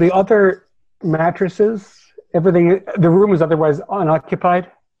 So the other mattresses, everything, the room is otherwise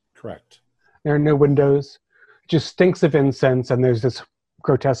unoccupied. Correct. There are no windows. Just stinks of incense, and there's this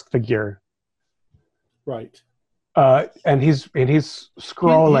grotesque figure. Right. And he's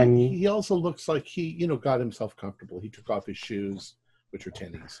scrawling. He also looks like he, got himself comfortable. He took off his shoes, which are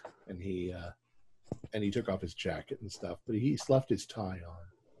tennies, and he took off his jacket and stuff, but he's left his tie on.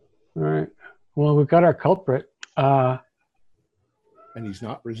 All right. Well, we've got our culprit. And he's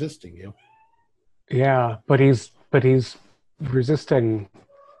not resisting you. Yeah, but he's resisting,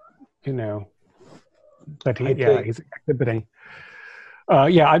 but he's exhibiting.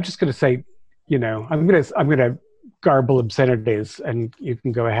 I'm just going to say, I'm going to garble obscenities, and you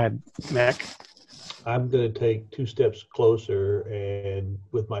can go ahead, Nick. I'm going to take 2 steps closer and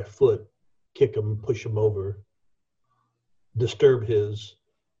with my foot kick him, push him over, disturb his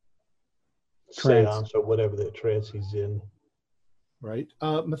seance or whatever that trance he's in. Right.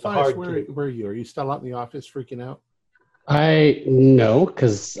 Matthias, where are you? Are you still out in the office freaking out? No,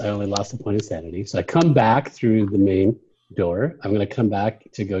 because I only lost a point of sanity. So I come back through the main door. I'm going to come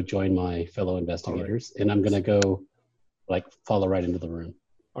back to go join my fellow investigators, and I'm going to go follow right into the room.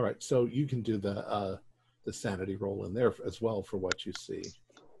 All right. So you can do the sanity roll in there as well for what you see.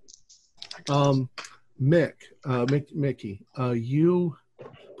 Mickey, you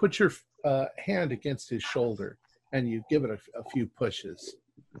put your hand against his shoulder and you give it a few pushes,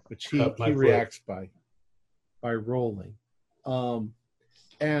 which he reacts by rolling.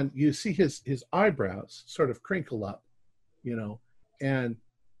 And you see his eyebrows sort of crinkle up, and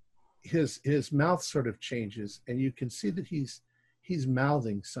his mouth sort of changes, and you can see that he's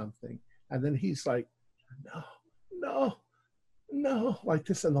mouthing something, and then he's like, no, like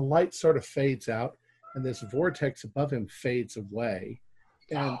this, and the light sort of fades out, and this vortex above him fades away,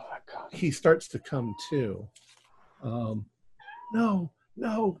 and he starts to come to. No,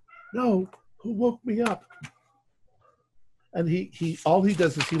 who woke me up? And he all he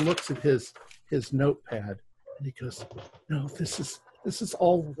does is he looks at his notepad, and he goes, no, this is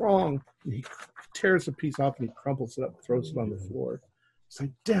all wrong. And he tears a piece off and he crumples it up, throws it on the floor. It's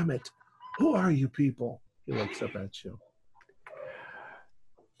like, damn it, who are you people? He looks up at you.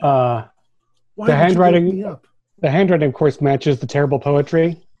 Uh, Why the did handwriting, you wake me up? the handwriting, of course, matches the terrible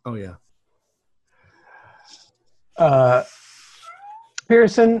poetry. Oh yeah.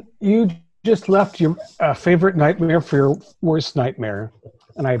 Pearson, you just left your favorite nightmare for your worst nightmare,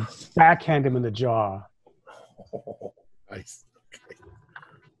 and I backhand him in the jaw. Oh, nice.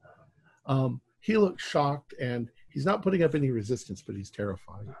 Okay. He looks shocked, and he's not putting up any resistance, but he's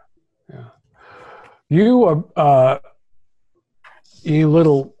terrified. Yeah. You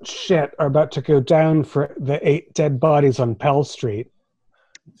little shit are about to go down for the 8 dead bodies on Pell Street.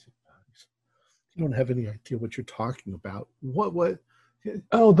 You don't have any idea what you're talking about. What?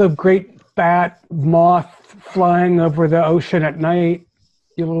 Oh, the great bat moth flying over the ocean at night.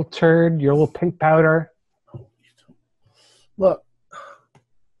 You little turd, your little pink powder. Look.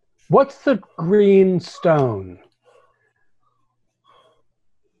 What's the green stone?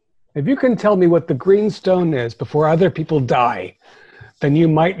 If you can tell me what the green stone is before other people die, then you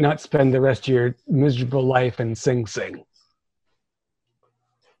might not spend the rest of your miserable life in Sing Sing.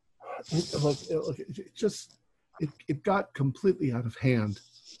 Look, it got completely out of hand.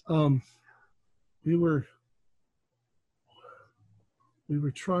 We were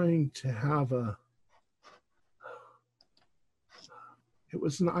trying to have it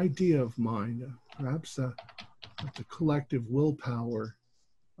was an idea of mine, perhaps the collective willpower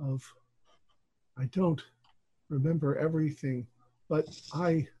of, I don't remember everything, but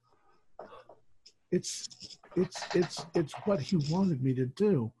it's what he wanted me to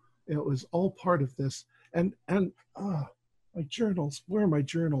do. It was all part of this. And my journals, where are my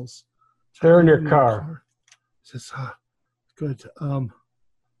journals? They're in your car. Says, good. Yeah.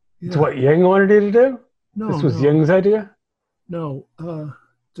 It's what Yang wanted you to do? No, this was Yang's idea? No,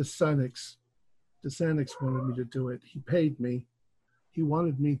 DeSanix wanted me to do it. He paid me. He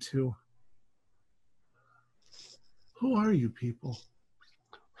wanted me to. Who are you people?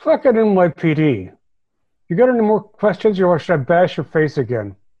 Fucking NYPD. You got any more questions, or should I bash your face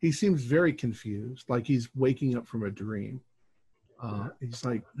again? He seems very confused, like he's waking up from a dream. He's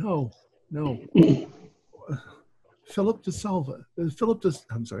like, no. Philip DeSalva.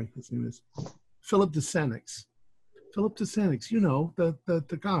 I'm sorry, his name is Philip DeSanix. Philip DeSanix, you know, the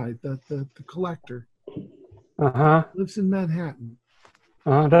guy, the collector. Uh-huh. Lives in Manhattan.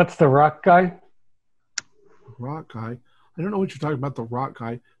 That's the rock guy? Rock guy. I don't know what you're talking about, the rock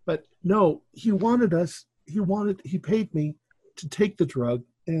guy. But no, he paid me to take the drug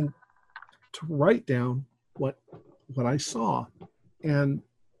and to write down what I saw. And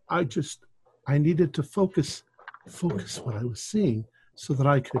I needed to focus what I was seeing so that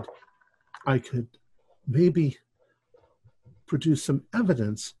I could maybe produce some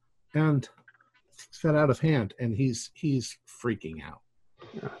evidence, and it's got out of hand, and he's freaking out.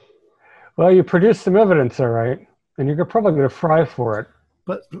 Well, you produced some evidence, all right, and you're probably going to fry for it.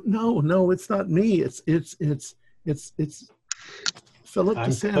 But no, it's not me. It's Philip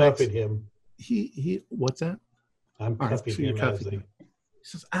DeSantis. I'm cuffing him. He. What's that? I'm cuffing him. He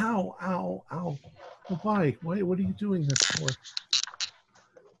says, "Ow! Well, why? What are you doing this for?"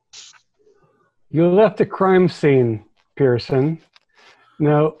 You left the crime scene, Pearson.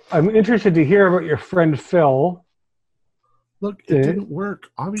 Now, I'm interested to hear about your friend Phil. Look, it didn't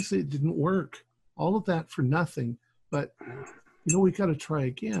work. Obviously, it didn't work. All of that for nothing. But, we got to try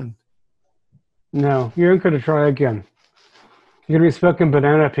again. No, you ain't going to try again. You're going to be smoking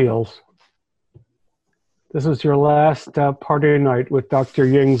banana peels. This was your last party night with Dr.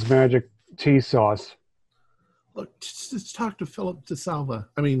 Ying's magic tea sauce. Look, just talk to Philip DeSalva.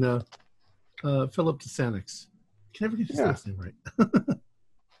 I mean, Philip DeSanix. Can never get his last name right.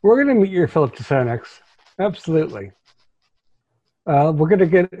 We're going to meet your Philip DeSanix. Absolutely. We're going to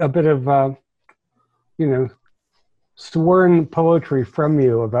get a bit of, sworn poetry from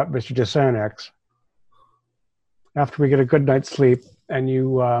you about Mr. DeSanix after we get a good night's sleep and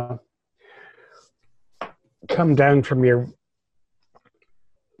you come down from your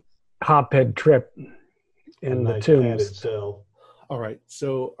hophead trip in the tombs. All right.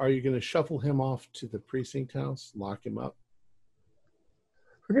 So are you going to shuffle him off to the precinct house, lock him up?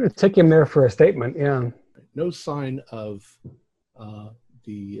 We're going to take him there for a statement, yeah. No sign of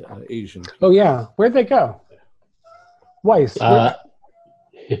the Asian people. Oh, yeah. Where'd they go? Weiss.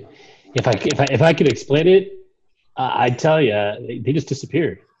 If I could explain it, I'd tell you, they just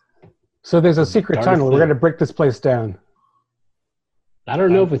disappeared. So there's a secret tunnel. We're going to break this place down. I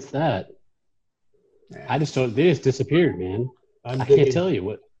don't know if it's that. I just don't. They just disappeared, man. I can't tell you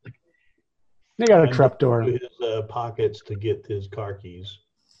what. They got a trapdoor. His pockets to get his car keys.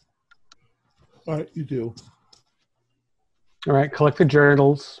 All right, you do. All right, collect the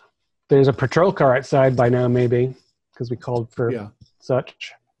journals, There's a patrol car outside by now, maybe, because we called for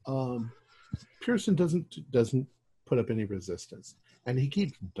such. Pearson doesn't put up any resistance, and he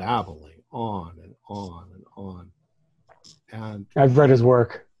keeps babbling on and on and on. And I've read his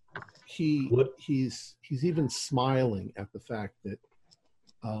work. He's even smiling at the fact that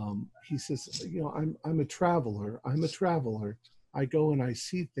he says, you know, I'm a traveler. I'm a traveler. I go and I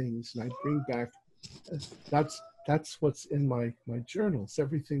see things and I bring back. That's what's in my journals.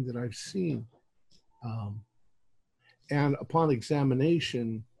 Everything that I've seen. And upon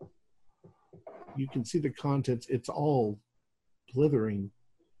examination, you can see the contents. It's all blithering,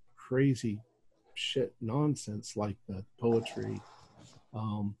 crazy shit nonsense like the poetry.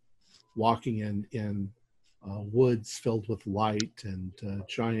 Walking in woods filled with light and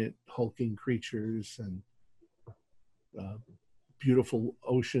giant hulking creatures and beautiful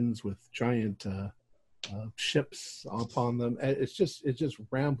oceans with giant ships upon them. It's just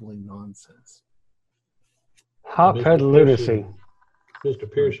rambling nonsense. Hothead lunacy. Mr.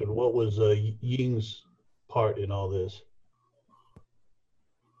 Pearson, what was Ying's part in all this?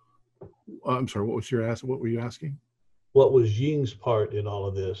 I'm sorry. What were you asking? What was Ying's part in all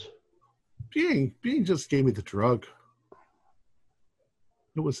of this? Being just gave me the drug.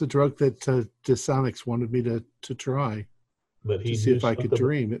 It was the drug that Dysonics wanted me to try. But he to see if I could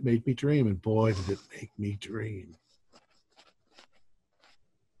dream. It made me dream, and boy, did it make me dream.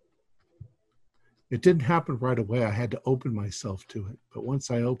 It didn't happen right away. I had to open myself to it. But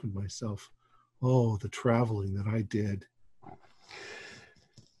once I opened myself, oh, the traveling that I did.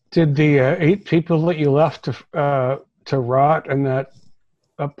 Did the 8 people that you left to rot in that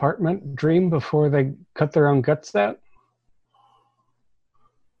apartment dream before they cut their own guts out?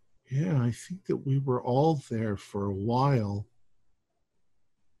 Yeah, I think that we were all there for a while.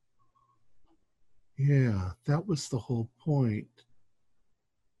 Yeah, that was the whole point.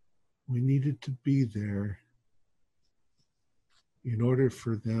 We needed to be there in order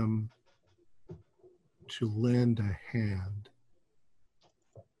for them to lend a hand.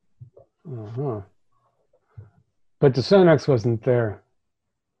 Uh-huh. But the Sonex wasn't there.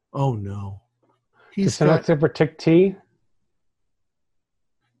 Oh, no. Did Sonex ever take tea?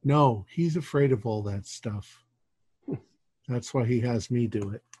 No, he's afraid of all that stuff. That's why he has me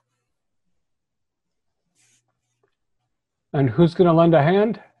do it. And who's going to lend a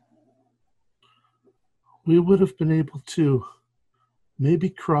hand? We would have been able to maybe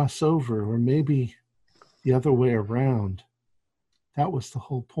cross over, or maybe the other way around. That was the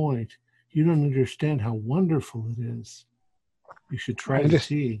whole point. You don't understand how wonderful it is. You should try the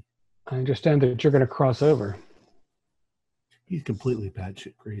tea. I understand that you're going to cross over. He's completely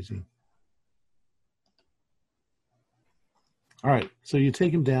batshit crazy. All right, so you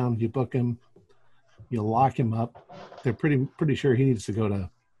take him down, you book him, you lock him up. They're pretty sure he needs to go to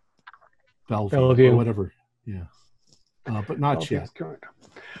Bellevue. Or whatever. Yeah, but not yet.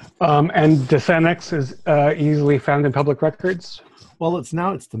 And Desenex is easily found in public records. Well, it's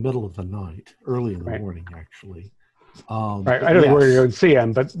the middle of the night, early in the morning, actually. Right, I don't know where you would see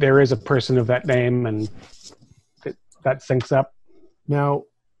him, but there is a person of that name, and that syncs up. Now,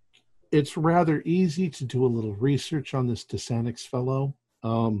 it's rather easy to do a little research on this Desenex fellow.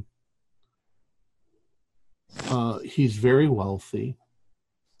 He's very wealthy.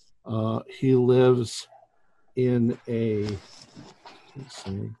 He lives in a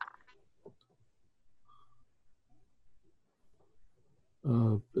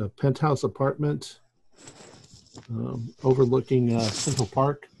penthouse apartment overlooking Central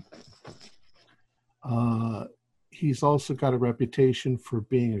Park. He's also got a reputation for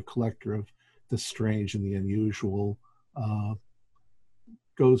being a collector of the strange and the unusual.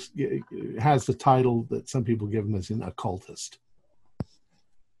 Has the title that some people give him as an occultist.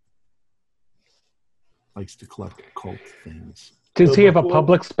 Likes to collect occult things. Does he have a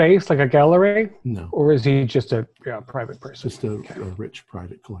public space, like a gallery? No. Or is he just a private person? Just a rich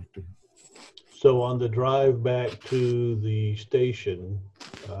private collector. So on the drive back to the station,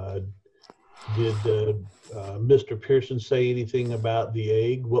 did Mr. Pearson say anything about the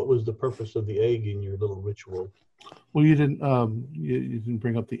egg? What was the purpose of the egg in your little ritual? Well, you didn't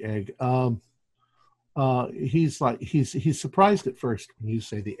bring up the egg. He's surprised at first when you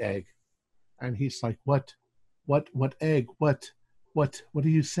say the egg, and he's like, "What egg? What are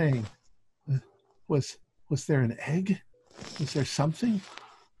you saying? Was there an egg? Was there something?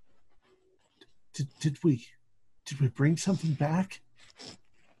 Did we bring something back?"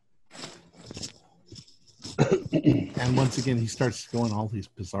 And once again, he starts going all these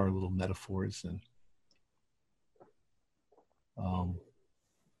bizarre little metaphors and.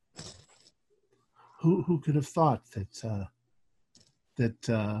 Who could have thought that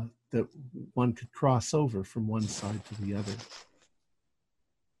that one could cross over from one side to the other.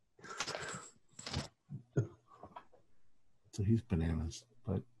 So he's bananas,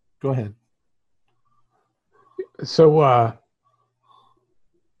 but go ahead. So,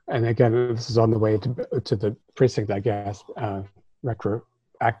 and again, this is on the way to the precinct, I guess,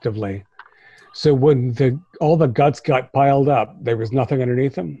 retroactively. So when all the guts got piled up, there was nothing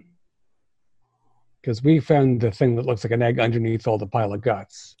underneath them? Because we found the thing that looks like an egg underneath all the pile of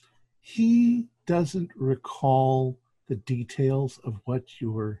guts. He doesn't recall the details of what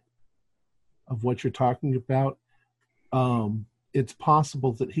you're talking about. It's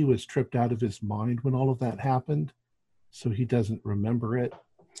possible that he was tripped out of his mind when all of that happened, so he doesn't remember it.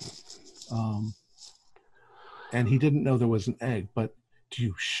 And he didn't know there was an egg, but do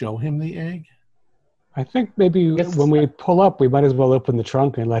you show him the egg? I think maybe when we pull up, we might as well open the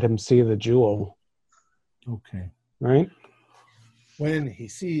trunk and let him see the jewel. Okay. Right? When he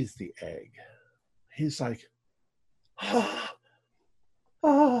sees the egg, he's like,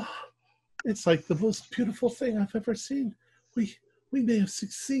 it's like the most beautiful thing I've ever seen. We may have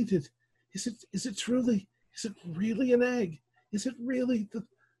succeeded. Is it really an egg? Is it really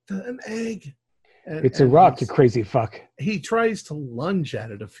an egg? It's a rock, you crazy fuck. He tries to lunge at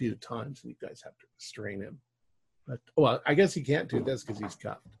it a few times, and you guys have to restrain him. But well, I guess he can't do this because he's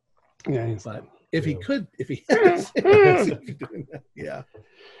cuffed. Yeah, but if he could, if he has, doing that, yeah.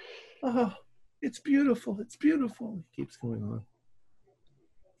 Oh, it's beautiful. It's beautiful. He keeps going on.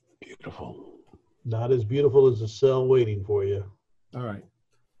 Beautiful. Not as beautiful as a cell waiting for you. All right.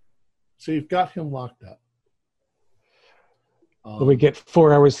 So you've got him locked up. Will we get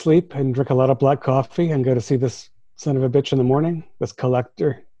 4 hours sleep and drink a lot of black coffee and go to see this son of a bitch in the morning? This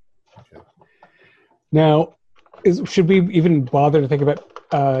collector. Okay. Now, should we even bother to think about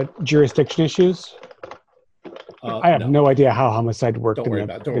jurisdiction issues? I have no idea how homicide worked in the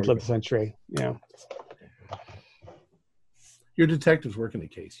middle of the century. Yeah. Your detectives work in a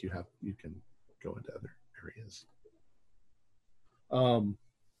case. You can go into other areas.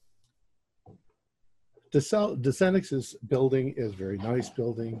 DeSenix's building is a very nice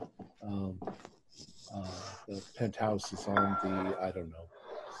building. The penthouse is on the,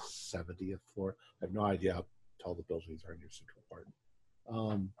 70th floor. I have no idea how tall the buildings are in your central part.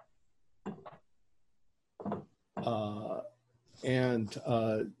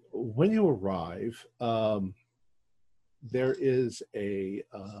 When you arrive, there is I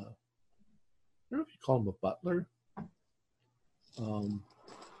don't know if you call him a butler,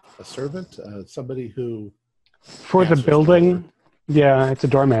 a servant, somebody who... For the building, yeah, it's a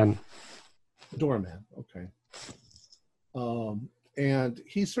doorman. Doorman, okay. And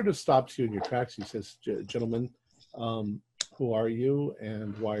he sort of stops you in your tracks. He says, gentlemen, who are you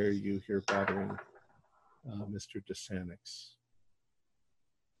and why are you here bothering Mr. DeSanix?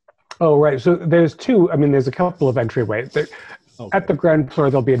 Oh, right. So there's there's a couple of entryways. Okay. At the ground floor,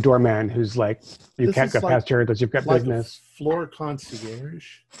 there'll be a doorman who's like, you can't go past here because you've got business. Floor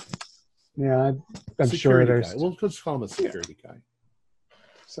concierge. Yeah, I'm sure there's... Guy. We'll just call him a security guy.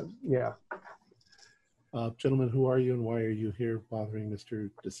 So, yeah. Gentlemen, who are you and why are you here bothering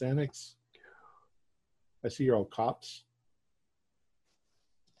Mr. DeSanix? I see you're all cops.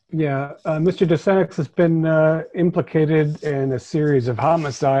 Yeah, Mr. DeSanix has been implicated in a series of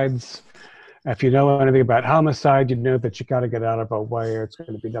homicides. If you know anything about homicide, you know that you got to get out of a way or it's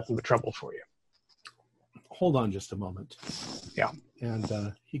going to be nothing but trouble for you. Hold on just a moment. Yeah.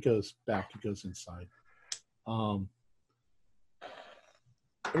 And he goes back, he goes inside.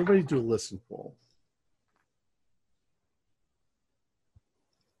 Everybody do a listen poll.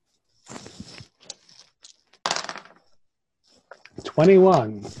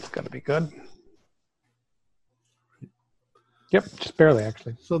 21. It's got to be good. Yep, just barely,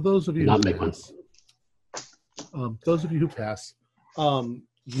 actually. So those of you Not big ones. Those of you who pass,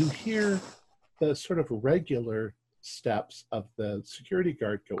 you hear the sort of regular steps of the security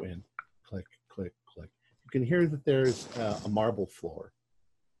guard go in. Click, click, click. You can hear that there's a marble floor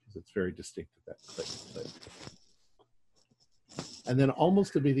because it's very distinctive, that click, click. And then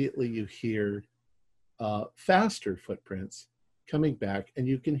almost immediately you hear faster footprints coming back, and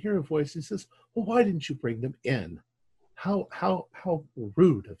you can hear a voice that says, well, why didn't you bring them in? How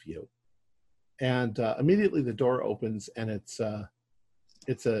rude of you. And immediately the door opens, and it's a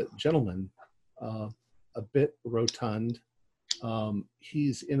gentleman, a bit rotund.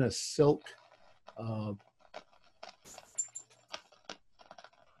 He's in a silk, I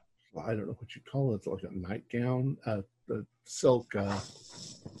don't know what you call it. It's like a nightgown, the silk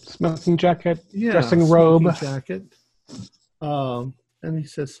smoking jacket, yeah, dressing robe. Jacket. And he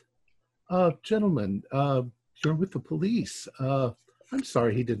says, gentlemen, you're with the police. I'm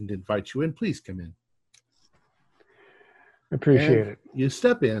sorry he didn't invite you in. Please come in. Appreciate it. You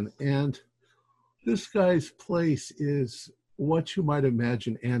step in, and this guy's place is what you might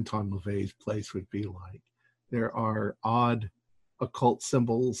imagine Anton LaVey's place would be like. There are odd occult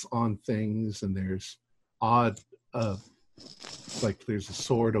symbols on things, and there's odd, like there's a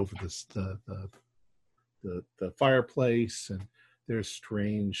sword over the fireplace, and there's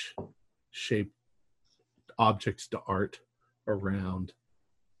strange shaped objects to art around.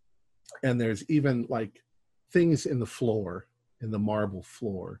 And there's even like things in the floor, in the marble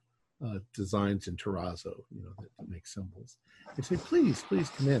floor, designs in terrazzo, that make symbols. They say, please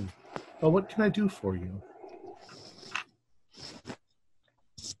come in. Oh, what can I do for you?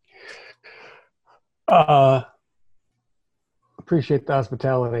 Appreciate the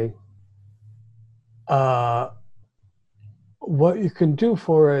hospitality. What you can do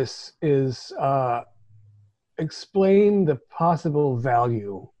for us is explain the possible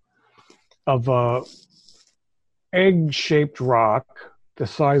value of a egg-shaped rock the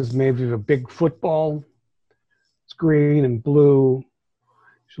size maybe of a big football. It's green and blue.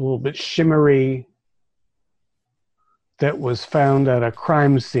 It's a little bit shimmery. That was found at a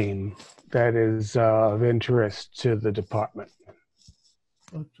crime scene that is of interest to the department.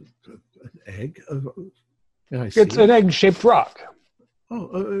 An egg? May I see It's it? an egg-shaped rock.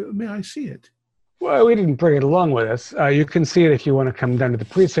 Oh, may I see it? Well, we didn't bring it along with us. You can see it if you want to come down to the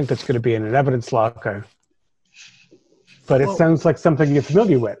precinct. That's going to be in an evidence locker. But it sounds like something you're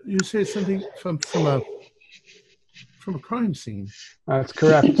familiar with. You say something from a crime scene. That's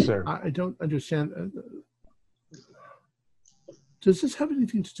correct, sir. I don't understand. Does this have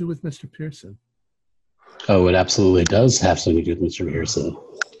anything to do with Mr. Pearson? Oh, it absolutely does have something to do with Mr. Pearson.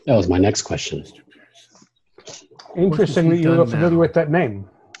 That was my next question. Mr. Pearson. Interesting that you were familiar with that name.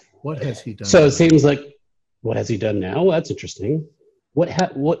 What has he done? So it seems like, what has he done now? Well, that's interesting. What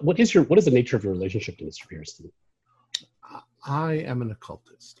is the nature of your relationship to Mr. Pearson? I am an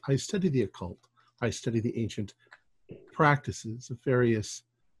occultist. I study the occult. I study the ancient practices of various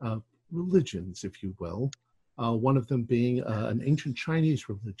religions, if you will. One of them being an ancient Chinese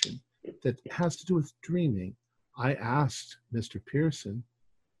religion that has to do with dreaming. I asked Mr. Pearson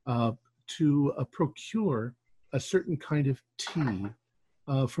to procure a certain kind of tea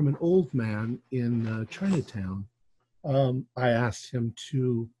from an old man in Chinatown. I asked him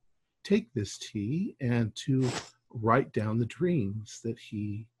to take this tea and to write down the dreams that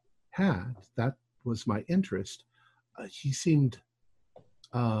he had. That was my interest. He seemed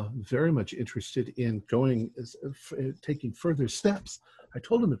very much interested in taking further steps. I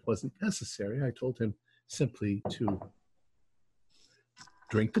told him it wasn't necessary. I told him simply to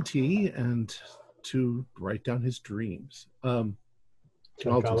drink the tea and to write down his dreams.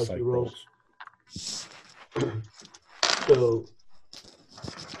 Psychology rolls. So,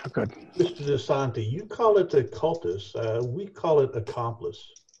 Good. Mr. DeSanti, you call it occultist. We call it accomplice.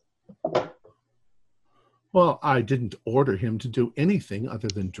 Well, I didn't order him to do anything other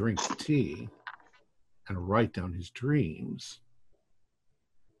than drink tea and write down his dreams.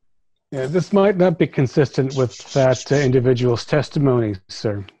 Yeah, this might not be consistent with that individual's testimony,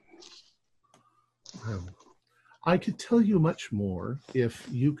 sir. I could tell you much more if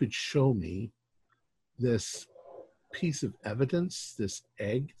you could show me this piece of evidence, this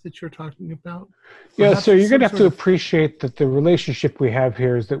egg that you're talking about. Yeah, Perhaps so you're going to have some to sort of- appreciate that the relationship we have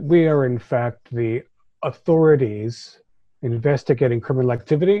here is that we are, in fact, the authorities investigating criminal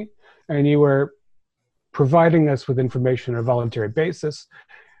activity, and you are providing us with information on a voluntary basis,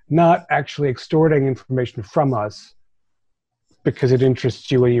 not actually extorting information from us because it interests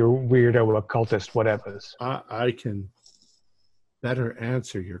you and your weirdo occultist whatevers. I can better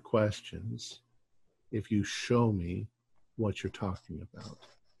answer your questions if you show me what you're talking about. I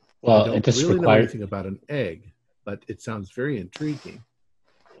Well, don't it just really know requires. anything about an egg, but it sounds very intriguing.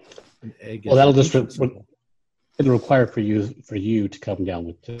 An egg. Well, is that'll an just ancient symbol. it'll require for you to come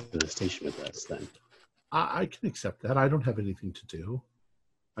down to the station with us. Then I can accept that. I don't have anything to do.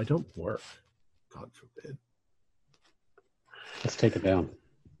 I don't work. God forbid. let's take it down.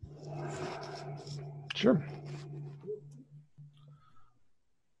 Sure.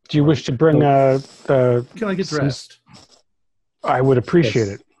 Do you wish to bring the... Can I get dressed? I would appreciate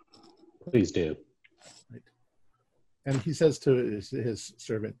Yes. it. Please do. And he says to his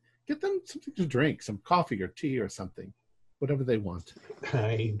servant, get them something to drink, some coffee or tea or something, whatever they want.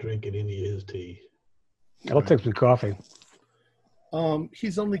 I ain't drinking any of his tea. I'll take some coffee.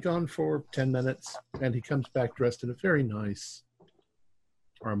 He's only gone for 10 minutes, and he comes back dressed in a very nice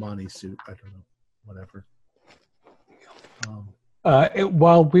Armani suit. I don't know, whatever.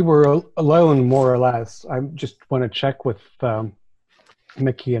 While we were alone, more or less, I just want to check with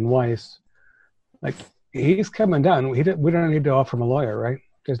Mickey and Weiss. Like, he's coming down. We don't need to offer him a lawyer, right?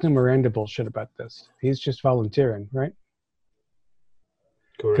 There's no Miranda bullshit about this. He's just volunteering, right?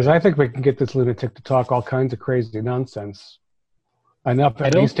 Because I think we can get this lunatic to talk all kinds of crazy nonsense. Enough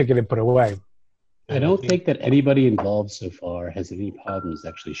at least to get him put away. I don't think that anybody involved so far has any problems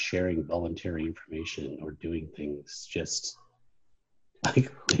actually sharing voluntary information or doing things just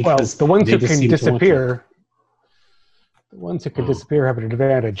like. Well, the ones who can disappear, have an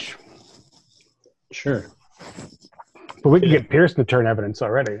advantage. Sure. But we can get Pearson to turn evidence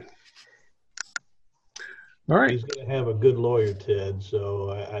already. All right. He's going to have a good lawyer, Ted,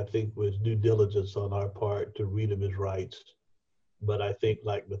 so I think with due diligence on our part to read him his rights. But I think,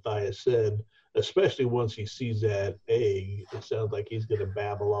 like Matthias said, especially once he sees that egg, it sounds like he's going to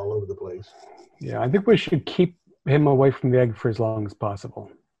babble all over the place. Yeah, I think we should keep him away from the egg for as long as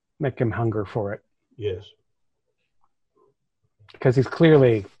possible. Make him hunger for it. Yes. Because he's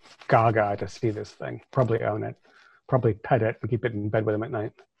clearly gaga to see this thing. Probably own it. Probably pet it and keep it in bed with him at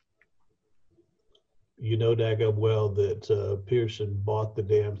night. You know daggum well that Pearson bought the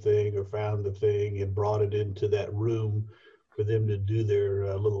damn thing or found the thing and brought it into that room for them to do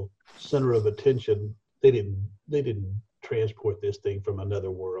their little center of attention. They didn't transport this thing from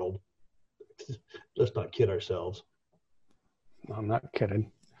another world. Let's not kid ourselves. No, I'm not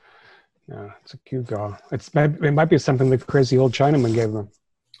kidding. No, it's a cute girl. It might be something the crazy old Chinaman gave them.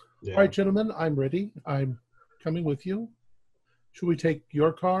 Yeah. All right, gentlemen, I'm ready. I'm coming with you. Should we take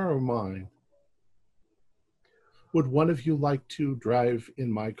your car or mine? Would one of you like to drive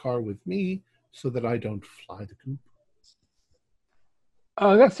in my car with me so that I don't fly the coop?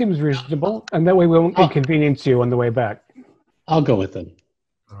 That seems reasonable. And that way we won't inconvenience you on the way back. I'll go with them.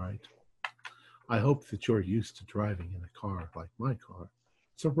 All right. I hope that you're used to driving in a car like my car.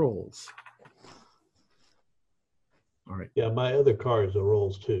 It's a Rolls. All right. Yeah, my other car is a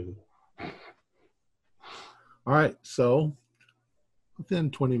Rolls too. All right. So within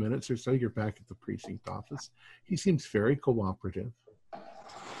 20 minutes or so, you're back at the precinct office. He seems very cooperative,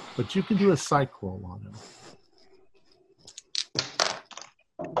 but you can do a psych roll on him.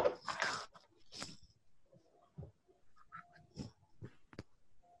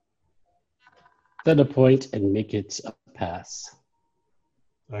 Then a point and make it a pass.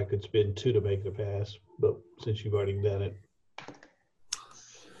 I could spend 2 to make the pass, but since you've already done it.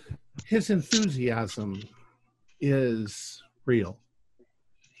 His enthusiasm is real.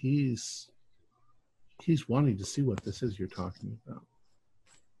 He's wanting to see what this is you're talking about.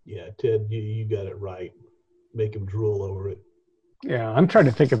 Yeah, Ted, you got it right. Make him drool over it. Yeah, I'm trying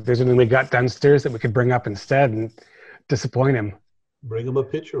to think if there's anything we got downstairs that we could bring up instead and disappoint him. Bring him a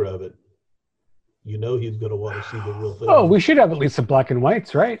picture of it. You know he's going to want to see the real thing. Oh, we should have at least some black and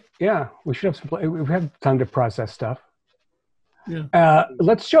whites, right? Yeah, we should have some. We have time to process stuff. Yeah.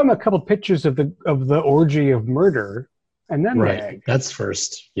 Let's show him a couple pictures of the orgy of murder, and then right. That's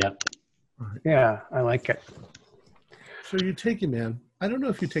first. Yep. Right. Yeah, I like it. So you take him in. I don't know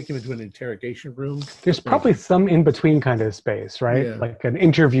if you take him into an interrogation room. There's probably some in between kind of space, right? Yeah. Like an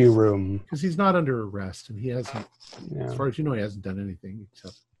interview room. Because he's not under arrest, and he hasn't. Yeah. As far as you know, he hasn't done anything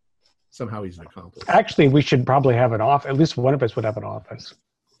except. Somehow he's an accomplice. Actually, we should probably have an office. At least one of us would have an office.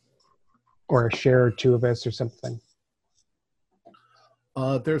 Or a share or 2 of us or something.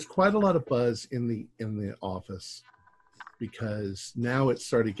 There's quite a lot of buzz in the office because now it's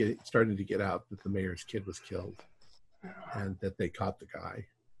starting to get out that the mayor's kid was killed and that they caught the guy.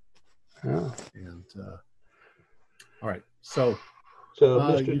 Oh. And all right. So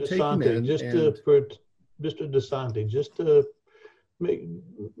Mr. DeSanti, just to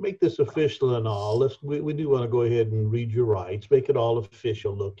make this official and all. We do want to go ahead and read your rights, make it all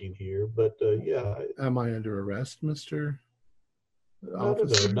official looking here. But yeah, am I under arrest, Mr.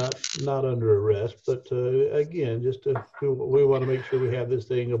 Officer? Not under arrest, but again, we want to make sure we have this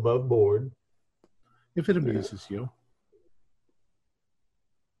thing above board. If it amuses you.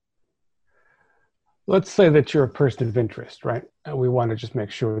 Let's say that you're a person of interest, right? And we want to just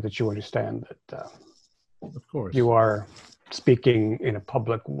make sure that you understand that. Of course. You are speaking in a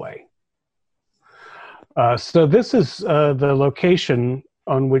public way. So this is the location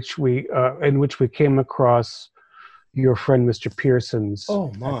on which in which we came across your friend Mr. Pearson's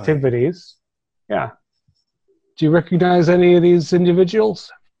activities. Yeah. Do you recognize any of these individuals?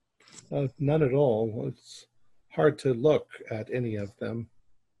 None at all. It's hard to look at any of them.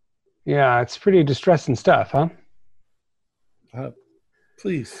 Yeah, it's pretty distressing stuff, huh?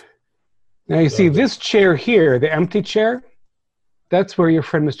 Please. Now you see this chair here, the empty chair, that's where your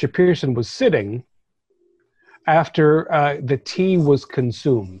friend Mr. Pearson was sitting after the tea was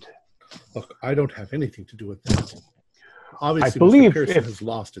consumed. Look, I don't have anything to do with that. Obviously, believe Mr. Pearson if- has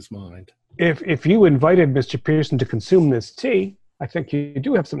lost his mind. If you invited Mr. Pearson to consume this tea, I think you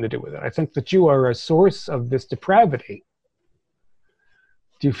do have something to do with it. I think that you are a source of this depravity.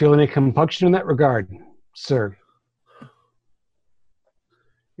 Do you feel any compunction in that regard, sir?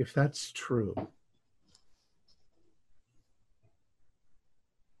 If that's true,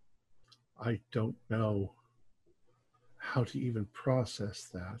 I don't know how to even process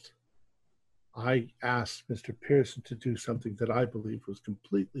that. I asked Mr. Pearson to do something that I believe was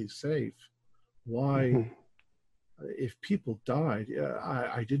completely safe. Why, if people died,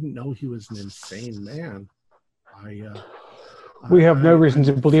 I didn't know he was an insane man. We have no reason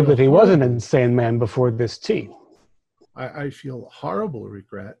to believe that he was an horrible. insane man before this tea. I feel horrible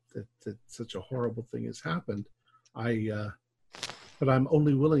regret that such a horrible thing has happened. But I'm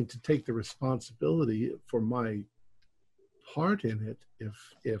only willing to take the responsibility for my part in it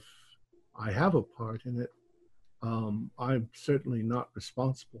if I have a part in it. I'm certainly not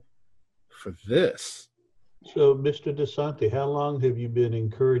responsible for this. So, Mr. DeSanti, how long have you been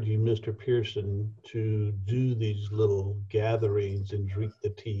encouraging Mr. Pearson to do these little gatherings and drink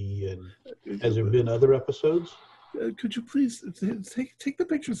the tea? And has there been other episodes? Could you please take the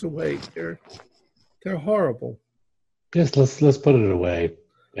pictures away? They're horrible. Just let's put it away.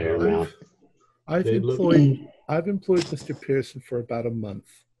 There, mouth. I've employed Mr. Pearson for about a month.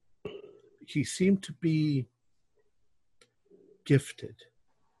 He seemed to be gifted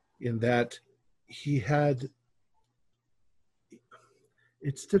in that he had,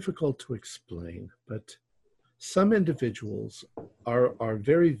 it's difficult to explain, but some individuals are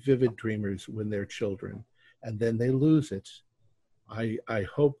very vivid dreamers when they're children, and then they lose it. I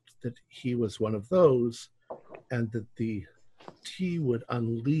hoped that he was one of those, and that the tea would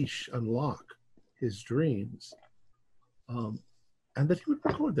unlock his dreams, and that he would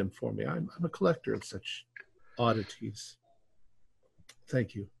record them for me. I'm a collector of such oddities.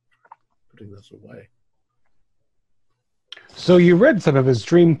 Thank you for putting those away. So you read some of his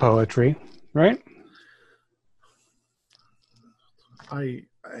dream poetry, right? I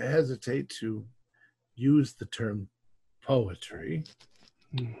hesitate to use the term poetry.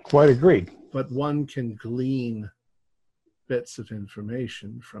 Quite agreed. But one can glean bits of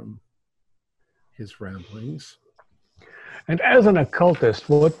information from his ramblings. And as an occultist,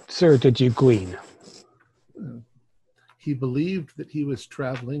 what, sir, did you glean? He believed that he was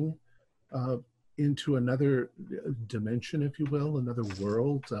traveling into another dimension, if you will, another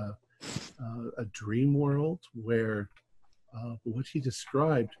world, a dream world, where what he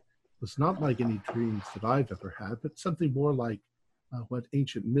described was not like any dreams that I've ever had, but something more like what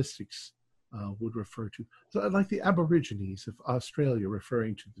ancient mystics would refer to, so like the Aborigines of Australia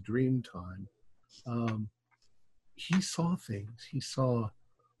referring to the dream time. He saw things. He saw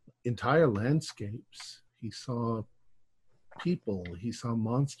entire landscapes. He saw people. He saw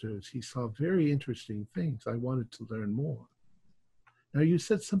monsters. He saw very interesting things. I wanted to learn more. Now, you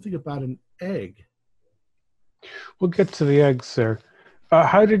said something about an egg. We'll get to the egg, sir.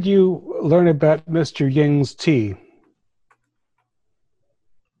 How did you learn about Mr. Ying's tea?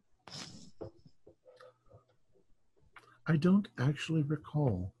 I don't actually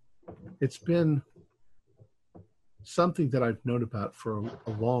recall. It's been something that I've known about for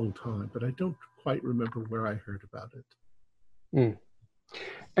a long time, but I don't quite remember where I heard about it. Mm.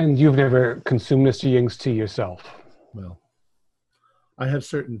 And you've never consumed Mr. Ying's tea yourself? Well, I have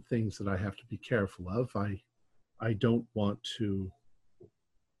certain things that I have to be careful of. I don't want to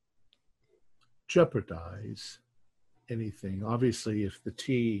jeopardize anything. Obviously, if the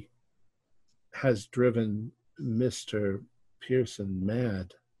tea has driven Mr. Pearson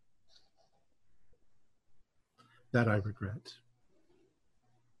mad, that I regret.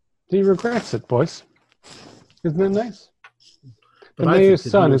 He regrets it, boys. Isn't that nice? But the I mayor's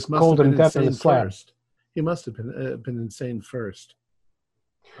think son is cold and deaf in the slab. First. He must have been insane first.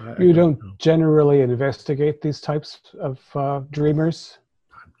 You don't generally investigate these types of dreamers?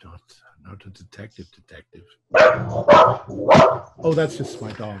 I'm not a detective. Oh, that's just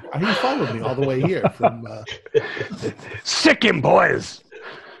my dog. He followed me all the way here from... Sick him, boys!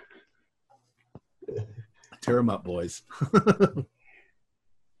 Tear him up, boys.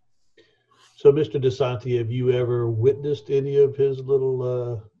 So, Mr. DeSanti, have you ever witnessed any of his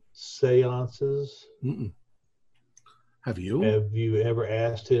little seances? Mm-mm. Have you? Have you ever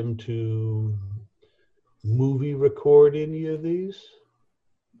asked him to movie record any of these?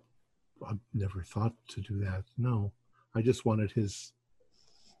 I've never thought to do that. No. I just wanted his...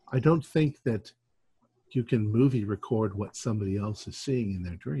 I don't think that you can movie record what somebody else is seeing in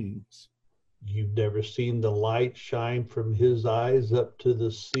their dreams. You've never seen the light shine from his eyes up to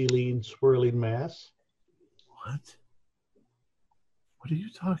the ceiling swirling mass? What? What are you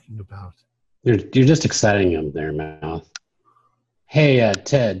talking about? You're just exciting him there, Mouth. Hey,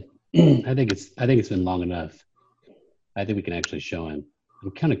 Ted. I think it's been long enough. I think we can actually show him.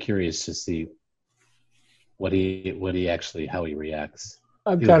 I'm kind of curious to see how he reacts.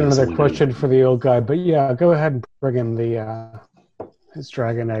 I've got another question for the old guy, but yeah, go ahead and bring him his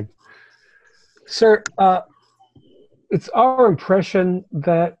dragon egg. Sir, it's our impression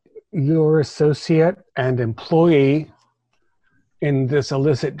that your associate and employee in this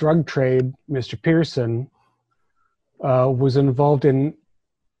illicit drug trade, Mr. Pearson, was involved in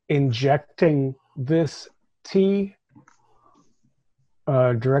injecting this tea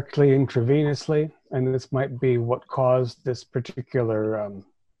directly intravenously, and this might be what caused this particular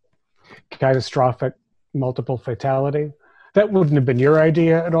catastrophic multiple fatality. That wouldn't have been your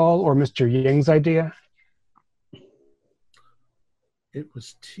idea at all, or Mr. Ying's idea? It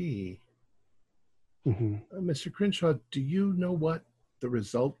was tea. Mm-hmm. Mr. Crenshaw, do you know what the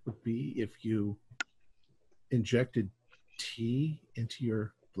result would be if you injected tea into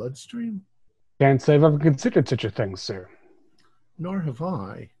your bloodstream? Can't say I've ever considered such a thing, sir. Nor have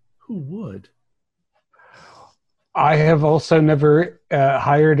I. Who would? I have also never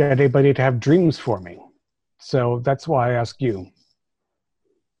hired anybody to have dreams for me. So that's why I ask you.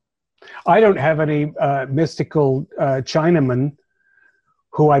 I don't have any mystical Chinaman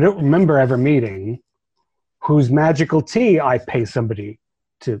who I don't remember ever meeting, whose magical tea I pay somebody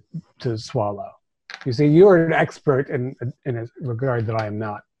to swallow. You see, you're an expert in a regard that I am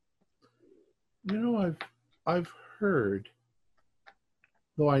not. You know, I've heard,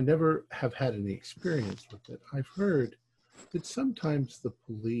 though I never have had any experience with it, I've heard that sometimes the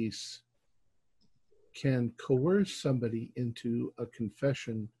police can coerce somebody into a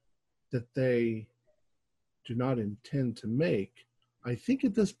confession that they do not intend to make. I think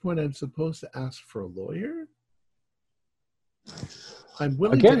at this point I'm supposed to ask for a lawyer. I'm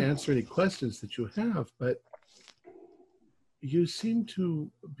willing to answer any questions that you have, but you seem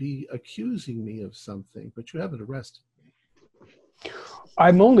to be accusing me of something, but you haven't arrested me.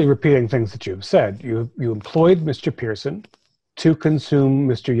 I'm only repeating things that you've said. You employed Mr. Pearson to consume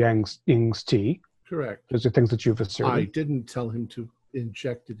Mr. Ying's tea. Correct. Those are things that you've asserted. I didn't tell him to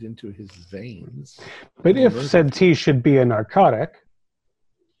inject it into his veins. But if said tea should be a narcotic,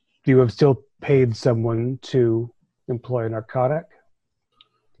 you have still paid someone to employ a narcotic?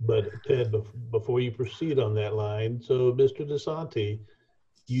 But Ted, before you proceed on that line, so Mr. DeSanti,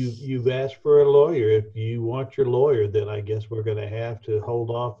 you've asked for a lawyer. If you want your lawyer, then I guess we're going to have to hold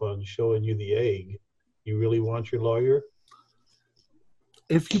off on showing you the egg. You really want your lawyer?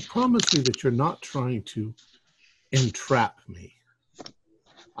 If you promise me that you're not trying to entrap me,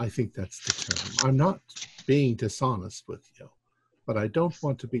 I think that's the term. I'm not being dishonest with you, but I don't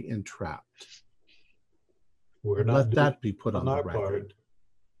want to be entrapped. Let that be put on the record. Part.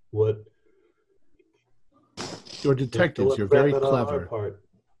 What? You're detectives. You're very clever.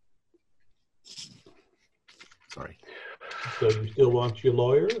 Sorry. So you still want your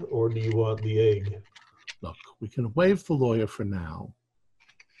lawyer, or do you want the egg? Look, we can waive the lawyer for now.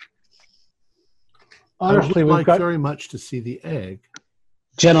 Honestly, I would like very much to see the egg.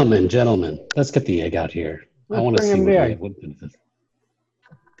 Gentlemen, let's get the egg out here. I want to see what the egg would be.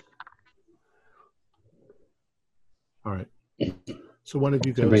 All right. So one of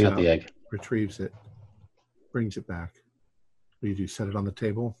you goes bring out, out the egg, retrieves it, brings it back. What do you do? Set it on the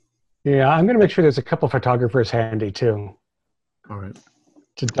table? Yeah, I'm going to make sure there's a couple photographers handy too. All right.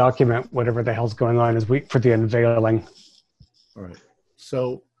 To document whatever the hell's going on as for the unveiling. All right.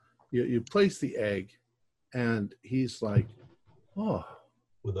 So you place the egg, and he's like, "Oh,"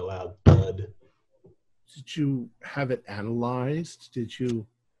 with a loud thud. Did you have it analyzed?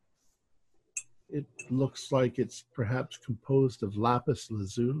 It looks like it's perhaps composed of lapis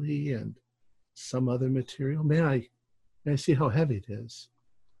lazuli and some other material. May I see how heavy it is?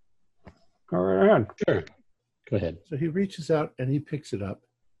 Go right ahead. Sure. Go ahead. So he reaches out and he picks it up,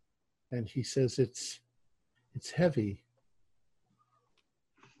 and he says, it's heavy.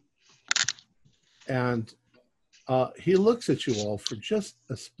 And he looks at you all for just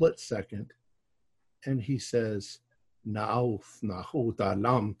a split second, and he says,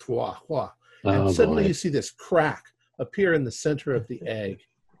 and suddenly you see this crack appear in the center of the egg,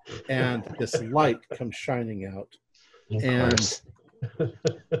 and this light comes shining out. And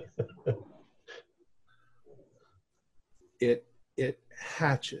it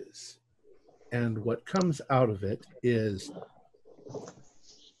hatches, and what comes out of it is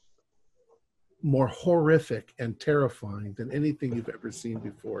more horrific and terrifying than anything you've ever seen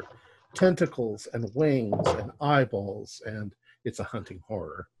before. Tentacles and wings and eyeballs, and it's a hunting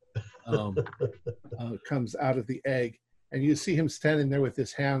horror. Comes out of the egg, And you see him standing there with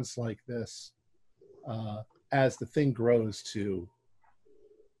his hands like this as the thing grows to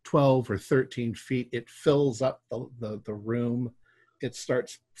 12 or 13 feet. It fills up the room. It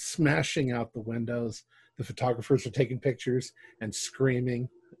starts smashing out the windows. The photographers are taking pictures and screaming.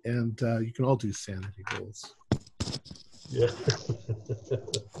 And you can all do sanity rolls. Yeah.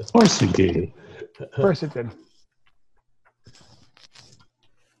 Of course you do. Of course it did.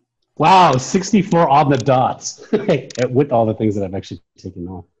 Wow, 64 on the dots with all the things that I've actually taken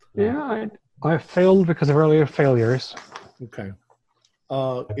off. Yeah, I failed because of earlier failures. Okay.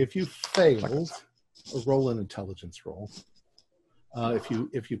 If you failed, roll an intelligence roll. If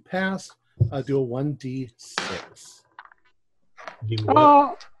you pass, do a 1d6.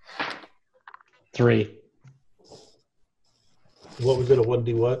 Oh, 3. What was it? A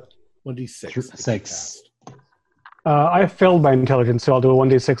 1D what? 1d6. 6. I failed my intelligence, so I'll do a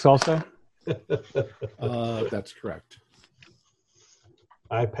 1d6 also. That's correct.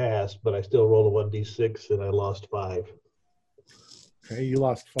 I passed, but I still rolled a 1D6 and I lost 5. Okay, you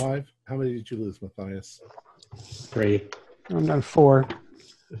lost 5. How many did you lose, Matthias? 3. I'm done 4.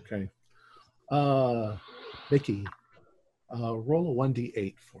 Okay. Vicky, roll a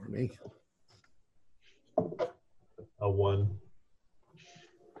 1d8 for me. A 1.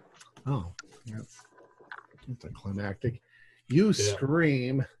 Oh, that's anticlimactic. You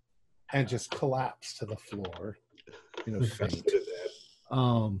scream and just collapse to the floor in a faint.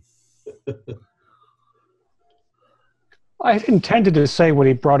 I intended to say when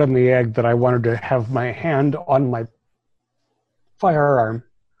he brought in the egg that I wanted to have my hand on my firearm.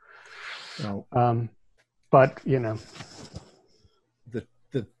 No. But, you know.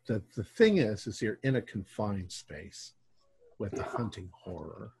 The thing is you're in a confined space with a hunting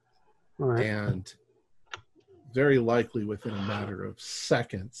horror. Right. And very likely within a matter of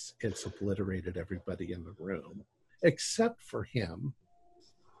seconds, it's obliterated everybody in the room, except for him.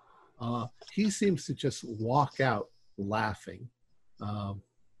 He seems to just walk out laughing.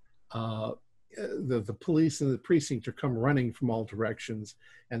 The police and the precinct are come running from all directions,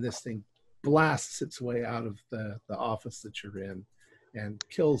 and this thing blasts its way out of the office that you're in and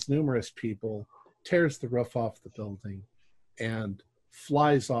kills numerous people, tears the roof off the building, and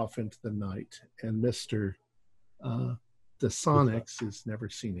flies off into the night. And Mr. DeSonics is never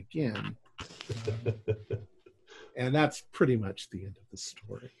seen again. And that's pretty much the end of the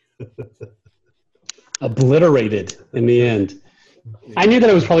story. Obliterated in the end. I knew that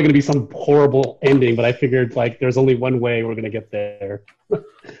it was probably going to be some horrible ending, but I figured like there's only one way we're going to get there.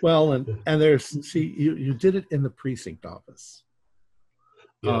 Well, and there's, see, you did it in the precinct office.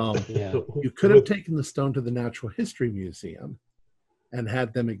 Yeah. You could have taken the stone to the Natural History Museum and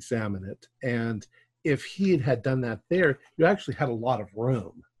had them examine it. And if he had done that there, you actually had a lot of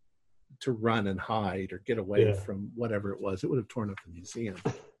room to run and hide or get away from whatever it was. It would have torn up the museum.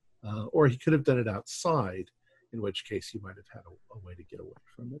 Or he could have done it outside, in which case he might have had a way to get away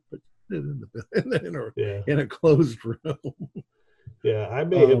from it. But in a closed room. Yeah, I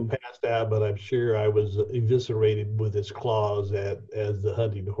may have passed out, but I'm sure I was eviscerated with his claws as the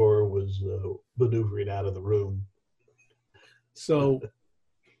hunting horror was maneuvering out of the room. So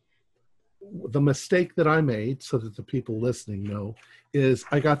the mistake that I made, so that the people listening know, is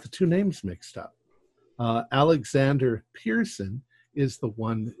I got the two names mixed up. Alexander Pearson is the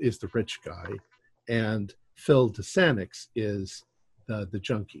rich guy, and Phil DeSanix is the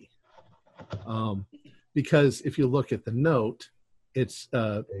junkie. Because if you look at the note, it's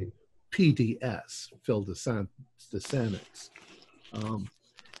PDS, Phil DeSanix.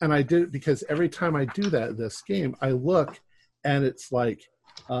 And I did it because every time I do this game, I look and it's like,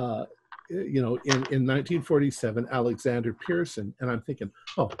 in 1947, Alexander Pearson, and I'm thinking,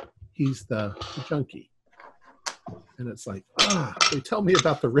 oh, he's the junkie. And it's like, they tell me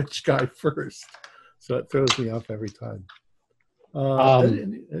about the rich guy first. So it throws me off every time.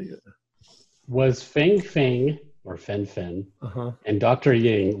 Was Feng Feng or Fen Fen and Dr.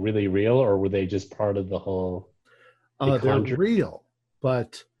 Ying really real, or were they just part of the whole? They're real,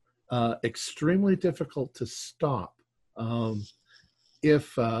 but extremely difficult to stop.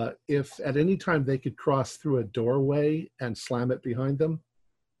 If at any time they could cross through a doorway and slam it behind them,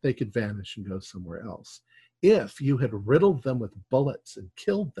 they could vanish and go somewhere else. If you had riddled them with bullets and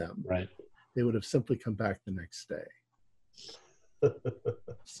killed them, right, they would have simply come back the next day.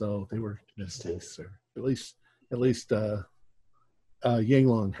 So they were mystics, or at least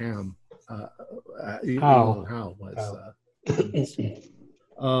Yinglong Ham. Yinglong Hao was.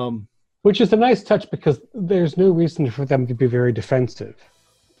 Which is a nice touch because there's no reason for them to be very defensive.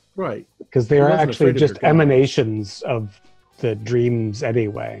 Right. Because they are actually just emanations of the dreams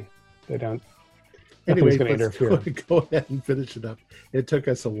anyway. They don't. Anyway, gonna let's interfere. go ahead and finish it up. It took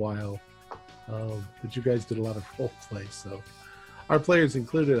us a while, but you guys did a lot of role play. So our players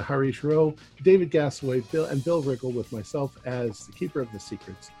included Harish Rowe, David Gassaway, Bill Riggle, with myself as the Keeper of the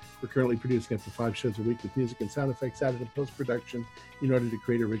Secrets. We're currently producing up to 5 shows a week with music and sound effects added in post-production in order to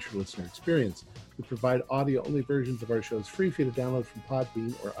create a richer listener experience. We provide audio-only versions of our shows free for you to download from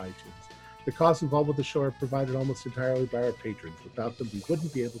Podbean or iTunes. The costs involved with the show are provided almost entirely by our patrons. Without them, we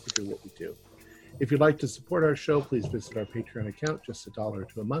wouldn't be able to do what we do. If you'd like to support our show, please visit our Patreon account. Just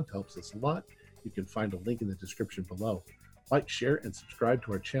 $1 to a month helps us a lot. You can find a link in the description below. Like, share, and subscribe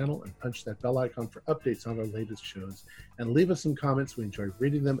to our channel, and punch that bell icon for updates on our latest shows. And leave us some comments. We enjoy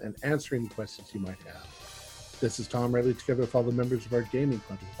reading them and answering the questions you might have. This is Tom Riley, together with all the members of our gaming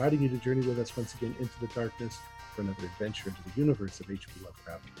club, inviting you to journey with us once again into the darkness for another adventure into the universe of H.P.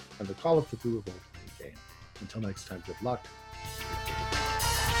 Lovecraft and the Call of Cthulhu role-playing game. Until next time, good luck.